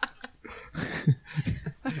rate.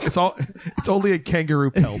 It's only a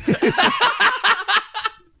kangaroo pelt.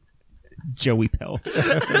 Joey Pelt.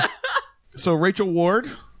 So Rachel Ward,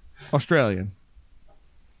 Australian.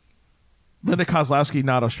 Linda Kozlowski,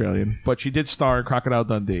 not Australian, but she did star in Crocodile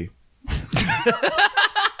Dundee.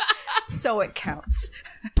 So it counts.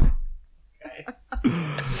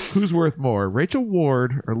 Who's worth more, Rachel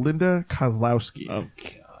Ward or Linda Kozlowski? Oh,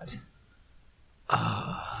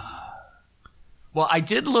 God. Well, I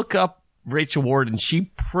did look up Rachel Ward, and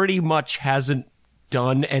she pretty much hasn't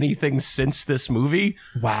done anything since this movie.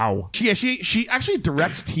 Wow. She actually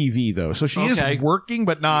directs TV though, so she Okay. is working,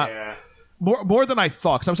 but not more than I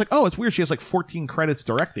thought. Because I was like, oh, it's weird. She has like 14 credits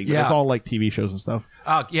directing. But Yeah. it's all like TV shows and stuff.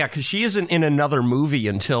 Yeah, because she isn't in another movie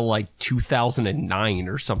until like 2009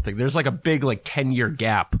 or something. There's like a big like 10-year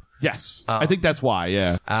gap. Yes, I think that's why.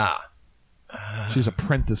 Yeah, she's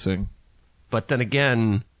apprenticing. But then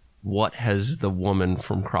again, what has the woman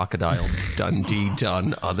from Crocodile Dundee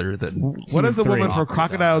done other than What has the three. woman from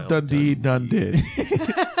Crocodile Dundee done did?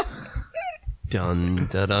 dun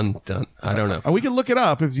dun dun dun? I don't know. We can look it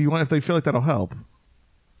up if you want. If they feel like that'll help.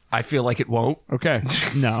 I feel like it won't. Okay.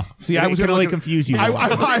 No. See, I was going gonna to look at- confuse you.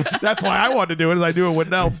 That's why I wanted to do it. Is I knew it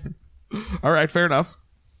wouldn't help. All right, fair enough.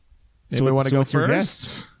 Anybody want to go what's your first?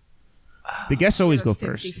 guess? The guests always go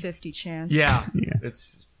first. 50-50 chance. Yeah, Yeah.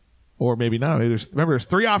 it's Or maybe not. There's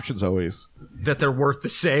 3 options always. that they're worth the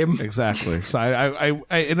same. Exactly. So I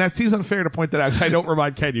and that seems unfair to point that out. 'Cause I don't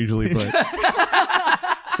remind Ken usually, but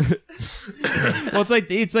Well, it's like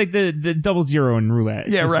the 00 in roulette.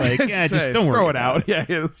 It's yeah, just right. Like, yeah, just don't throw worry it about out. Yeah,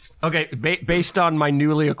 it's Okay, based on my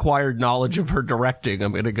newly acquired knowledge of her directing,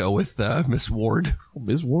 I'm going to go with Miss Ward.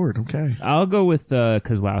 Ms. Ward. Okay, I'll go with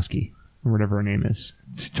Kozlowski or whatever her name is.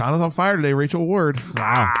 John is on fire today. Rachel Ward.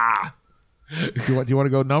 Wow. Do you want to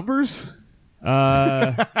go numbers?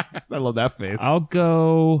 I love that face. I'll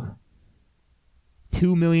go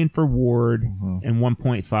 $2 million for Ward and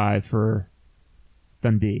 1.5 for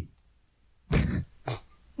Dundee.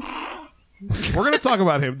 We're gonna talk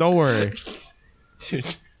about him. Don't worry,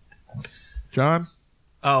 John.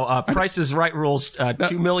 Oh, Price is Right rules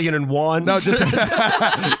 2 million and one. No, just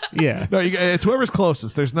Yeah. no. It's whoever's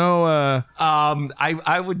closest. There's no.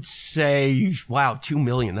 I would say, wow, 2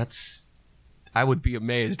 million. That's. I would be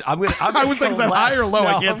amazed. I'm gonna. I was thinking, is that high or low?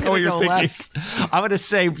 I can't tell what you're thinking. I'm gonna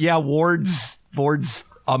say, yeah, Ward's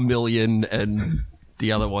 $1 million and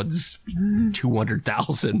the other one's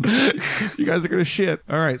 200,000. You guys are gonna shit.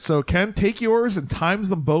 All right, so Ken, take yours and times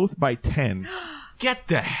them both by 10. Get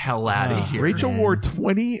the hell out of here. Rachel Ward,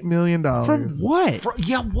 $20 million. From what?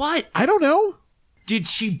 What? I don't know. Did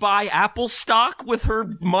she buy Apple stock with her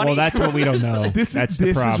money? Well, that's what we don't know. That's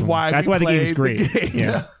the problem. That's why the game's great.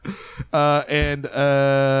 Yeah. And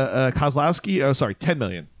Kozlowski, $10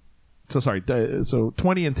 million. So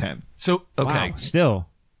 20 and 10. So, okay. Wow. Still.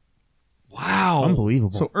 Wow.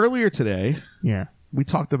 Unbelievable. So earlier today, we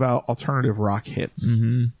talked about alternative rock hits.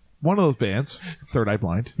 Mm-hmm. One of those bands, Third Eye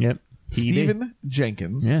Blind. Yep. Stephen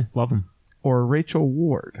Jenkins. Yeah, love him. Or Rachel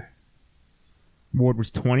Ward. Ward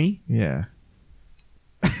was 20? Yeah.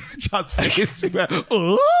 John's face.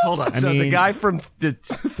 Hold on. The guy from the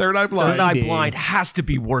Third Eye Blind. Third Eye Blind has to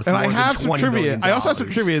be worth and more I have than some $20 trivia. million. I also have some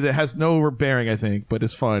trivia that has no bearing, I think, but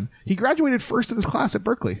is fun. He graduated first in his class at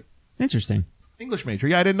Berkeley. Interesting. English major.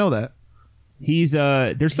 Yeah, I didn't know that. He's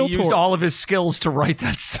they're still he used all of his skills to write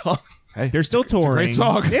that song. Hey, they're still touring. It's a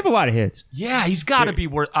great song. They have a lot of hits. Yeah, he's got to be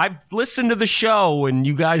worth. I've listened to the show, and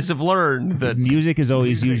you guys have learned that music is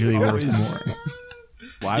always usually worth more.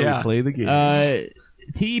 Why we play the game?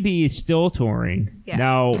 TB is still touring. Yeah.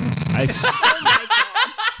 Now,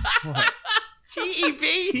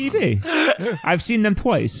 TEB. I've seen them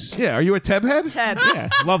twice. Yeah, are you a Teb head? Teb. Yeah,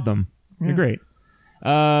 love them. They're great.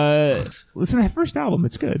 Listen to that first album;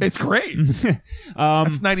 it's good. It's great.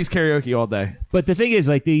 That's 90s karaoke all day. But the thing is,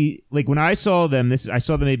 when I saw them, I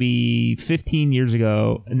saw them maybe 15 years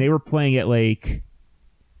ago, and they were playing at it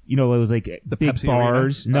was like the big Pepsi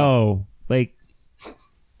bars. Arena? No,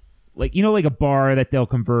 like a bar that they'll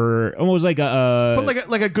convert, almost like but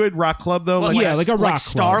like a good rock club though. Well, like a rock club.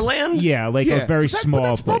 Starland. Yeah, a very small. But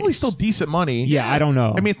that's probably place. still decent money. Yeah, I don't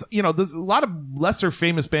know. I mean, it's, there's a lot of lesser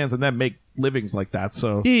famous bands than that make livings like that.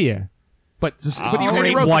 So yeah. but you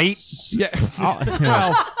Great wrote White. Yeah.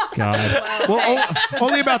 Well, God. Well,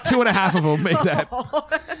 only about 2.5 of them make that.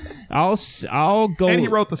 I'll go. And he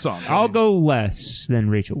wrote the song. I'll go less than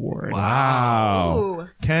Rachel Ward. Wow. Ooh.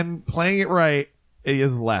 Ken playing it right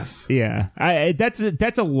is less. Yeah, that's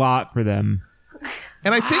a lot for them.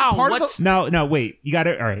 And I think part of the... No, wait. You got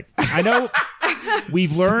it. All right. I know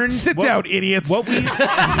we've learned. Sit down, idiots. What we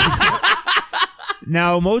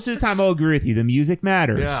now, most of the time, I'll agree with you. The music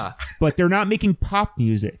matters. Yeah. But they're not making pop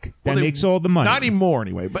music. That makes all the money. Not anymore,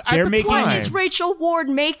 anyway. But They're at the making- time, What is Rachel Ward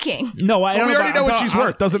making? No, I don't. we already know what she's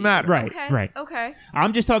worth. Doesn't matter. Right. Okay. Right. Okay.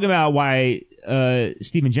 I'm just talking about why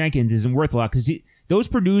Stephen Jenkins isn't worth a lot because those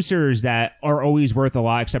producers that are always worth a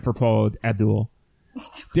lot, except for Paul Abdul,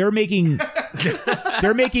 they're producing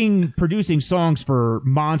songs for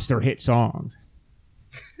monster hit songs.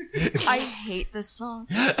 I hate this song.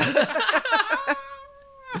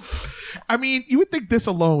 I mean, you would think this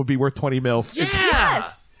alone would be worth 20 mil. Yeah.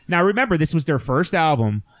 Yes. Now remember, this was their first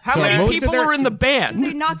album. How so many most people of their, are in the Did band?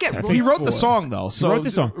 they not get He wrote the Four. song though. So Wrote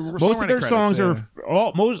the song. Most of their songs are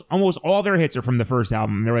almost all their hits are from the first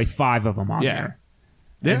album. There are like 5 of them on there.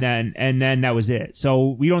 Yeah. And then that was it. So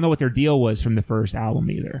we don't know what their deal was from the first album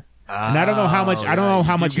either. And I don't know how much. I don't know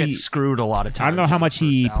how much he he screwed a lot of times. I don't know how much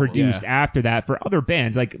he produced Yeah. after that for other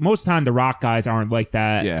bands. Like most of the time, the rock guys aren't like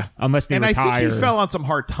that. Yeah. Unless they And retire. I think he fell on some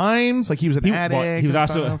hard times. Like he was an addict. He was and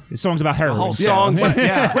also stuff. his songs about heroin. whole So- song. But,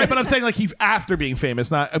 yeah, right. But I'm saying like he after being famous,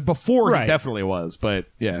 not before. Right. He definitely was. But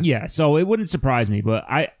yeah, Yeah, so it wouldn't surprise me, but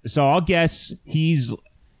I'll guess he's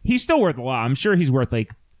still worth a lot. I'm sure he's worth like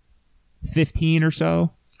 15 or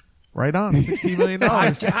so. right on. $16 million.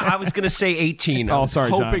 I was going to say 18. I Oh, was sorry,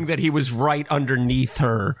 hoping John. that he was right underneath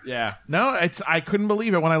her. Yeah. No, I couldn't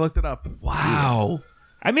believe it when I looked it up. Wow.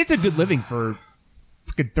 I mean, it's a good living for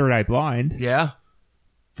freaking Third Eye Blind Yeah.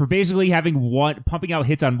 for basically pumping out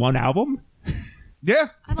hits on one album, Yeah.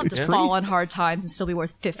 I'd love to fall on hard times and still be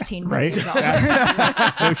worth $15 right? million.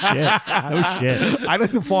 No shit. No shit. I'd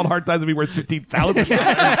like to fall on hard times to be worth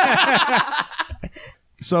 $15,000.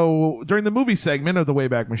 So during the movie segment of the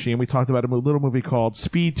Wayback Machine, we talked about a little movie called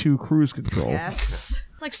Speed 2 Cruise Control. Yes.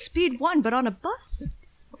 It's like Speed 1, but on a bus.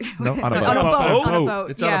 No, on a It's boat. on a boat. On a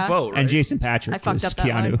boat. It's yeah. on a boat, right? And Jason Patrick I fucked was up that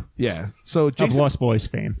Keanu line. Yeah. So of Jason Lost Boys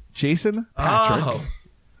fame. Patrick Oh.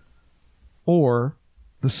 or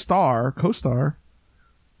the co-star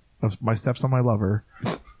of My Stepson, My Lover,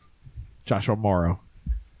 Joshua Morrow.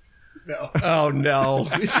 Oh, no.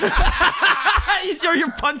 So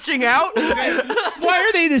you're punching out? Why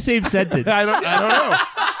are they the same sentence? I don't know.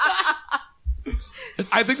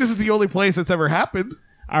 I think this is the only place that's ever happened.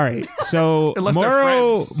 All right, so Unless they're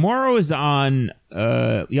friends. Morrow is on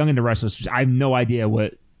Young and the Restless. I have no idea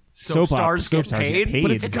what soap stars get paid,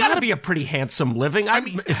 but it's It's got to be a pretty handsome living. I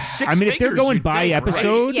mean, it's six. if they're figures, going you'd by think,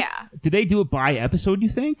 episode, right? Yeah. do they do it by episode? You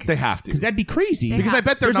think They have to. because that'd be crazy. Because I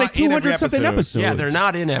bet they're there's not like in every 200 something episodes. Yeah, they're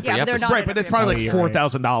not in every Yeah, they're episode. not Right, but it's probably like You're right.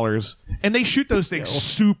 $4,000, and they shoot those things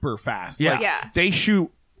super fast. Yeah. Like, Yeah. they shoot.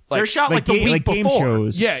 They're shot like the week like game before.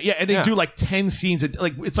 shows. Yeah, and they Yeah. do like 10 scenes.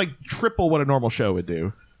 Like it's like triple what a normal show would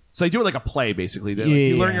do. So they do it like a play, basically. They, like,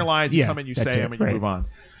 you learn your lines, you come in, you that's say it, them, and you right. move on.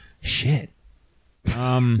 Shit.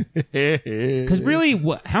 Because really,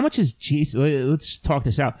 how much is Jason? Let's talk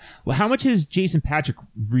this out. Well, how much has Jason Patrick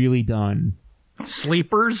really done?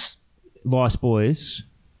 Sleepers. Lost Boys,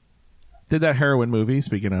 Did that heroin movie?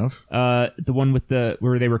 Speaking of, the one with the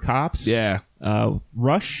where they were cops. yeah,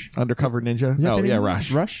 Rush. Undercover Ninja. Is that Oh the yeah, name?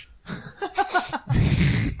 Rush. Rush.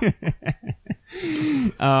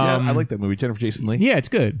 Yeah, I like that movie. Jennifer Jason Leigh. Yeah, it's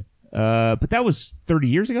good. But that was 30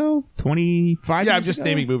 years ago, 25 Yeah, years I'm just ago?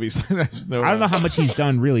 naming movies. I I don't know how much he's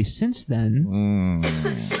done really since then.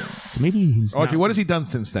 So maybe he's Audrey, not, what has he done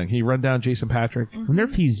since then? Can you run down Jason Patrick? I wonder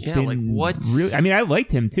if he's Yeah, been like, what? really. I mean, I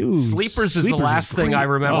liked him too. Sleepers is the last thing great. I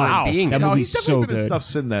remember Wow, being that in. No, movie's he's so definitely been in good. stuff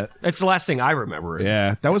since that. It's the last thing I remember.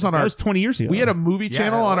 Yeah, that was on That our. was 20 years ago. We had a movie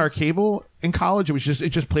channel it on our was. cable in college. It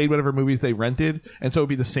just played whatever movies they rented, and so it would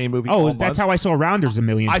be the same movie. all that's month. how I saw Rounders a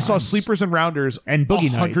million I times. saw Sleepers and Rounders And Boogie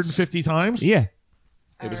Nights. 150 times. Yeah.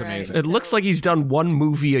 It was All right. amazing. It looks like he's done one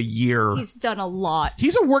movie a year. He's done a lot.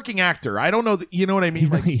 He's a working actor. I don't know. You know what I mean?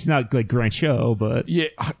 He's not like Grant Show, but yeah,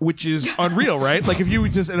 which is unreal, right? Like if you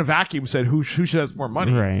just in a vacuum said who should have more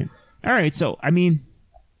money? right. All right. So I mean,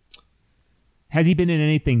 has he been in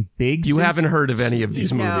anything big? You since? haven't heard of any of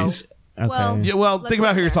these No. movies. Okay. Well, Yeah. Well, Let's think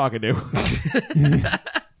about look who you're there. talking to.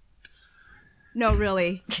 No,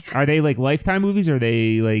 really. Are they like Lifetime movies? Or are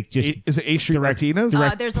they like just Is it A Street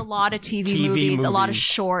Latinas? There's a lot of TV, TV movies, a lot of movies.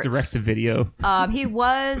 shorts. direct to video? He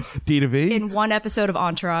was D to V. in one episode of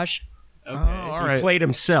Entourage. Oh, all right. Played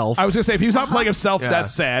himself. I was gonna say if he was not playing himself, Yeah.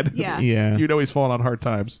 that's sad. Yeah. Yeah. You know he's falling on hard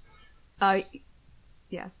times.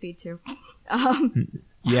 Yeah, Speed 2.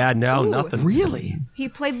 Yeah, no, nothing. Really? He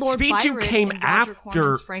played Lord Speed 2 Byron came in Roger after-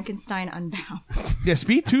 Corman's Frankenstein Unbound. Yeah.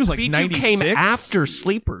 Speed 2 is like Speed 2 96. came after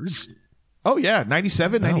Sleepers. Oh yeah,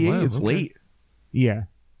 97, 98. wow, It's okay. late. Yeah.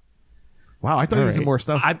 Wow, I thought he was in right. more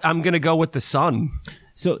stuff. I'm going to go with The Sun.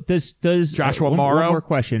 So does Joshua one Morrow? more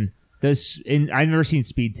question. I've never seen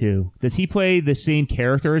Speed 2. Does he play the same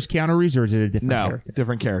character as Keanu Reeves, or is it a different No, character?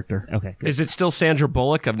 different character. Okay. Good. Is it still Sandra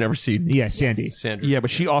Bullock? I've never seen Yeah, Sandy. Sandra. Yeah, but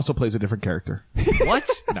she also plays a different character. What?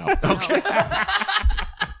 No.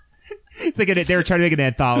 It's like they were trying to make an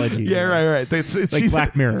anthology. Yeah, right. It's Like she's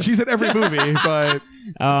Black in, Mirror. She's in every movie, but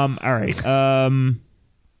All right.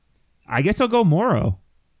 I guess I'll go Morrow.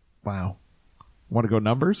 wow. Want to go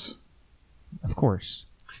numbers? Of course.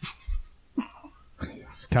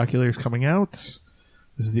 This calculator's coming out. This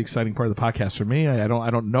is the exciting part of the podcast for me. I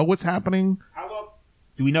don't know what's happening.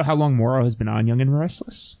 Do we know how long Morrow has been on Young and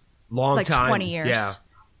Restless? Long Like time. 20 years. Yeah.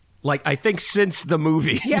 Like, I think since the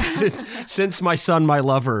movie. Yeah. since My Son, My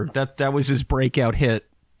Lover. That was his breakout hit.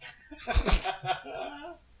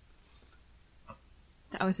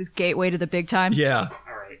 That was his gateway to the big time. Yeah.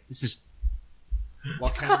 All right. This is.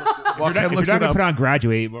 While Ken looks, If you're not going to put on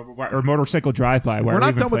Graduate or Motorcycle Drive-By, we're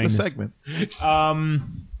not done with the segment.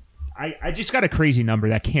 I just got a crazy number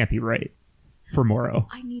that can't be right for Morrow.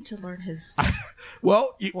 I need to learn his.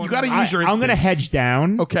 Well, you got to use your I'm going to instincts. hedge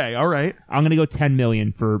down. Okay, all right. I'm going to go 10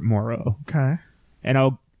 million for Morrow, Okay. and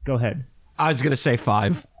I'll go ahead. I was going to say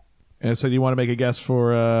 5. And so do you want to make a guess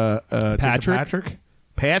for Jason Patrick?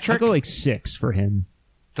 Patrick? I'll go like 6 for him.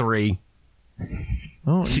 3.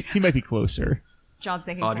 Oh, He might be closer. John's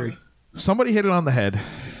thinking. Audrey. somebody hit it on the head,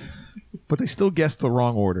 but they still guessed the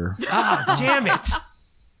wrong order. Ah, damn it.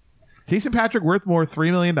 Jason Patrick worth more,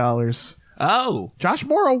 $3 million. Oh. Josh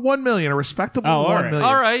Morrow, $1 million, a respectable Oh, all $1 right. million.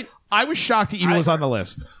 All right. I was shocked he even was on the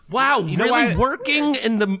list. Wow. know Really why- working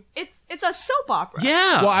in the... It's a soap opera.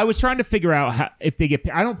 Yeah. Well, I was trying to figure out how, if they get.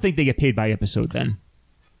 I don't think they get paid by episode. Then.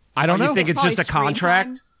 I don't You know. think it's Probably just a screen contract?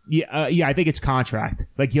 time. Yeah, I think it's contract.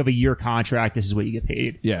 Like you have a year contract. This is what you get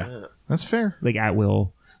paid. Yeah, that's fair. Like at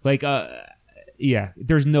will. Like yeah.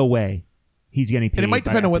 There's no way he's getting paid. And it might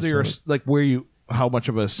by depend on whether you're episode. like how much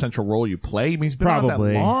of a central role you play. I mean, he's been on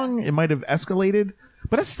Probably. that long. It might have escalated,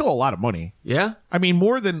 but that's still a lot of money. Yeah. I mean,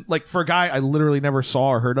 more than like for a guy I literally never saw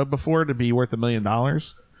or heard of before to be worth $1 million.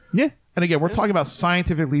 Yeah. And again, we're talking about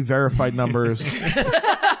scientifically verified numbers.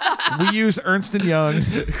 We use Ernst & Young.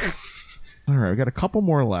 All right, we got a couple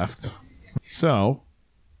more left. So,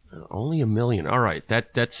 Only $1 million. All right.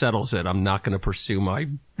 That settles it. I'm not going to pursue my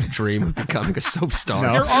dream of becoming a soap star.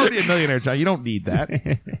 No. you're already a millionaire, John. You don't need that.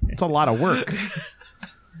 It's a lot of work.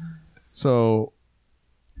 So,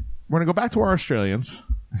 we're going to go back to our Australians.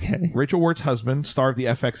 Okay. Rachel Ward's husband, star of the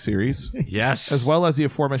FX series, Yes. as well as the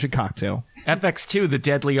aforementioned Cocktail. FX2, The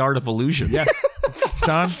Deadly Art of Illusion. Yes.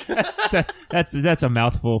 John? That's a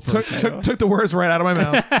mouthful. Took the words right out of my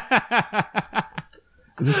mouth.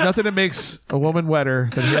 There's nothing that makes a woman wetter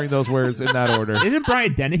than hearing those words in that order. Isn't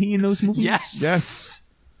Brian Dennehy in those movies? Yes.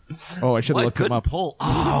 Oh, I should have What looked him good up. pull.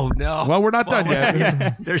 Oh, no. Well, we're not done yet.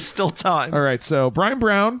 Yeah. There's still time. All right, so Brian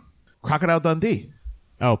Brown, Crocodile Dundee.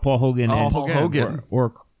 Oh, Paul Hogan. Oh, and Paul Hogan.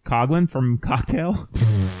 Or Coughlin from Cocktail.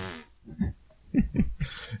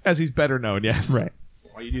 As he's better known, yes. Right.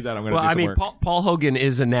 While you do that, I'm going to Well, do some I mean, work. Paul Hogan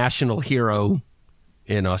is a national hero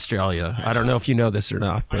in Australia. I don't know if you know this or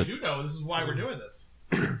not, I but do know. This is why we're doing this.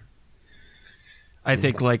 I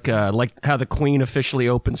think like how the Queen officially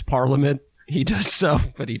opens Parliament, he does so,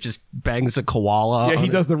 but he just bangs a koala. Yeah, he on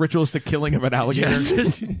it. does the ritualistic killing of an alligator.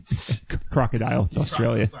 Yes. Crocodile. It's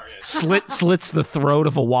Australia. Slits the throat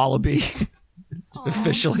of a wallaby.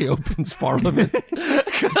 Officially opens Parliament.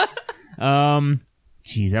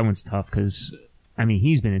 Geez, that one's tough because, I mean,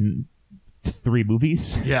 he's been in 3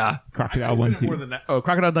 movies. Yeah. Crocodile 1, 2. More than that. Oh,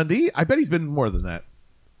 Crocodile Dundee? I bet he's been in more than that.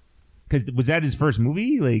 Because was that his first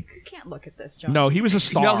movie? Like, Can't look at this, John. No, he was a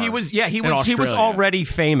star. No, he was. Yeah, he in was. He was Australia. already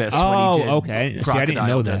famous when Oh, he did. okay. See, I Crocodile didn't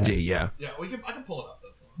know that. Dundee. Yeah. Yeah, I can pull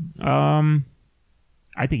it up.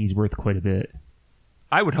 I think he's worth quite a bit.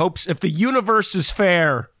 I would hope if the universe is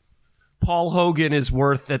fair, Paul Hogan is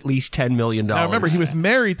worth at least $10 million. Now, remember, he was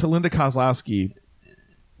married to Linda Kozlowski.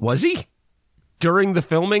 Was he during the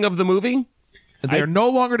filming of the movie? They are no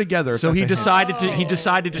longer together. So he decided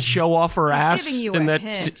to show off her ass. Giving you and a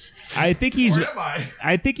that's hint. I think he's. Where am I?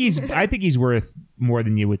 I think he's worth more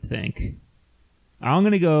than you would think. I'm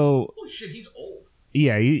gonna go. Holy shit, he's old.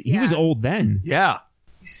 Yeah, he was old then. yeah.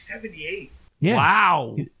 He's 78. Yeah.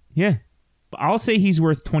 Wow. Yeah. I'll say he's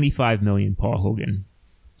worth $25 million. Paul Hogan.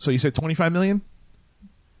 So you said 25 million?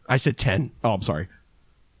 I said 10. Oh, I'm sorry.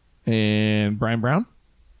 And Brian Brown?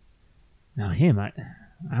 Now him, I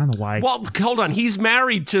don't know why. Well, hold on. He's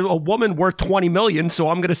married to a woman worth $20 million, so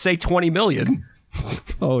I'm going to say $20 million.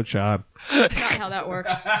 Oh, John. That's not how that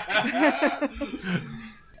works.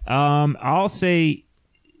 I'll say,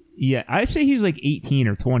 yeah, I say he's like 18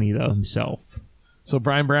 or 20 though himself. So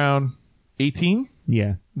Brian Brown, 18?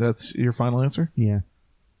 Yeah, That's your final answer? yeah.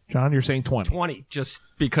 John, you're saying 20. 20, just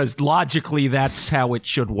because logically that's how it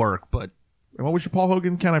should work. But And what was your Paul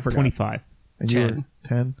Hogan count? I forgot. 25. And you were 10.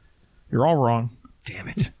 10. You're all wrong. damn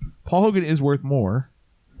it. Paul Hogan is worth more.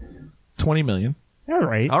 20 million. All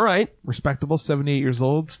right. All right. Respectable, 78 years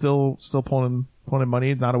old, still pulling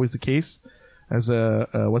money. Not always the case. As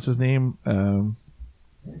what's his name?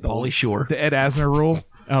 Pauly Shore. The Ed Asner rule.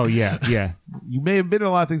 Oh yeah, yeah. You may have been in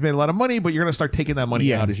a lot of things, made a lot of money, but you're going to start taking that money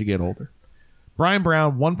Yeah. out as you get older. Brian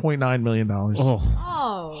Brown, $1.9 million. Oh,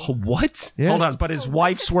 Oh. What? Yeah. Hold on, but his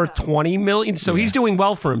wife's worth $20 million, so he's doing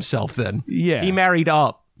well for himself then. Yeah. He married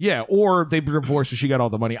up. Yeah, or they divorced and she got all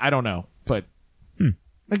the money. I don't know. But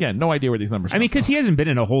again, no idea where these numbers I mean, come because he hasn't been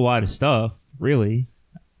in a whole lot of stuff, really.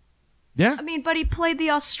 from. Yeah. I mean, but he played the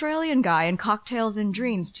Australian guy in Cocktails and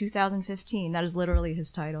Dreams 2015. That is literally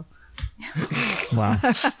his title. Wow.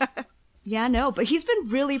 Yeah, no, but he's been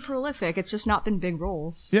really prolific. It's just not been big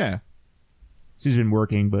roles. Yeah. He's been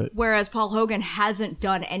working, but Whereas Paul Hogan hasn't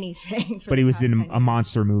done anything. For he the was past in 10 a years.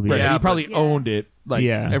 monster movie. Right. Yeah, He probably but- owned it. Like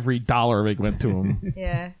Yeah. every dollar it went to him.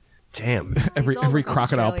 Yeah. Damn. every He's all every of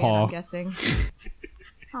crocodile Australian, paw. I'm guessing.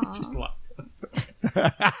 Aw. Just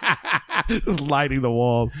lighting the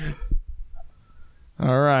walls.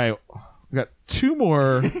 All right. We got 2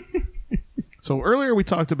 more. So earlier we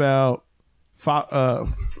talked about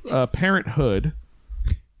Parenthood,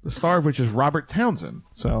 the star of which is Robert Townsend.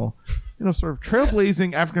 So, sort of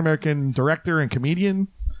trailblazing African-American director and comedian.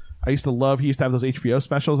 He used to have those HBO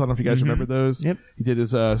specials. I don't know if you guys remember those. Yep. He did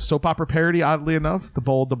his soap opera parody, oddly enough, The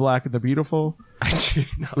Bold, the Black, and the Beautiful, I do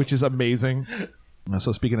know. which is amazing.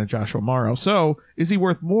 So speaking of Joshua Morrow, so is he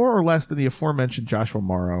worth more or less than the aforementioned Joshua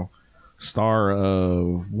Morrow, star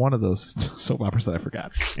of one of those soap operas that I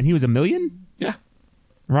forgot? And he was $1 million? Yeah.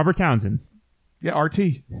 Robert Townsend. Yeah,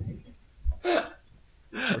 RT.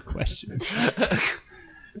 More questions.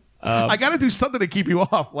 I got to do something to keep you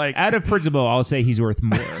off. Like, Out of principle, I'll say he's worth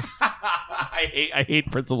more. I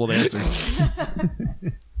hate principled answers.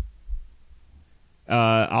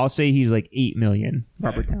 I'll say he's like $8 million.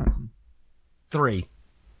 Robert Townsend. 3.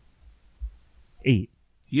 8.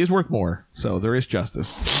 He is worth more, so there is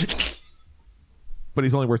justice. But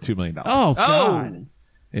he's only worth $2 million. Oh, God.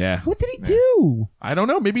 Yeah. What did he do? I don't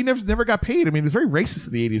know. Maybe he never got paid. I mean, it's very racist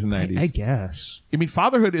in the 80s and 90s. I guess. I mean,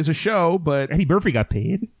 Fatherhood is a show, but Eddie Murphy got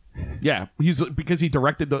paid. Yeah, because he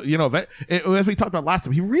directed the. As we talked about last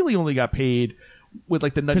time, he really only got paid with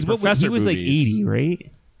like the Nutty Professor he was movies. like 80,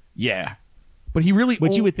 right? Yeah, but he really.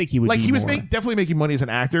 But you would think he would like be he was more. definitely making money as an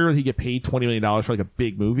actor. He get paid $20 million for like a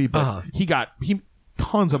big movie, but he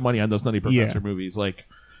tons of money on those Nutty Professor movies, like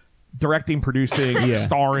directing, producing,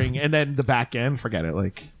 starring, and then the back end. Forget it.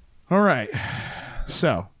 Like, all right,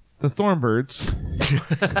 so the Thornbirds.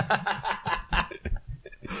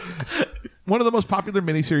 One of the most popular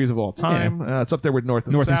miniseries of all time. It's up there with North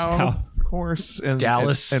and South, of course, and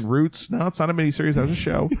Dallas and Roots. No, it's not a miniseries. That was a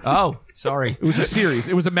show. Oh, sorry. It was a series.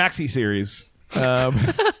 It was a maxi series.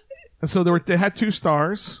 And so they had 2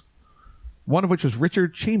 stars, one of which was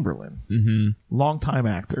Richard Chamberlain, longtime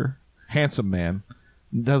actor, handsome man,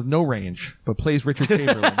 does no range, but plays Richard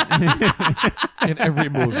Chamberlain in every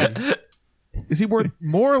movie. Is he worth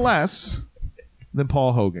more or less than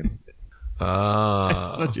Paul Hogan?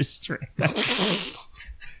 That's such a stretch.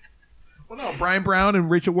 Well, no, Brian Brown and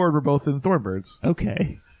Rachel Ward were both in Thornbirds.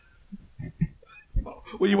 Okay.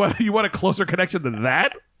 Well, you want a closer connection than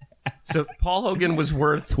that? So Paul Hogan was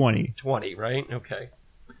worth 20, right? Okay.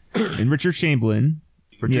 And Richard Chamberlain.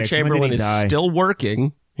 Richard Chamberlain is still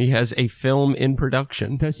working. He has a film in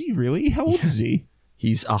production. Does he really? How old is he?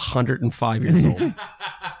 He's 105 years old.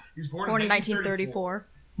 He's born in 1934.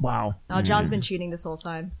 Wow. Oh, John's been cheating this whole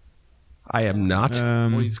time. I am not.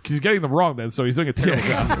 Well, he's getting them wrong then, so he's doing a terrible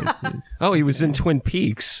job. Oh, he was in Twin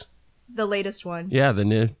Peaks. The latest one. Yeah,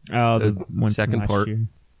 the one second part. Year.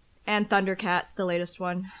 And Thundercats, the latest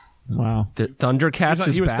one. Wow. The Thundercats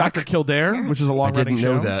is he was back. Dr. Kildare, which is a I long-running didn't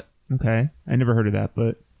show. know that. Okay. I never heard of that,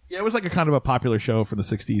 but... Yeah, it was like a kind of a popular show for the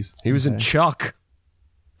 60s. He was in Chuck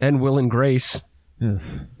and Will and Grace.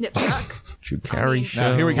 Nip Tuck. Drew Carey show.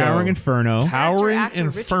 Now, here we go. Towering Inferno. Towering Actor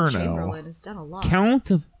Richard Inferno. Chamberlain has done a lot.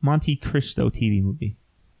 Count of Monte Cristo TV movie.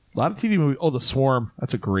 A lot of TV movies. Oh, The Swarm.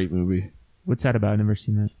 That's a great movie. What's that about? I've never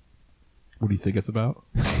seen that. What do you think it's about?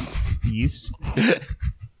 Bees.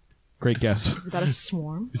 Great guess. It's about a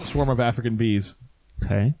swarm. It's a swarm of African bees.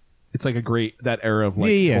 Okay. It's like that era of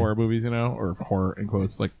horror movies, or horror in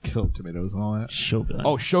quotes, like Kill Tomatoes and all that. Shogun.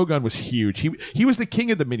 Oh, Shogun was huge. He was the king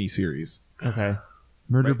of the miniseries. Okay.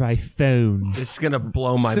 Murder by Phone. It's going to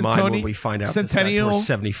blow my mind when we find out this guy's worth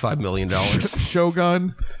 $75 million.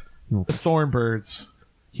 Shogun, Thornbirds.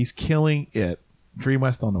 He's killing it. Dream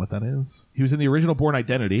West, don't know what that is. He was in the original Born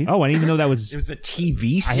Identity. Oh, I didn't even know that was... It was a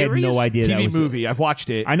TV series? I had no idea that TV was... movie. I've watched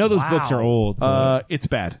it. I know those books are old. But... It's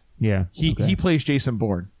bad. Yeah. He plays Jason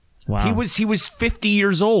Bourne. Wow. He was 50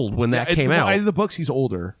 years old when that came out. In the books, he's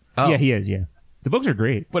older. Oh. Yeah, he is, yeah. The books are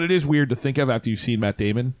great. But it is weird to think of after you've seen Matt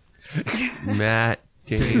Damon. Matt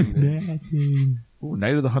Damon. Ooh,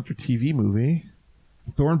 Night of the Hunter TV movie.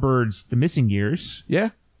 Thornbirds, The Missing Years. Yeah.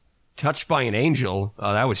 Touched by an Angel.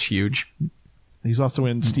 Oh, that was huge. He's also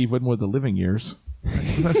in Steve Winwood, The Living Years.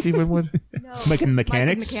 Was that Steve Winwood? No. Mike and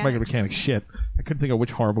Mechanics. Mike and Mechanics. Shit. I couldn't think of which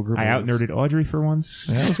horrible group I it was. out-nerded Audrey for once.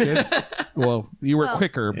 Yeah, that was good. Well, you were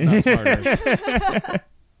quicker, but not smarter.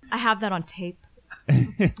 I have that on tape.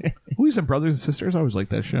 Who's in Brothers and Sisters? I always liked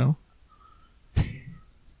that show.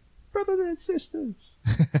 Brothers and Sisters.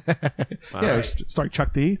 Yeah, it was starring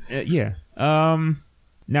Chuck D. Yeah. Now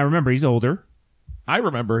remember, he's older. I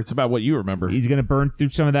remember. It's about what you remember. He's going to burn through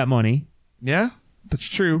some of that money. Yeah, that's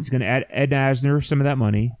true. He's going to add Ed Asner some of that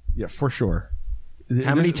money. Yeah, for sure.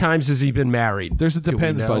 How many times has he been married? There's a Do we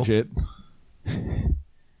Depends know? budget.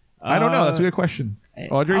 I don't know. That's a good question.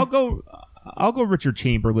 Audrey? I'll go Richard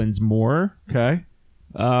Chamberlain's more. Okay.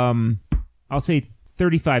 I'll say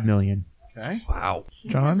 35 million. Okay. Wow. He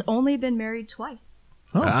John? has only been married twice.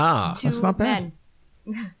 Oh, To that's not bad.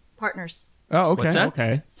 men. Partners. Oh, okay. What's that?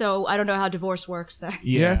 Okay. So I don't know how divorce works there.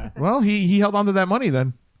 Yeah. Well, he held on to that money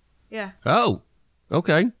then. Yeah. Oh,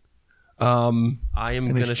 okay. I am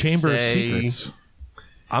In going to his Chamber of say... Secrets.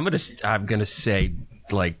 I'm gonna say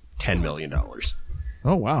like $10 million.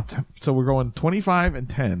 Oh, wow. So we're going 25 and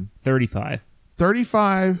 10. 35.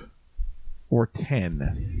 35 or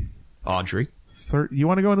 10. Audrey. You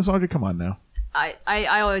want to go in this, Audrey? Come on now.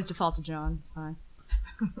 I always default to John. It's fine.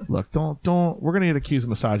 Look, don't. We're going to get accused of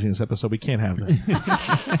misogyny in this episode. We can't have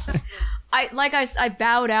that. I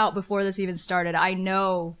bowed out before this even started. I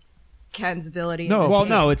know Ken's ability. No, Well,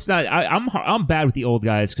 no, it's not. I'm bad with the old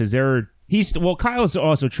guys because Kyle's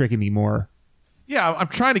also tricking me more. Yeah, I'm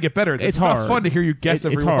trying to get better at this. It's not hard. fun to hear you guess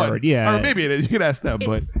It's everyone. hard, yeah. Or maybe it is. You can ask them,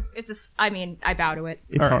 but I bow to it.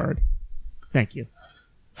 It's All right. hard. Thank you.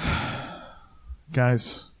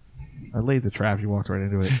 guys, I laid the trap. You walked right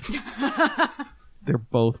into it. They're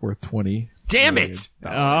both worth 20. Damn it!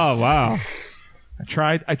 Oh, wow. I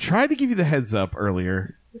tried to give you the heads up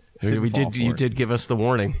earlier. You did give us the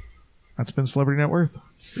warning. That's been Celebrity Net Worth.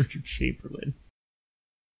 Richard Chamberlain.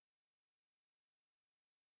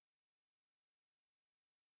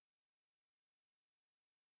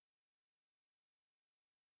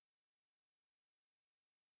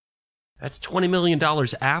 That's $20 million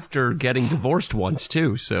after getting divorced once,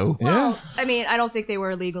 too, so... Well, I mean, I don't think they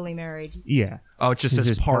were legally married. Yeah. Oh, it just says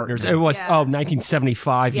his partners. partner. It was, Yeah.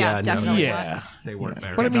 1975, Yeah, definitely. Yeah. They weren't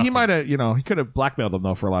married. But I mean, he might have, he could have blackmailed them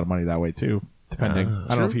though for a lot of money that way too, depending. I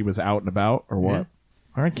don't know if he was out and about or what. Yeah.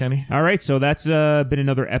 All right, Kenny. All right, so that's been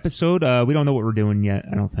another episode. We don't know what we're doing yet,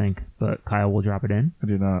 I don't think, but Kyle will drop it in. I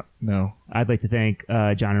do not know. I'd like to thank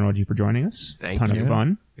John and Audrey for joining us. Thank Ton you. of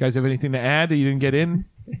fun. You guys have anything to add that you didn't get in?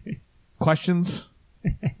 Questions?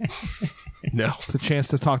 No. It's a chance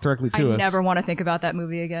to talk directly to I us. never want to think about that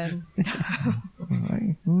movie again.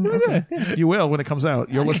 You will when it comes out.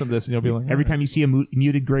 You'll listen to this and you'll be like, Every time you see a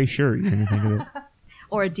muted gray shirt, you're going to think of it.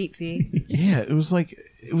 Or a deep V. yeah, it was like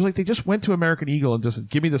they just went to American Eagle and just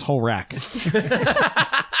give me this whole rack.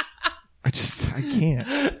 I can't.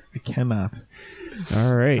 I cannot.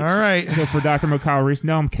 All right. All right. So for Dr. McCall Reese,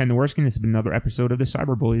 no, I'm Ken Norskin. This has been another episode of the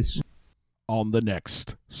Cyberbullies. On the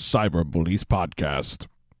next Cyberbullies podcast.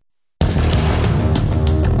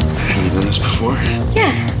 Have you done this before?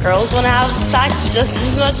 Yeah, girls want to have sex just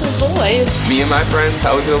as much as boys. Me and my friends,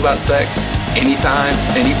 how we feel about sex, anytime,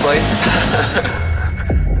 any place.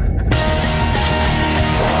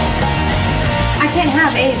 I can't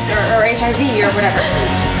have AIDS or HIV or whatever.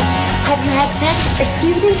 Have you had sex?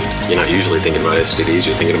 Excuse me? You're not usually thinking about STDs,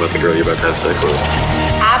 you're thinking about the girl you're about to have sex with.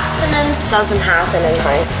 Abstinence doesn't happen in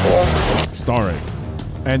high school. Starring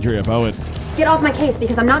Andrea Bowen Get off my case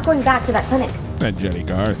because I'm not going back to that clinic. and Jenny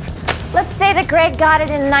Garth. Let's say that Greg got it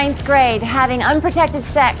in 9th grade, having unprotected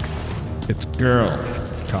sex. It's girl,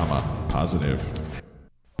 positive.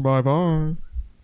 Bye-bye.